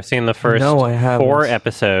 yeah. I've seen the first 4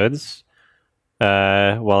 episodes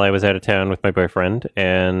while I was out of town with my boyfriend.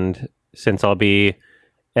 And since I'll be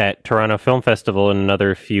at Toronto Film Festival in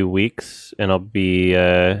another few weeks, and I'll be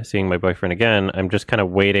seeing my boyfriend again, I'm just kind of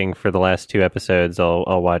waiting for the last 2 episodes.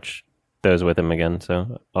 I'll watch those with him again.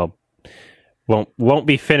 So won't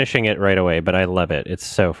be finishing it right away, but I love it. It's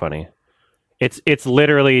so funny. It's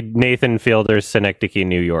literally Nathan Fielder's Synecdoche,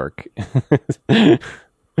 New York.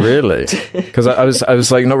 Really? Because I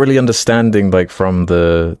was like not really understanding like from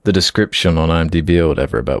the description on IMDb or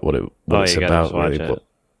whatever about what it's about, really,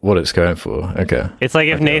 what it's going for. Okay. It's like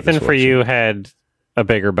if Nathan for You had a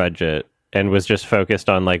bigger budget and was just focused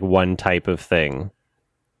on like one type of thing.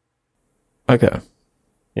 Okay.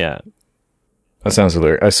 Yeah. That sounds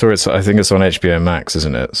hilarious. I saw it. I think it's on HBO Max,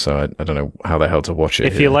 isn't it? So I don't know how the hell to watch it.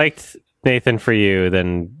 If you liked Nathan for You,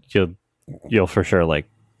 then you'll for sure like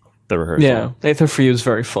the rehearsal. Yeah, Nathan for You is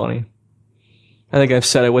very funny. I think I've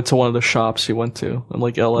said I went to one of the shops he went to in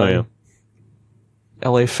like LA. Oh, yeah.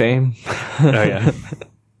 LA Fame. Oh yeah.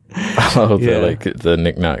 The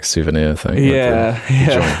knick-knack souvenir thing. Yeah,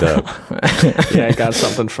 joined up. Yeah, I got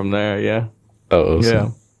something from there. Yeah. Oh,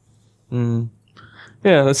 awesome. Yeah.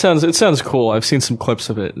 Yeah, it sounds cool. I've seen some clips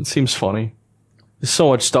of it. It seems funny. There's so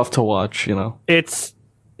much stuff to watch, you know. It's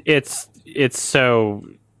so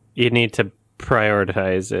you need to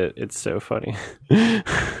prioritize it. It's so funny.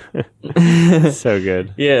 So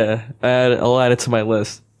good. Yeah, I'll add it to my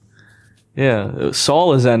list. Yeah,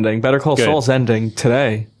 Saul is ending. Better Call Saul's ending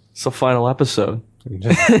today. It's the final episode. Good.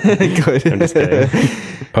 I'm just kidding.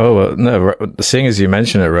 Oh, well, no, seeing as you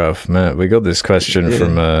mention it, Ralph, man, we got this question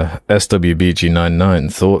from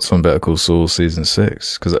SWBG99. Thoughts on Better Call Saul Season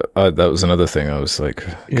 6? Because that was another thing I was like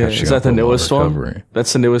catching up. Is that the newest one?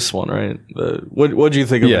 That's the newest one, right? What do you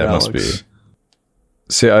think of it, Alex? It must be.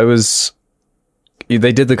 See,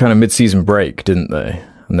 they did the kind of mid-season break, didn't they?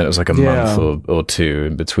 And then it was like a month or 2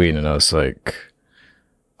 in between, and I was like,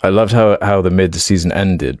 I loved how the mid-season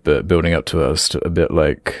ended, but building up to it, I was a bit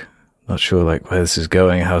like, not sure like where this is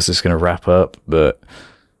going, how's this going to wrap up, but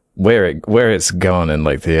where it's gone in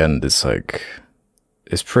like the end, it's like,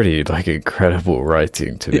 it's pretty like incredible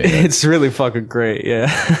writing to me. It's really fucking great, yeah.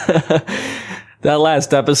 That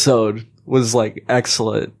last episode was like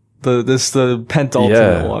excellent. The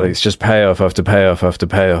penultimate one. Like, it's just payoff after payoff after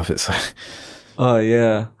payoff. It's like, oh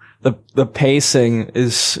yeah. The pacing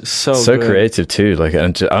is so good. Creative too, like,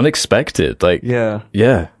 and unexpected. Like, yeah.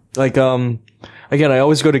 Like, again, I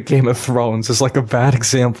always go to Game of Thrones as like a bad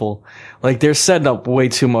example. Like, they're setting up way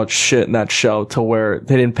too much shit in that show to where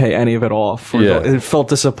they didn't pay any of it off. It felt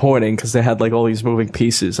disappointing because they had like all these moving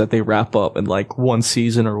pieces that they wrap up in like 1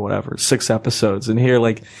 season or whatever, 6 episodes. And here,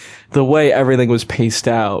 like, the way everything was paced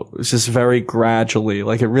out was just very gradually.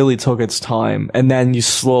 Like, it really took its time. And then you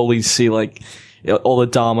slowly see like all the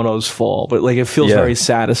dominoes fall, but like it feels very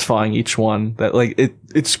satisfying each one. That like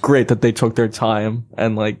it's great that they took their time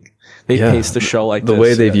and like they paced the show like the this.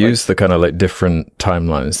 way they've used the kind of like different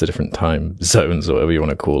timelines, the different time zones, or whatever you want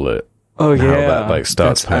to call it. Oh yeah, how that like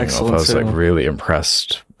starts paying off. I was like really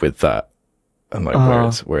impressed with that, and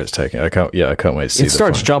like where it's taking. I can't wait to see. It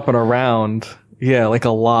starts jumping around, like a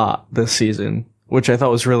lot this season, which I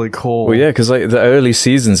thought was really cool. Well, yeah, because like the early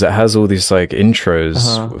seasons, it has all these like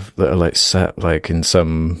intros that are like set like in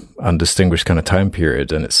some undistinguished kind of time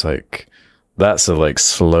period, and it's like that's a like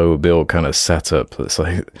slow build kind of setup. It's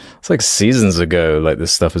like seasons ago, like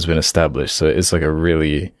this stuff has been established, so it's like a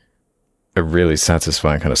really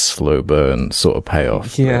satisfying kind of slow burn sort of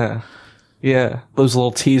payoff. Yeah, those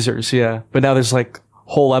little teasers. Yeah, but now there's like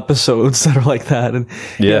whole episodes that are like that, and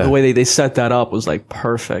the way they set that up was like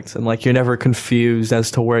perfect, and like you're never confused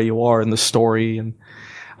as to where you are in the story. And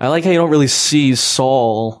I like how you don't really see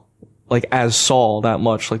Saul like as Saul that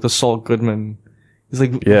much, like the Saul Goodman is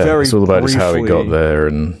like very it's all about briefly, just how he got there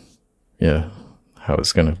and how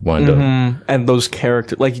it's gonna wind up, and those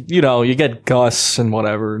characters, like, you know, you get Gus and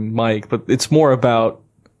whatever and Mike, but it's more about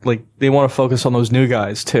like they want to focus on those new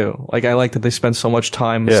guys too. Like, I like that they spend so much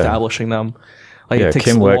time establishing them. Like, it takes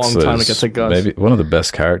Kim a long Wexler time to get to Gus. Maybe one of the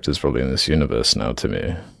best characters probably in this universe now to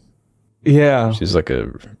me. Yeah. She's like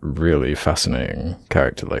a really fascinating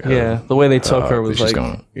character. Like, the way they took her was like,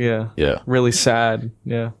 gone. really sad.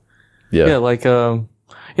 Yeah, like,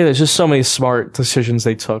 there's just so many smart decisions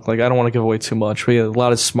they took. Like, I don't want to give away too much, but a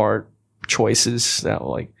lot of smart choices that,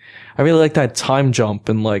 like, I really like that time jump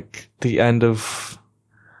in like the end of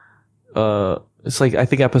It's like, I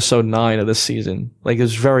think episode 9 of this season. Like, it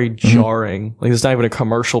was very jarring. Like, it's not even a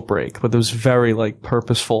commercial break, but it was very, like,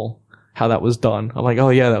 purposeful how that was done. I'm like, oh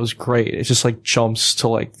yeah, that was great. It just, like, jumps to,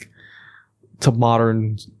 like, to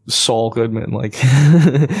modern Saul Goodman, like,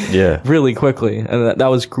 Yeah. really quickly. And that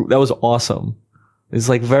was awesome. It's,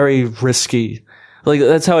 like, very risky. Like,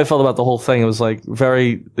 that's how I felt about the whole thing. It was, like,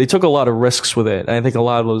 they took a lot of risks with it. And I think a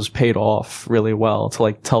lot of those paid off really well to,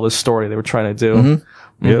 like, tell the story they were trying to do.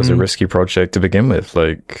 Yeah, it was a risky project to begin with.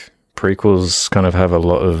 Like, prequels kind of have a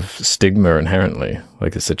lot of stigma inherently.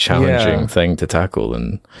 Like, it's a challenging thing to tackle,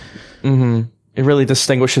 and it really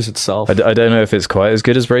distinguishes itself. I don't know if it's quite as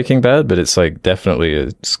good as Breaking Bad, but it's like definitely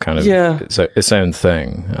it's kind of its own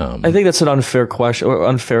thing. I think that's an unfair question, or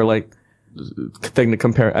unfair like thing to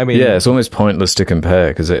compare. I mean, yeah, it's almost pointless to compare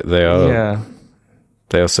because they are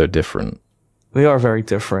so different. They are very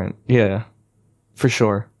different. Yeah, for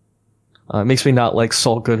sure. It makes me not like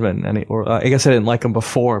Saul Goodman I guess I didn't like him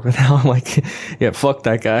before, but now I'm like, yeah, fuck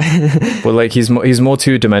that guy. Well, like he's more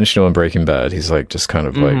two-dimensional in Breaking Bad. He's like just kind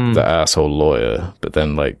of like the asshole lawyer, but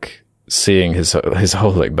then like seeing his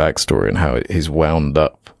whole like backstory and how he's wound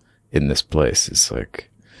up in this place, it's like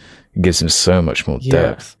it gives him so much more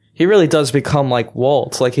depth. He really does become like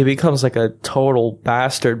Walt. Like he becomes like a total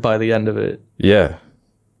bastard by the end of it. Yeah,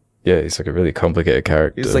 he's like a really complicated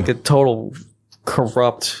character. He's like a total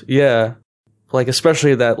corrupt, like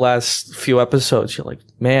especially that last few episodes, you're like,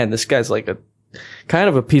 man, this guy's like a kind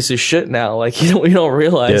of a piece of shit now. Like you don't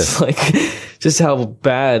realize like just how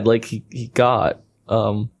bad like he got.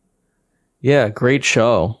 Great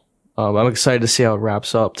show. I'm excited to see how it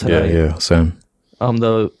wraps up tonight. Yeah, same.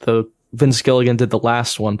 The Vince Gilligan did the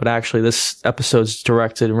last one, but actually this episode's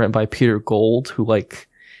directed and written by Peter Gould, who like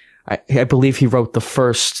I believe he wrote the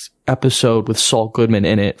first episode with Saul Goodman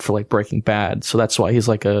in it for like Breaking Bad, so that's why he's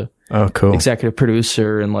like a executive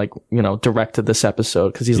producer and like directed this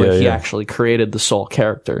episode, because he's he actually created the Saul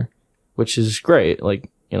character, which is great. Like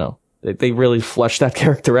they really fleshed that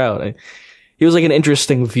character out. He was like an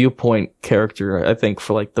interesting viewpoint character, I think,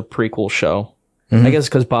 for like the prequel show. I guess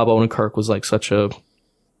because Bob Odenkirk was like such a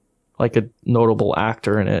notable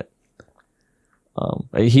actor in it.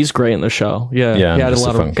 He's great in the show. He had a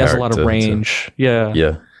lot of range. He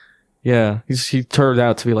turned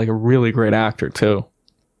out to be like a really great actor too.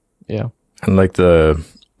 Yeah. And like they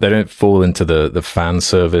don't fall into the fan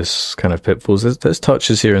service kind of pitfalls. There's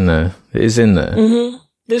touches here and there. It is in there.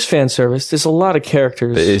 There's fan service. There's a lot of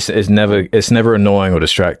characters. But it's never annoying or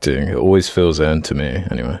distracting. It always feels earned to me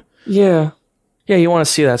anyway. Yeah. Yeah, you want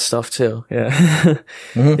to see that stuff too. Yeah.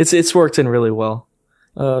 It's worked in really well.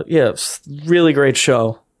 It's a really great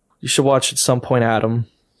show. You should watch at some point, Adam.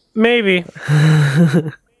 Maybe.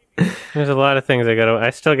 There's a lot of things I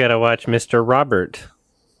still gotta watch Mr. Robert.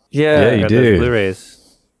 Yeah, you do.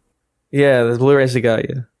 Blu-rays. Yeah, the Blu-rays you got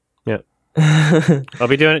you. Yeah. I'll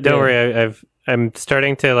be doing it. Don't worry. I'm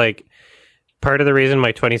starting to like. Part of the reason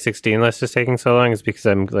my 2016 list is taking so long is because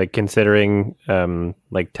I'm like considering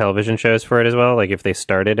like television shows for it as well. Like if they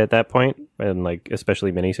started at that point, and like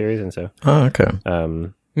especially miniseries, and so. Oh, okay.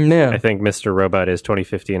 I think Mr. Robot is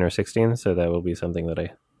 2015 or 16, so that will be something that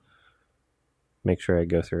I make sure I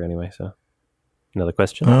go through anyway. So, another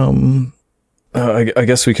question. I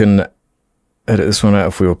guess we can edit this one out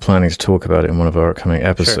if we were planning to talk about it in one of our upcoming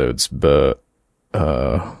episodes. Sure.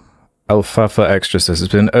 But Alfafa Extra says,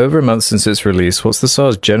 it's been over a month since its release. What's the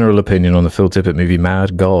SAR's general opinion on the Phil Tippett movie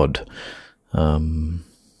Mad God? Yeah,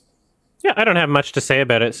 I don't have much to say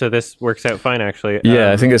about it, so this works out fine, actually.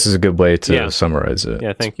 I think this is a good way to summarize it.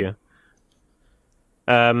 Yeah, thank you.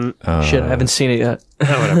 Shit, I haven't seen it yet.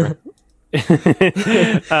 Oh, whatever.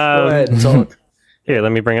 Go ahead and talk. Here,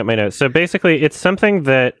 let me bring up my notes. So basically, it's something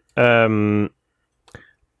that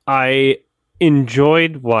I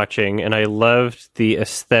enjoyed watching, and I loved the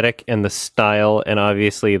aesthetic and the style, and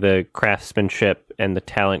obviously the craftsmanship and the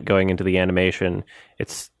talent going into the animation.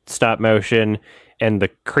 It's stop motion, and the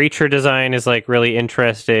creature design is like really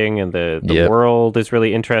interesting, and the world is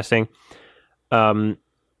really interesting.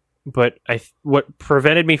 But what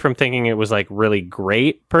prevented me from thinking it was like really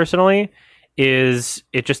great personally is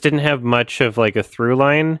it just didn't have much of like a through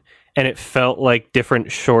line, and it felt like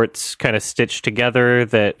different shorts kind of stitched together and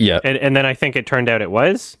then I think it turned out it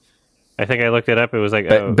was. I think I looked it up. It was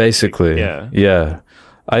like basically yeah.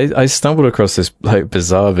 I stumbled across this like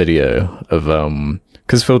bizarre video of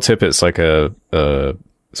because Phil Tippett's like a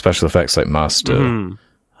special effects like master,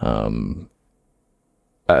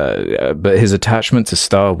 but his attachment to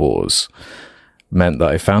Star Wars meant that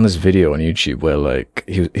I found this video on YouTube where like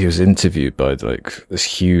he was interviewed by like this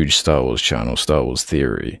huge Star Wars channel, Star Wars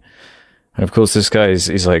Theory, And of course, this guy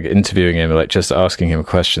he's like interviewing him, like just asking him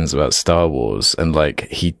questions about Star Wars, and like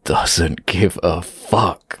he doesn't give a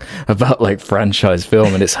fuck about like franchise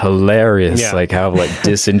film, and it's hilarious, like how like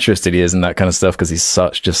disinterested he is in that kind of stuff, because he's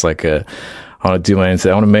such just like I want to do my own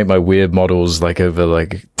thing. I want to make my weird models like over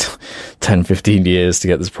like 10, 15 years to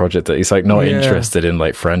get this project. That he's like not interested in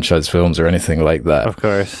like franchise films or anything like that. Of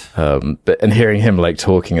course. And hearing him like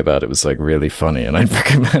talking about it was like really funny. And I'd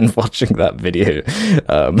recommend watching that video,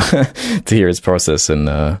 to hear his process and,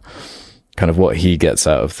 kind of what he gets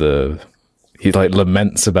out of he like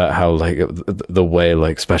laments about how like the way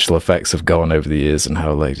like special effects have gone over the years, and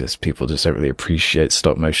how like just people just don't really appreciate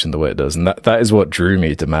stop motion the way it does. And that is what drew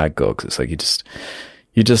me to Mad God, 'cause it's like you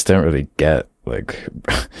just don't really get like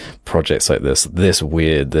projects like this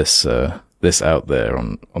weird, this out there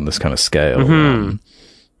on this kind of scale.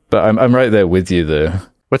 But I'm right there with you though.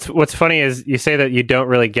 What's funny is you say that you don't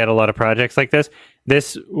really get a lot of projects like this.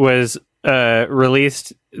 This was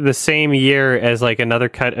released the same year as like another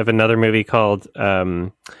cut of another movie called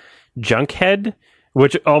Junkhead,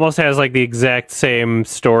 which almost has like the exact same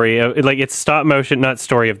story. Like it's stop motion, not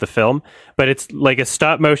story of the film, but it's like a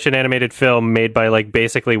stop motion animated film made by like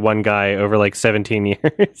basically one guy over like 17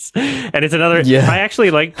 years. And it's another. I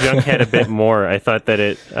actually liked Junkhead a bit more. I thought that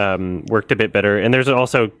it worked a bit better. And there's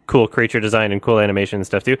also cool creature design and cool animation and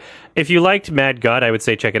stuff too. If you liked Mad God, I would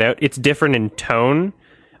say check it out. It's different in tone.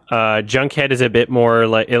 Junkhead is a bit more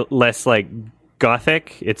like less like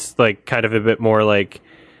gothic. It's like kind of a bit more like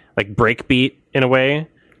breakbeat in a way.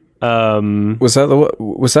 Was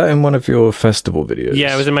that in one of your festival videos?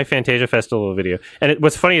 Yeah, it was in my Fantasia Festival video. And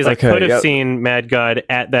what's funny is I could have seen Mad God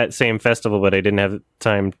at that same festival, but I didn't have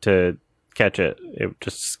time to catch it.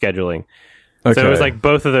 Just scheduling. So it was like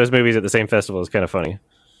both of those movies at the same festival is kind of funny.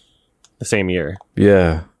 The same year.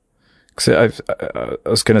 Yeah. Because I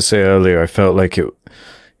was going to say earlier, I felt like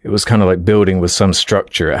it was kind of like building with some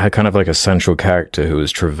structure. It had kind of like a central character who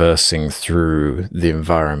was traversing through the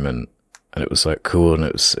environment, and it was like cool, and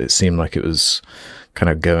it seemed like it was kind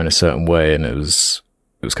of going a certain way, and it was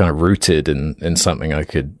kind of rooted in something I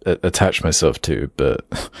could attach myself to. But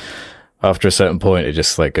after a certain point, it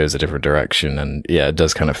just like goes a different direction, and yeah, it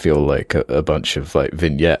does kind of feel like a bunch of like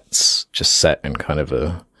vignettes just set in kind of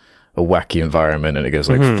a wacky environment, and it goes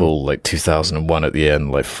like full like 2001 at the end,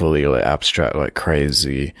 like fully like abstract, like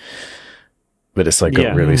crazy, but it's like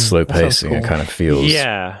got really slow pacing. Cool. It kind of feels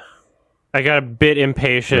I got a bit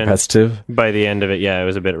impatient, repetitive by the end of it. It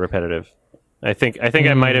was a bit repetitive. I think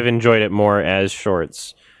I might have enjoyed it more as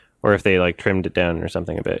shorts, or if they like trimmed it down or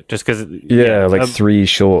something a bit, just because like 3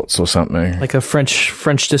 shorts or something, like a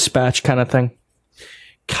French Dispatch kind of thing,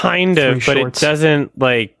 kind of, but it doesn't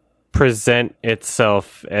like present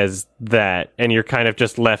itself as that, and you're kind of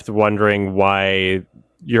just left wondering why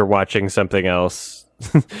you're watching something else.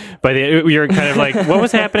 But you're kind of like, what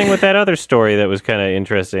was happening with that other story that was kind of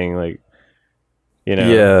interesting, like, you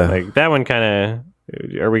know, like that one kind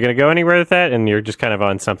of, are we going to go anywhere with that? And you're just kind of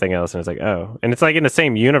on something else, and it's like, oh, and it's like in the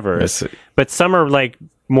same universe, but some are like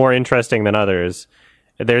more interesting than others.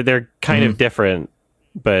 They're kind of different,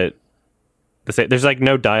 but there's like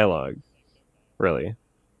no dialogue really.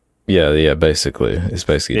 Yeah, basically. It's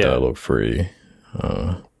basically dialogue free.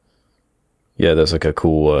 There's like a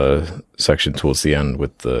cool section towards the end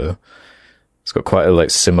with it's got quite a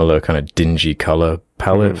like similar kind of dingy color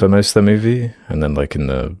palette for most of the movie, and then like in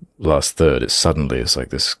the last third, it's like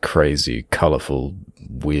this crazy, colorful,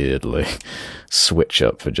 weird like switch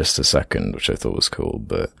up for just a second, which I thought was cool.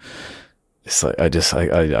 But it's like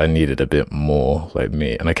I needed a bit more like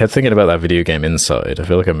me, and I kept thinking about that video game Inside. I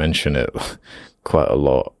feel like I mention it quite a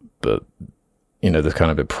lot. But, you know, the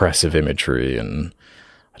kind of oppressive imagery, and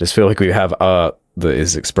I just feel like we have art that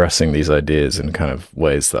is expressing these ideas in kind of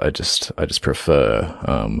ways that I just prefer.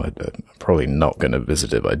 I'm probably not going to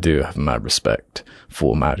visit it, but I do have mad respect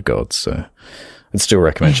for Mad God, so I'd still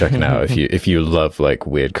recommend checking out if you love like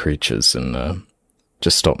weird creatures and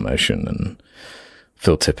just stop motion and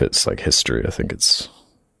Phil Tippett's like history. I think it's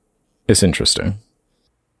interesting.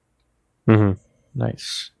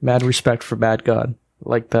 Nice. Mad respect for Mad God.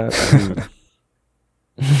 Like that.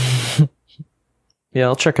 Yeah,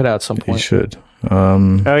 I'll check it out at some point. You should.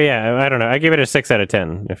 Oh yeah, I don't know. I give it a 6 out of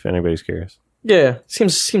 10 if anybody's curious. Yeah,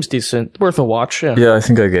 seems decent. Worth a watch. Yeah, I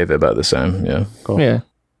think I gave it about the same. Yeah, cool. Yeah.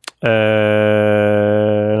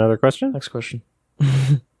 Another question? Next question.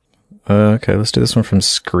 Okay, let's do this one from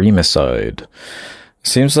Screamicide.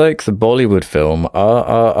 Seems like the Bollywood film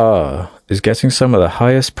RRR is getting some of the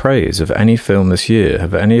highest praise of any film this year.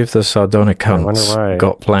 Have any of the Sardonicants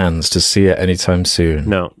got plans to see it anytime soon?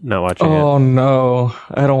 No, not watching it. Oh no,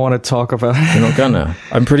 I don't want to talk about it. You're not gonna?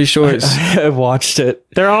 I'm pretty sure it's... I've watched it.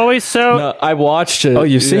 They're always so... No, I watched it. Oh,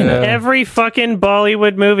 you've seen it? Every fucking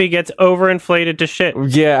Bollywood movie gets overinflated to shit.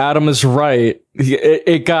 Yeah, Adam is right.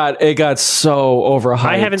 It got so overhyped.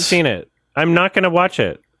 I haven't seen it. I'm not gonna watch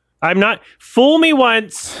it. I'm not... Fool me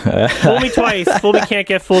once, fool me twice, fool me can't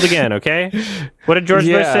get fooled again, okay? What did George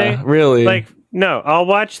Bush say? Really? Like, no, I'll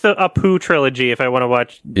watch the Apu trilogy if I want to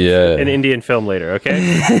watch an Indian film later,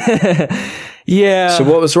 okay? Yeah. So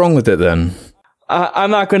what was wrong with it then?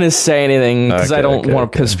 I'm not going to say anything because I don't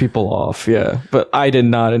want to piss people off, but I did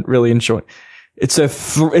not really enjoy it.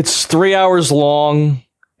 It's 3 hours long.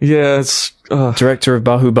 Yeah, it's... Director of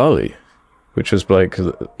Bahubali. Which was like...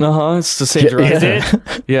 it's the same director. Is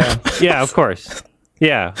it? Yeah. Yeah, of course.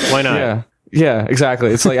 Yeah, why not? Yeah, exactly.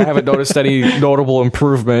 It's like I haven't noticed any notable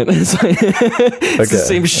improvement. It's like it's the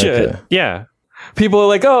same shit. Okay. Yeah. People are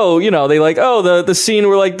like, the scene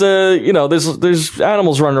where like there's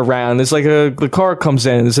animals running around. There's like the car comes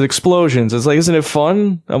in. There's explosions. It's like, isn't it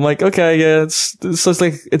fun? I'm like, okay, yeah, it's just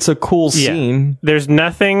like it's a cool scene. There's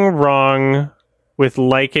nothing wrong with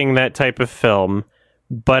liking that type of film.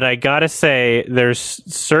 But I gotta say, there's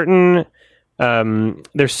certain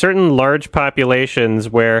large populations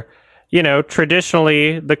where,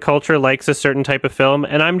 traditionally the culture likes a certain type of film,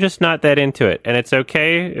 and I'm just not that into it. And it's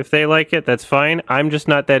okay if they like it, that's fine. I'm just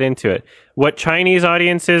not that into it. What Chinese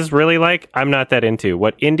audiences really like, I'm not that into.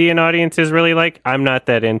 What Indian audiences really like, I'm not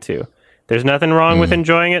that into. There's nothing wrong with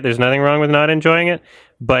enjoying it. There's nothing wrong with not enjoying it.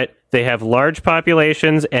 But they have large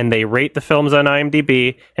populations, and they rate the films on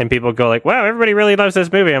IMDb, and people go like, wow, everybody really loves this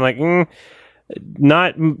movie. I'm like,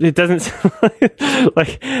 it doesn't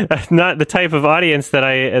like not the type of audience that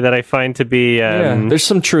I find to be there's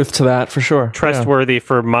some truth to that for sure. Trustworthy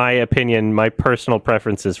for my opinion, my personal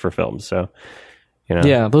preferences for films. So,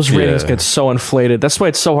 those ratings get so inflated. That's why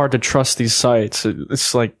it's so hard to trust these sites.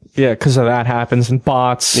 It's like, because of that happens, and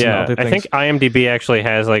bots. Yeah, I think IMDb actually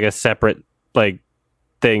has like a separate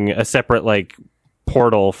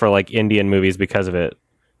portal for like Indian movies because of it.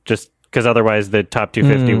 Just because otherwise the top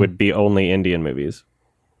 250 would be only Indian movies.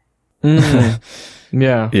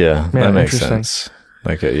 Yeah, that makes sense.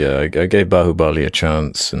 Like, I gave Bahubali a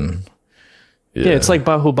chance, and it's like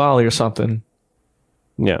Bahubali or something.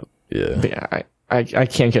 Yeah. I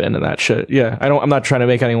can't get into that shit. Yeah, I'm not trying to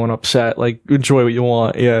make anyone upset. Like, enjoy what you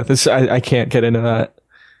want. Yeah, I can't get into that.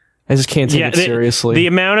 I just can't take it seriously. The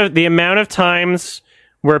amount of times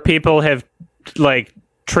where people have like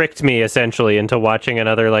tricked me essentially into watching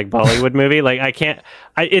another like Bollywood movie, like I can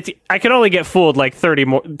only get fooled like 30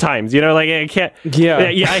 more times, like I can't. I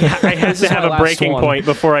have to have a breaking point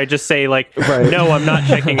before I just say like, no, I'm not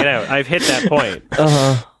checking it out. I've hit that point.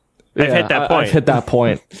 I've hit that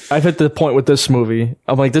point. I've hit the point with this movie.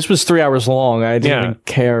 I'm like, this was 3 hours long. I didn't even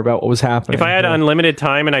care about what was happening. If I had unlimited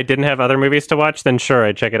time and I didn't have other movies to watch, then sure,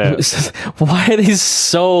 I'd check it out. Why are these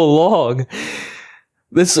so long?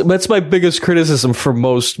 That's my biggest criticism for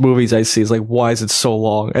most movies I see is like, why is it so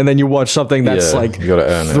long? And then you watch something that's like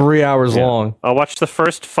 3 hours long. I'll watch the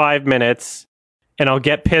first 5 minutes and I'll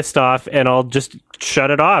get pissed off and I'll just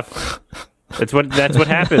shut it off. That's what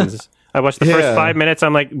happens. I watch the first 5 minutes.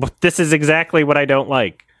 I'm like, this is exactly what I don't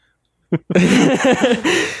like.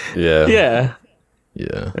 Yeah.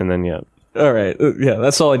 And then all right.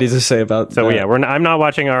 That's all I need to say about. So that. I'm not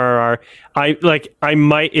watching RRR. I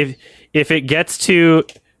might if it gets to,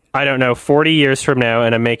 I don't know, 40 years from now,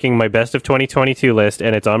 and I'm making my best of 2022 list,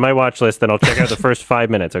 and it's on my watch list, then I'll check out the first 5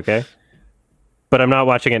 minutes. Okay. But I'm not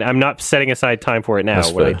watching it. I'm not setting aside time for it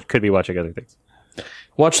now when I could be watching other things.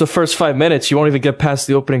 Watch the first 5 minutes. You won't even get past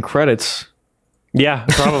the opening credits. Yeah,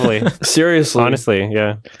 probably. Seriously. Honestly,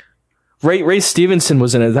 yeah. Ray Stevenson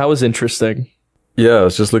was in it. That was interesting. Yeah, I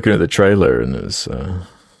was just looking at the trailer, and it was, it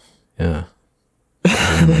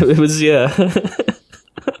was,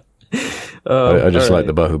 I just like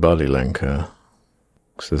the Bahubali link,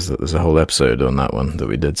 because there's a whole episode on that one that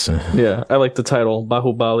we did. So. Yeah, I like the title,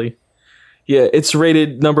 Bahubali. Yeah, it's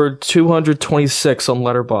rated number 226 on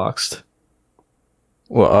Letterboxd.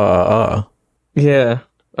 Well, yeah,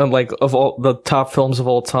 and like of all the top films of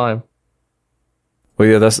all time. Well,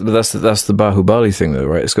 yeah, that's the Bahubali thing, though,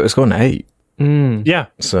 right? It's got an 8. Yeah.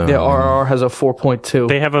 So yeah, RRR has a 4.2.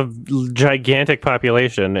 They have a gigantic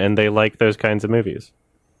population, and they like those kinds of movies.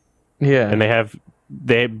 Yeah, and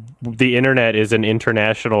the internet is an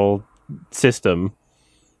international system,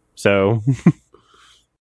 so.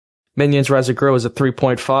 Minions Rise of Gru is a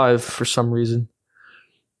 3.5 for some reason.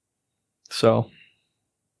 So,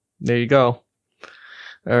 There you go.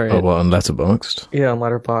 All right. Oh, well, on Letterboxd? Yeah, on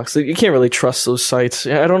Letterboxd. You can't really trust those sites.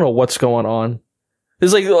 I don't know what's going on.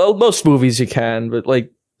 There's like most movies you can, but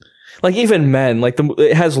like even Men, like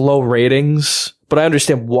it has low ratings, but I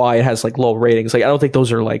understand why it has like low ratings. Like I don't think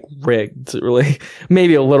those are like rigged, really.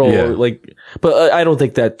 Maybe a little like, but I don't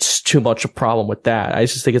think that's too much a problem with that. I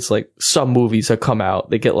just think it's like some movies that come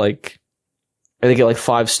out, they get like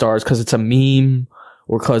 5 stars because it's a meme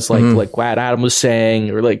or because like what Adam was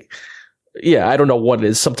saying or like. Yeah, I don't know what it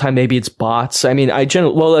is. Sometimes maybe it's bots. I mean,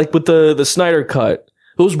 like with the Snyder Cut,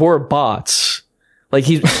 those were bots. Like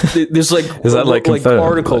there's like is that like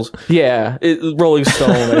articles? Yeah, Rolling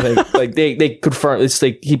Stone. I think like they confirm it's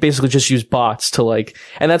like he basically just used bots to like,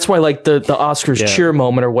 and that's why like the Oscars cheer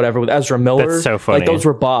moment or whatever with Ezra Miller. That's so funny. Like those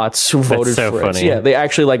were bots who voted so for funny. it. Yeah, they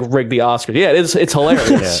actually like rigged the Oscars. Yeah, it's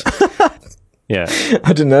hilarious. Yeah.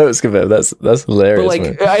 I didn't know it was good. That's hilarious. But like,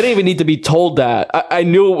 man. I didn't even need to be told that. I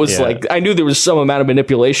knew it was like, I knew there was some amount of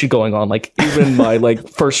manipulation going on. Like, even my like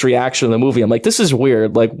first reaction to the movie, I'm like, this is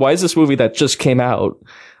weird. Like, why is this movie that just came out,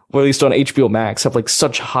 or at least on HBO Max, have like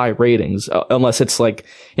such high ratings? Unless it's like,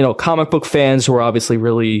 comic book fans who are obviously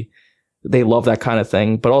really, they love that kind of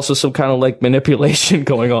thing, but also some kind of like manipulation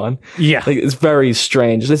going on. Yeah. Like, it's very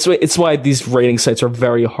strange. It's why these rating sites are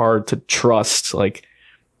very hard to trust. Like,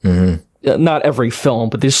 not every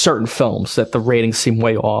film, but there's certain films that the ratings seem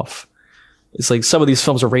way off. It's like some of these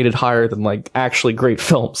films are rated higher than like actually great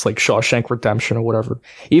films, like Shawshank Redemption or whatever.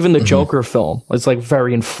 Even the Joker film, it's like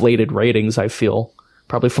very inflated ratings, I feel.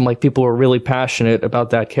 Probably from like people who are really passionate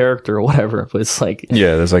about that character or whatever. But it's like...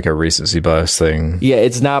 Yeah, there's like a recency bias thing. Yeah,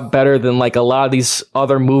 it's not better than like a lot of these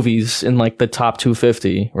other movies in like the top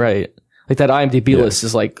 250, right? Like that IMDb list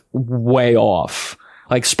is like way off.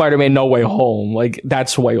 Like Spider-Man No Way Home, like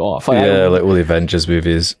that's way off. Like all the Avengers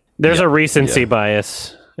movies. There's a recency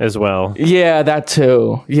bias as well. Yeah, that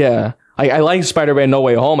too. Yeah. I like Spider-Man No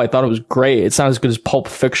Way Home. I thought it was great. It's not as good as Pulp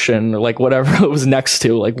Fiction or like whatever it was next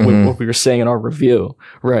to, like what we were saying in our review.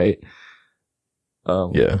 Right.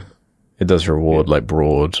 Yeah. It does reward like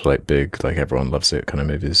broad, like big, like everyone loves it kind of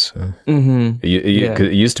movies.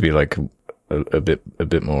 It used to be like a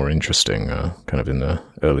bit more interesting, kind of in the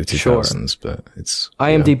early 2000s, but it's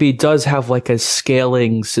IMDb does have like a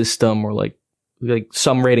scaling system, or like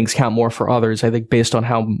some ratings count more for others, I think, based on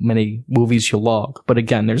how many movies you log. But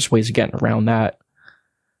again, there's ways of getting around that.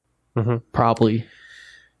 Probably.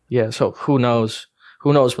 Yeah. So who knows?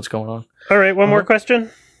 Who knows what's going on? All right. One more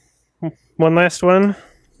question. One last one.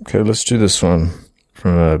 Okay, let's do this one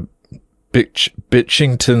from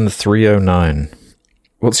Bitchington 309.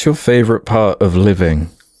 What's your favorite part of living?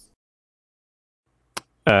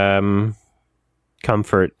 Comfort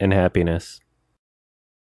and happiness.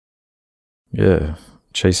 Yeah,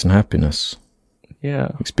 chasing happiness. Yeah.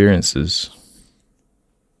 Experiences.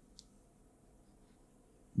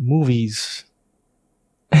 Movies.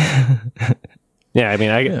 Yeah, I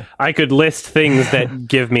mean, I could list things that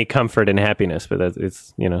give me comfort and happiness, but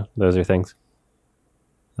it's those are things.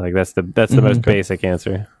 Like that's the most basic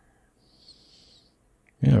answer.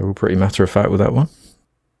 Yeah, we're pretty matter of fact with that one.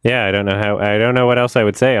 Yeah, I don't know what else I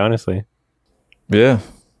would say, honestly. Yeah,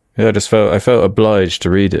 I felt obliged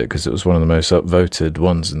to read it because it was one of the most upvoted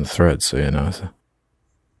ones in the thread. So Yeah,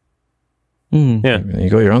 you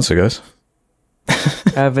got your answer, guys.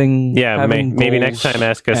 Having maybe next time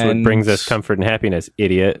ask us what brings us comfort and happiness,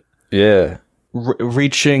 idiot. Yeah,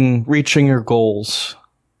 reaching your goals.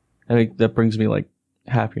 I think that brings me like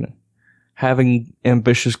happiness. Having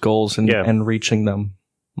ambitious goals and reaching them.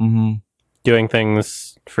 Doing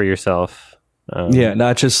things for yourself.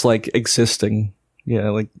 Not just like existing. Yeah,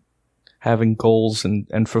 like having goals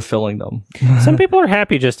and fulfilling them. Some people are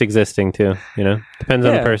happy just existing too, Depends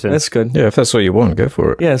on the person. That's good. Yeah, if that's what you want, go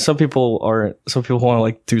for it. Yeah, some people aren't. Some people want to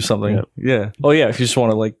like do something. Yeah. Oh yeah, if you just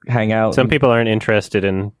want to like hang out. Some people aren't interested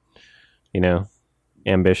in,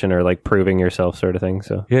 ambition or like proving yourself sort of thing.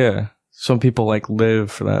 So yeah, some people like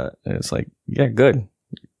live for that. And it's like, yeah, good.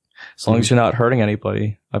 As long as you're not hurting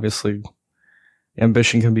anybody. Obviously,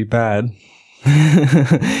 ambition can be bad.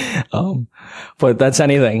 But that's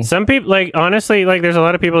anything. Some people, like, honestly, like, there's a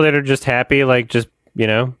lot of people that are just happy, like, just,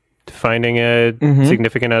 finding a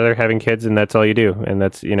significant other, having kids, and that's all you do. And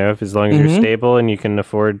that's, if as long as you're stable and you can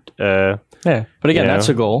afford, yeah. But again, that's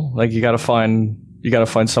a goal. Like, you gotta find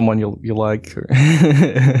someone you like, or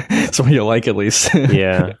someone you like at least.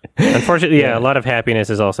 Yeah. Unfortunately, a lot of happiness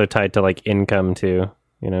is also tied to like income too.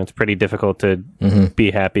 It's pretty difficult to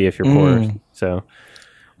be happy if you're poor. So,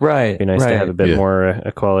 right, it'd be nice to have a bit more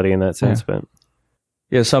equality in that sense. But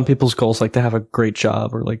yeah, some people's goals like to have a great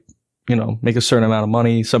job or like make a certain amount of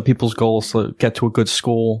money. Some people's goals to get to a good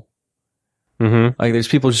school. Mm-hmm. Like there's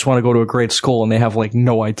people who just want to go to a great school and they have like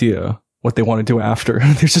no idea what they want to do after.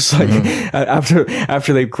 They're just like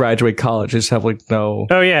after they graduate college, they just have like no.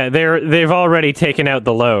 Oh yeah, they've already taken out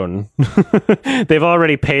the loan. They've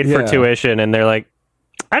already paid for tuition, and they're like,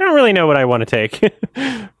 I don't really know what I want to take,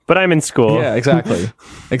 but I'm in school. Yeah, exactly.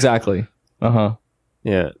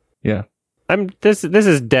 Yeah. Yeah. This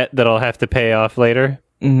is debt that I'll have to pay off later.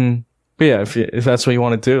 Mm-hmm. But yeah, if that's what you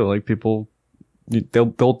want to do, like people,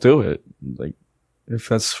 they'll do it. Like if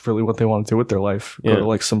that's really what they want to do with their life, go to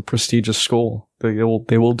like some prestigious school. They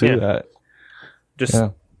will do that. Just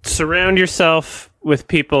surround yourself with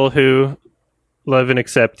people who love and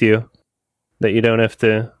accept you, that you don't have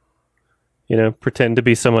to, pretend to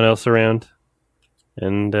be someone else around,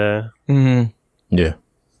 and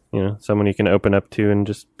someone you can open up to and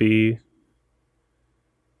just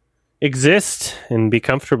exist and be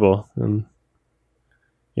comfortable. And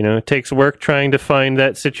it takes work trying to find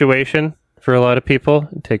that situation for a lot of people.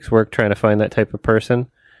 It takes work trying to find that type of person.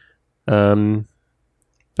 But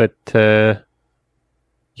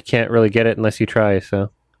you can't really get it unless you try, so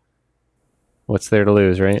what's there to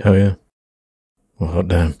lose, right? Oh yeah. Well, hot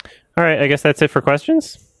damn. All right, I guess that's it for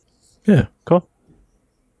questions. Yeah. Cool.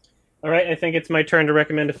 All right, I think it's my turn to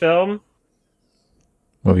recommend a film.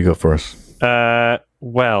 What have you got for us?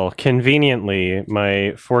 Well, conveniently,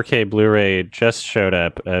 my 4K Blu-ray just showed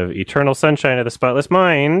up of Eternal Sunshine of the Spotless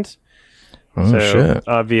Mind. Oh, shit.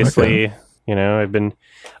 Obviously, I've been...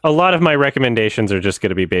 A lot of my recommendations are just going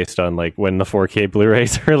to be based on, like, when the 4K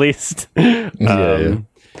Blu-rays are released. That's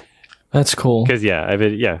cool. Because, I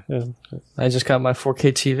just got my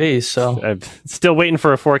 4K TV, so... I'm still waiting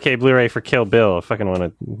for a 4K Blu-ray for Kill Bill. I fucking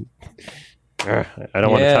want to... I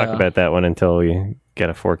don't want to talk about that one until we get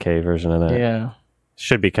a 4K version of that. Yeah.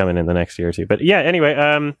 Should be coming in the next year or two. But yeah, anyway,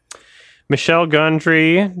 Michel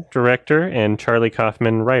Gondry, director, and Charlie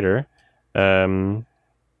Kaufman, writer. Starring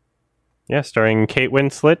Kate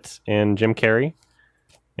Winslet and Jim Carrey.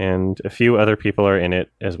 And a few other people are in it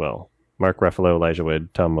as well. Mark Ruffalo, Elijah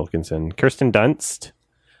Wood, Tom Wilkinson, Kirsten Dunst.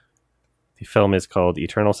 The film is called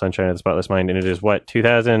Eternal Sunshine of the Spotless Mind, and it is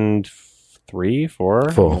 2003, 4?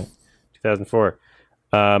 2004.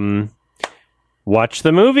 Watch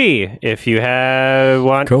the movie if you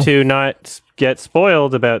want to not get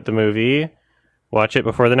spoiled about the movie. Watch it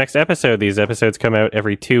before the next episode. These episodes come out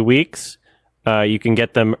every 2 weeks. You can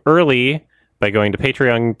get them early by going to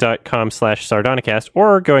patreon.com/Sardonicast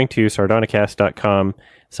or going to sardonicast.com,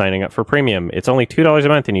 signing up for premium. It's only $2 a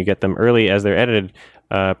month, and you get them early as they're edited.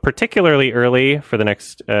 Particularly early for the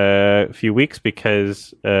next few weeks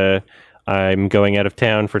because I'm going out of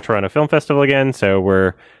town for Toronto Film Festival again, so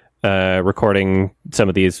we're recording some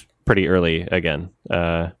of these pretty early again.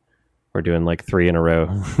 We're doing like 3 in a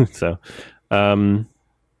row. So,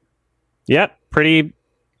 pretty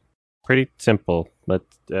simple. But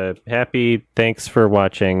happy. Thanks for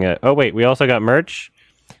watching. We also got merch.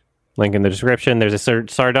 Link in the description. There's a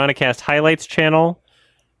Sardonicast highlights channel.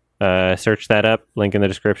 Search that up. Link in the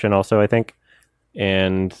description also, I think.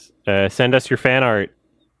 And send us your fan art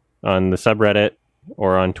on the subreddit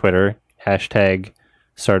or on Twitter.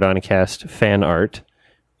 #Sardonicast fan art.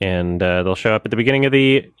 And they'll show up at the beginning of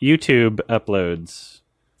the YouTube uploads.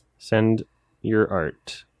 Send your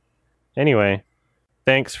art. Anyway,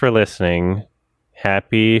 thanks for listening.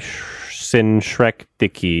 Happy Shrek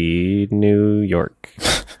Dicky, New York.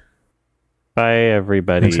 Bye,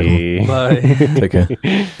 everybody. Bye. Take care.